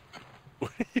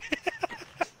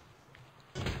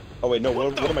 Oh wait, no,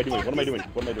 what am I doing? What am I doing?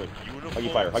 What am I doing?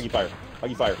 Huggy fire, huggy fire,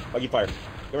 huggy fire, huggy fire.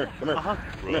 Come here, come here,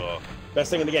 come here. Best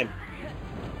thing in the game.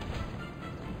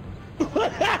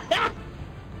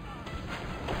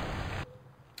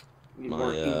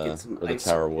 Where the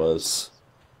tower was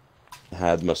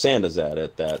had Mosandas at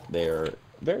it that they're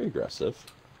very aggressive.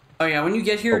 Oh yeah, when you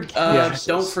get here,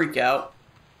 don't freak out.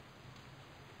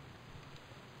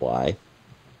 Why?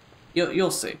 You'll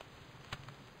see.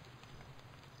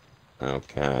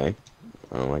 Okay.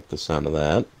 I don't like the sound of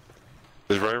that.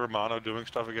 Is Ray Romano doing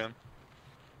stuff again?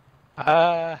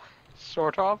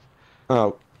 Sort of.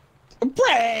 Oh.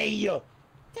 Ray!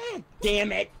 God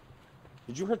damn it!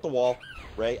 Did you hurt the wall?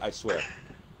 Ray, I swear.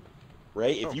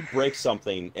 Ray, if you break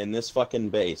something in this fucking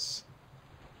base...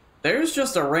 There's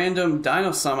just a random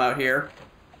dino sum out here.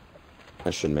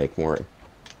 I should make more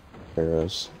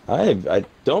arrows. I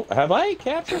don't... Have I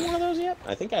captured one of those yet?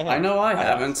 I think I have. I know I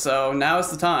haven't, so now is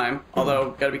the time.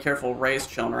 Although, gotta be careful, Ray's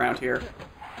chilling around here.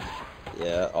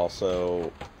 Yeah,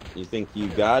 also... You think you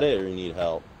got it, or you need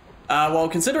help? Well,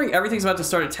 considering everything's about to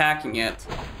start attacking it...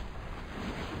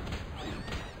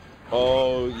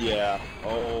 Oh, yeah.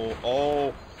 Oh.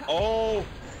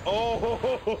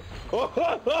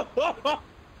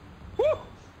 Woo!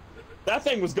 That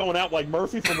thing was going out like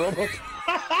Murphy from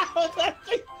RoboCop.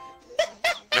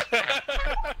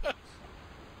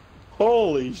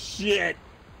 Holy shit.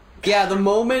 Yeah, the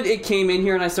moment it came in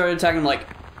here and I started attacking, I'm like,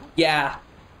 yeah,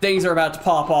 things are about to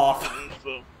pop off.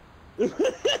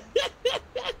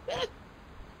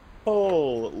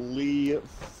 Holy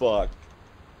fuck.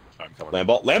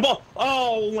 Lamball! Lamball!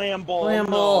 Oh, Lamball! Lamball!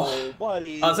 No,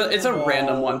 buddy! Oh, it's a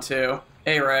random one, too.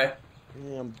 Hey, Ray.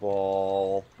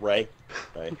 Lamball. Ray.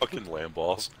 Fucking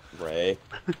Lamballs. Ray.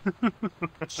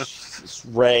 Jesus,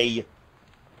 Ray.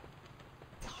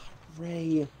 God,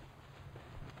 Ray.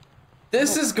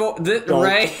 This is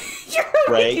Ray, you're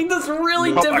making this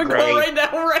really difficult right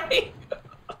now, Ray.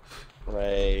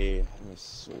 Ray, I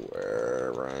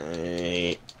swear,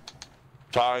 Ray.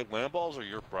 Ty, Lamballs are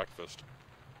your breakfast.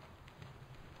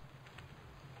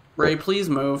 Ray, please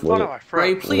move.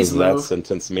 Ray, please move. What does that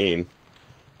sentence mean?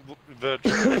 The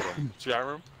chat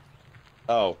room.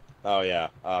 Oh, yeah.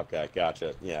 Okay,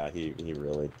 gotcha. Yeah, he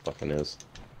really fucking is.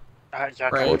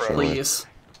 Ray, please.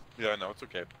 Yeah, no, it's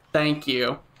okay. Thank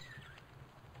you.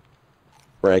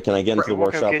 Ray, can I get into the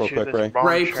workshop real quick, Ray?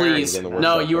 Ray, please.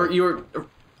 No, you were.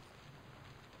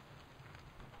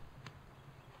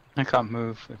 I can't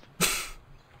move.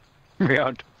 You're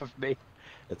on top of me.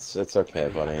 It's okay,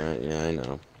 buddy. Yeah, I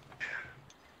know.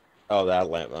 Oh, that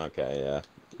lamp. Okay, yeah.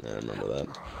 I remember that.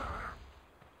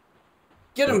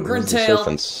 Get him, Grintail!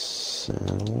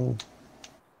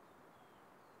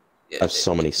 I have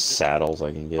so many saddles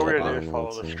I can get. We're gonna do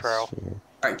follow this trail.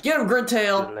 Alright, get him,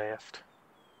 Grintail! Left.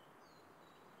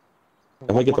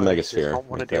 I want to get the Megasphere. I don't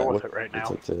want to deal with it right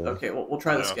now. Okay, we'll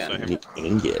try this again. The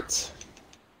ingot.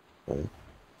 Okay. You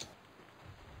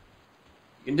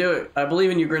can do it. I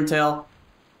believe in you, Grintail.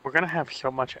 We're gonna have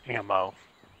so much ammo.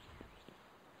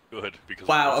 Good, because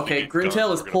wow, okay,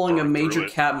 Grintail is pulling a major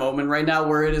cat moment right now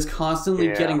where it is constantly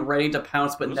getting ready to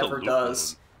pounce but never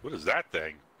does. What is that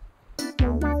thing?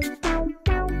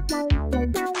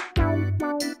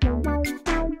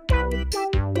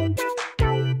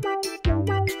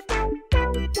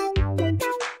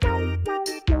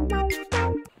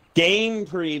 Game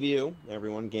preview.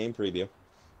 Everyone, game preview.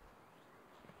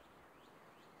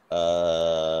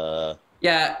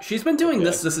 Yeah, she's been doing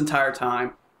this entire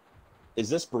time. Is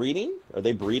this breeding? Are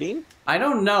they breeding? I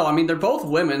don't know. I mean, they're both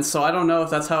women, so I don't know if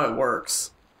that's how it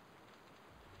works.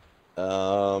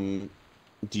 Do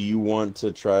you want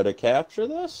to try to capture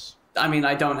this? I mean,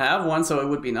 I don't have one, so it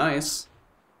would be nice.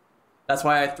 That's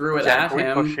why I threw it at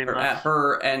him, or at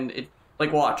her, and it...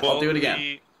 Like, watch, I'll do it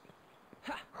again.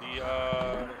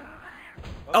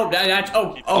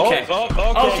 Okay.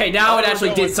 Okay, now it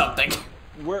actually did something.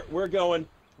 We're going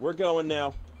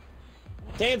now.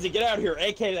 Tansy, get out here!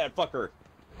 AK that fucker.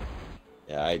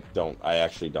 Yeah, I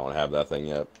actually don't have that thing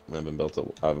yet. I haven't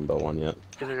built one yet.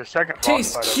 There's a second.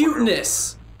 Taste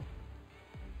cuteness.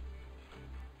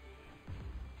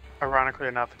 Ironically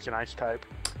enough, it's an ice type.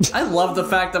 I love the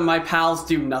fact that my pals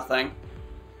do nothing.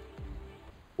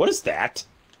 What is that?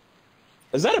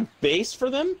 Is that a base for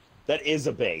them? That is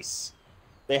a base.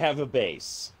 They have a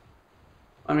base.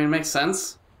 I mean, it makes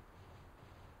sense.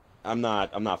 I'm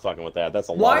not fucking with that. That's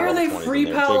a lot. Why are they free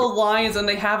pal alliance and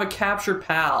they have a captured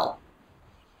pal?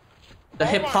 The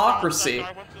hypocrisy.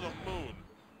 I went to the moon.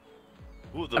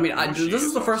 Ooh, I mean, this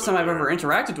is the first time I've ever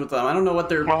interacted with them. I don't know what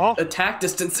their attack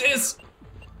distance is.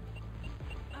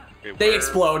 Okay, they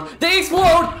explode. They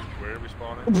explode! Where are we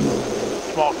spawning?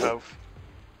 Small cove.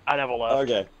 I never left.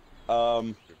 Okay.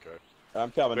 I'm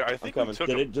coming. Wait, I'm coming.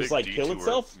 Did it just like kill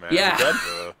itself? Man. Yeah.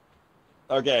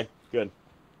 Okay, good.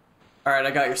 Alright,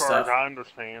 I got your stuff. I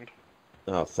understand.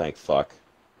 Oh, thank fuck.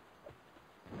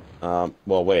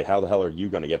 Well, wait, how the hell are you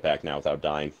gonna get back now without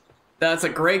dying? That's a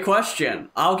great question.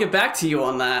 I'll get back to you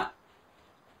on that.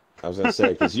 I was gonna say,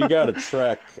 because you gotta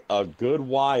trek a good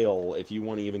while if you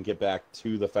want to even get back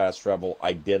to the fast travel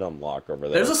I did unlock over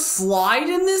there. There's a slide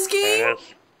in this game?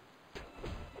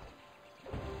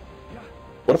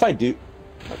 What if I do...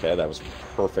 Okay, that was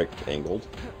perfect angled.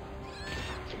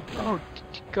 Oh,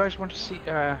 do you guys want to see,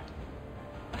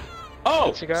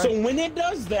 Oh, so when it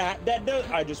does that does...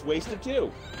 I just wasted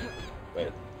two.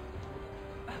 Wait.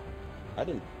 I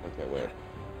didn't... Okay, wait.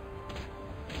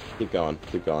 Keep going,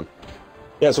 keep going.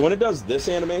 Yeah, so when it does this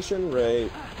animation, Ray...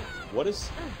 What is...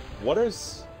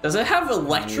 Does it have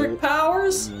electric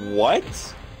powers?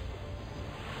 What?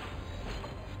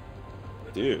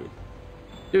 Dude.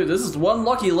 Dude, this is one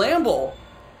lucky Lambo.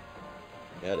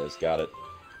 Yeah, it is. Got it.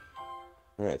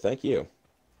 Alright, thank you.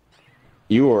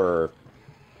 You are...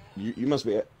 You must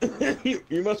be...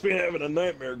 you must be having a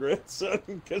nightmare, grandson,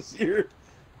 because you're...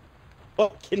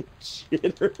 fucking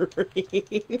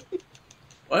chittering.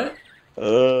 What?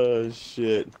 Oh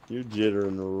shit, you're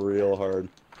jittering real hard.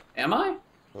 Am I?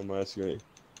 On my screen.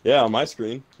 Yeah, on my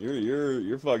screen.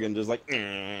 You're fucking just like.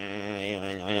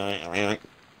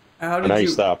 How did now you you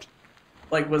stopped.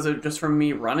 Like, was it just from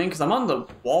me running? Because I'm on the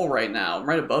wall right now. I'm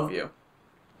right above you.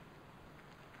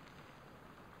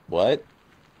 What?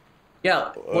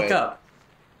 Yeah, look Wait. up.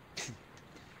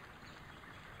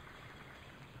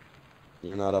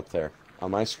 You're not up there.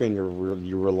 On my screen,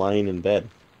 you were lying in bed.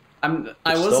 I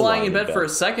was still lying in bed for a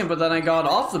second, but then I got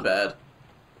off the bed.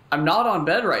 I'm not on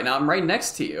bed right now. I'm right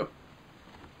next to you.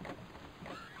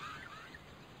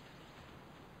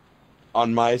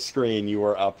 On my screen, you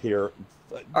were up here.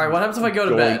 All right, what happens if I go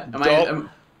to bed?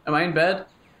 Am I in bed?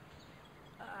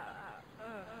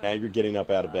 Now you're getting up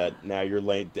out of bed. Now you're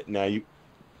late. Now you.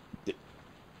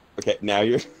 Okay, now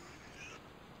you're.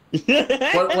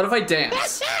 What if I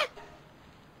dance?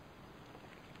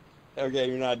 Okay,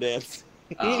 you're not dancing.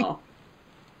 Oh.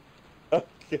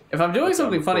 Okay. If I'm doing Okay,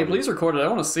 something I'm funny, recording. please record it. I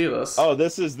want to see this. Oh,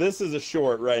 this is a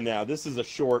short right now. This is a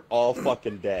short all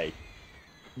fucking day.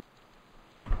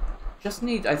 Just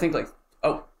need, I think, like,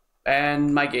 oh,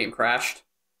 and my game crashed.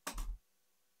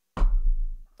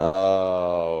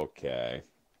 Okay.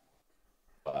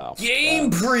 Wow.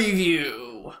 Game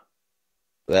preview.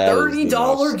 That is the $30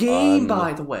 most game,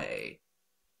 by the way.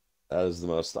 That is the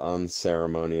most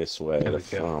unceremonious way to.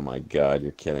 Oh my god,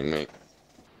 you're kidding me.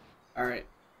 All right,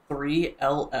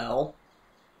 3LL.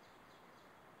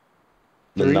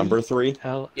 The number 3?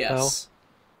 Yes.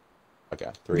 Okay,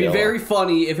 3LL. It'd be very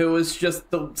funny if it was just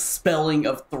the spelling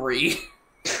of 3.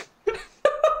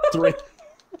 3. That'd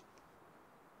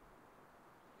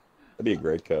be a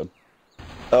great code.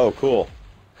 Oh, cool.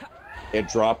 It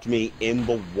dropped me in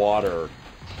the water.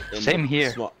 Same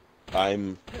here.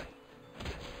 I'm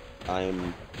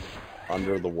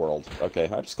under the world. Okay,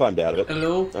 I just climbed out of it.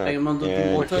 Hello, All right. I am under the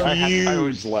And water.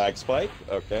 Huge lag spike.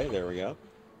 Okay, there we go.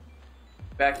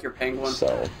 Back here, penguin.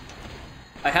 So,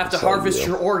 I have to so harvest you.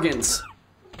 your organs.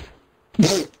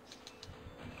 I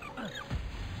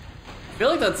feel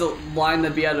like that's a line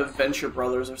that'd be out of Venture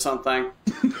Brothers or something.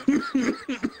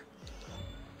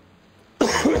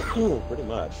 Pretty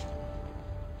much.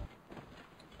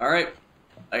 Alright,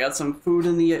 I got some food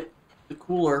in the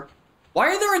cooler. Why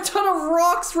are there a ton of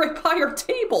rocks right by our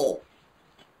table?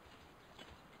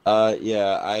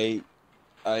 Yeah,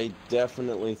 I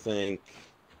definitely think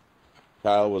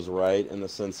Kyle was right in the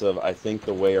sense of I think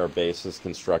the way our base is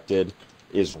constructed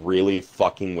is really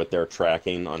fucking with their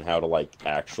tracking on how to, like,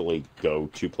 actually go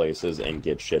to places and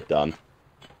get shit done.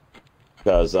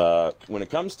 Because, when it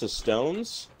comes to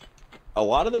stones, a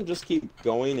lot of them just keep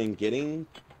going and getting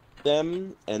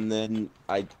them, and then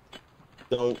I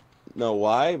don't know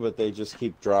why, but they just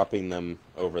keep dropping them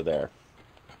over there.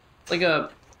 It's like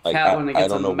a cat when it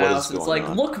gets on the mouse. It's like,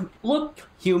 look,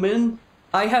 human,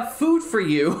 I have food for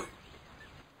you.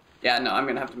 Yeah, no, I'm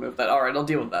gonna have to move that. Alright, I'll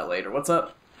deal with that later. What's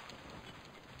up?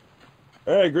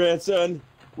 Alright, grandson,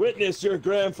 witness your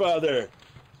grandfather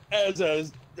as a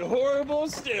horrible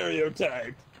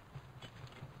stereotype.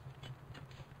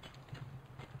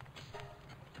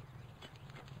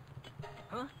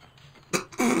 Huh?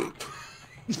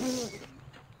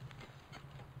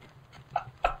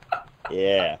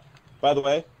 Yeah. By the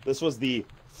way, this was the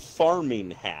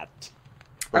farming hat.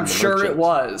 I'm sure it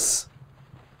was.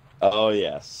 Oh,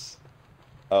 yes.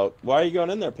 Oh, why are you going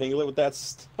in there, Pinglet, with that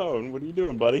stone? What are you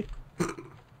doing, buddy?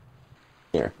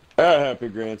 Here. Happy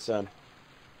grandson.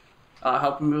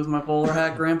 Helping me with my bowler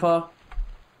hat, Grandpa?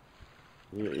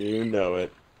 You know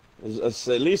it.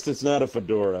 At least it's not a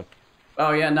fedora.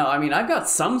 Oh, yeah, no, I mean, I've got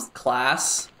some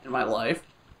class in my life.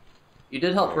 You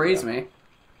did help raise me.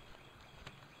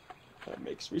 That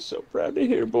makes me so proud to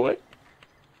hear, boy.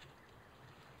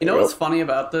 You know what's funny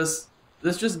about this?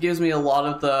 This just gives me a lot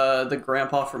of the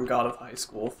grandpa from God of High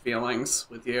School feelings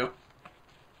with you.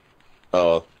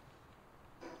 Oh.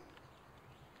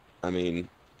 I mean,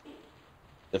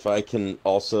 if I can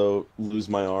also lose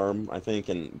my arm, I think,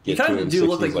 and get You kind of do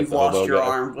look like you've lost your guy.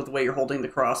 arm with the way you're holding the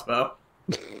crossbow.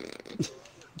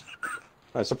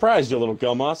 I surprised you, little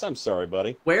gummoss. I'm sorry,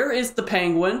 buddy. Where is the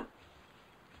penguin?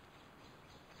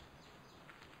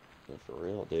 Yeah, for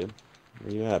real, dude.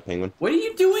 Where you at, penguin? What are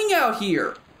you doing out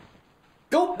here?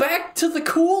 Go back to the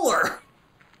cooler!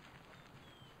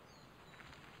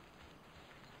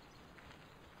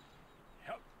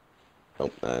 Oh,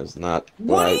 that is not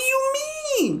What right. do you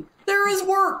mean? There is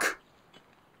work!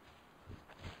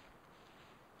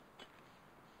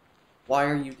 Why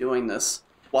are you doing this?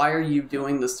 Why are you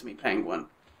doing this to me, penguin?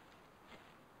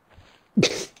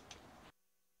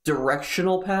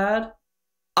 Directional pad?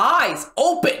 Eyes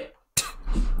open!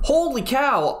 Holy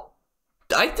cow!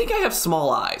 I think I have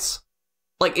small eyes.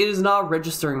 Like, it is not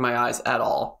registering my eyes at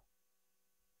all.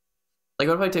 Like,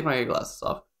 what if I take my glasses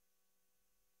off?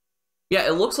 Yeah,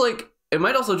 it looks like... It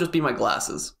might also just be my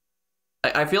glasses.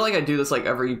 I feel like I do this, like,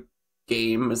 every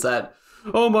game, is that...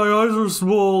 Oh, my eyes are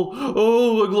small.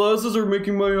 Oh, my glasses are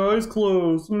making my eyes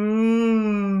close.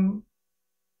 You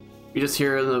just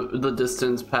hear the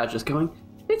distance Patches going,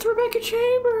 it's Rebecca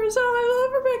Chambers. Oh, I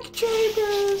love Rebecca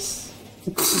Chambers.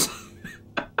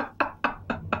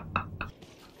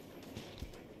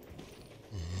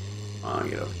 I'll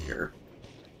get over here.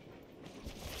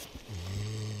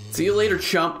 See you later,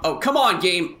 chump. Oh, come on,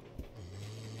 game.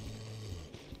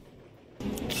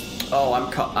 Oh,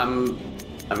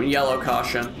 I'm yellow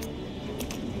caution.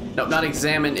 Nope, not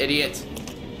examine, idiot.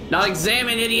 Not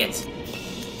examine, idiot.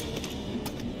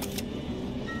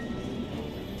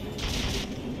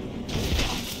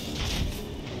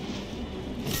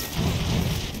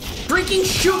 Freaking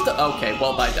shoot the- Okay,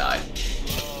 well, I died.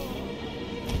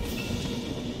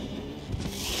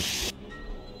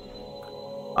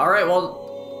 Alright,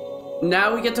 well,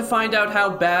 now we get to find out how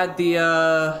bad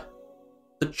the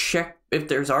check, if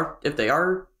they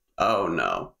are, oh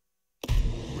no.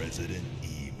 Resident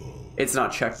Evil. It's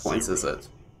not checkpoints, is it?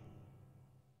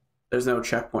 There's no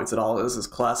checkpoints at all. This is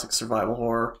classic survival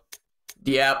horror.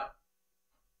 Yep.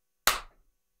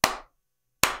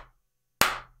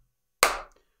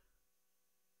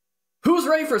 Who's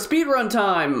ready for speedrun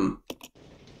time?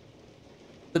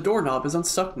 The doorknob is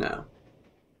unstuck now.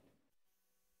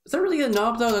 Is that really a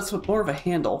knob though? That's more of a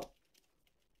handle.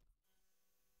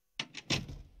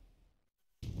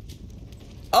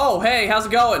 Oh, hey, how's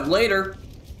it going? Later.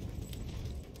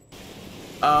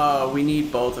 We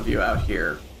need both of you out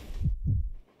here.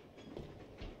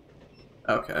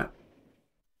 Okay.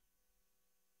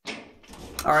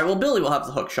 Alright, well, Billy will have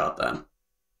the hook shot then.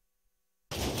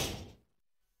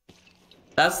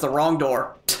 That's the wrong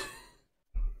door.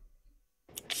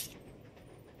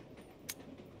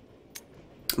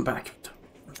 I'm back.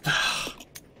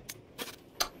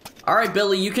 Alright,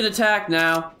 Billy, you can attack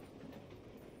now.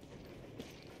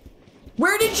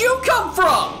 Where did you come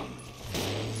from?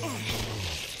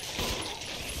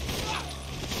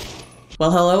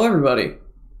 Well, hello, everybody.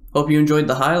 Hope you enjoyed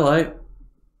the highlight.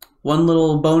 One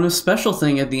little bonus special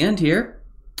thing at the end here.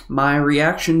 My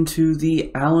reaction to the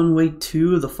Alan Wake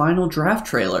 2, the final draft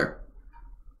trailer.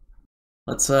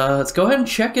 Let's go ahead and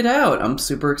check it out. I'm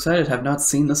super excited. Have not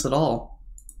seen this at all.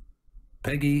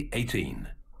 Peggy 18.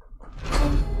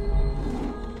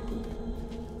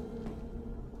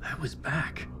 I was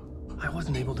back. I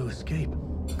wasn't able to escape.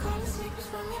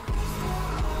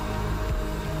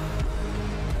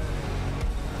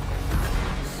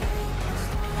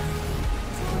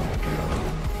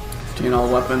 Doing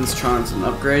all weapons, charms, and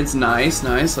upgrades. Nice,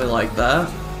 nice. I like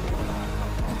that.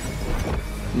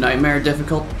 Nightmare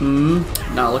difficult.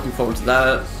 Not looking forward to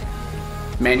that.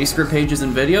 Manuscript pages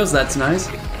and videos. That's nice.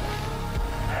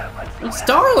 It's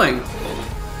Darling.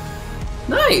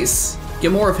 Nice.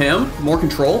 Get more of him. More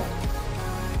control.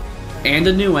 And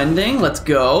a new ending. Let's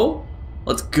go.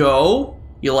 Let's go.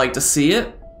 You like to see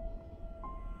it?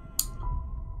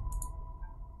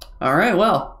 Alright,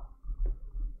 well.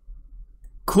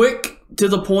 Quick to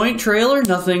the point trailer.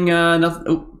 Nothing, nothing.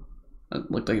 Oh,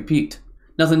 that looked like it peaked.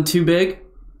 Nothing too big.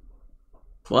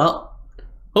 Well,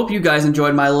 hope you guys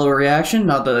enjoyed my little reaction.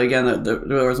 Not that, again,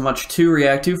 there was much to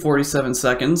react to. 47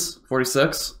 seconds.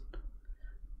 46.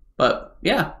 But,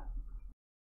 yeah.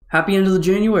 Happy end of the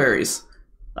Januaries.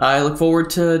 I look forward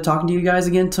to talking to you guys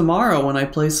again tomorrow when I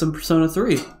play some Persona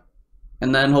 3.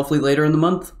 And then hopefully later in the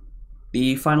month,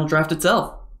 the final draft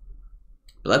itself.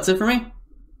 But that's it for me.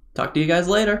 Talk to you guys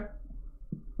later.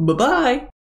 Bye-bye.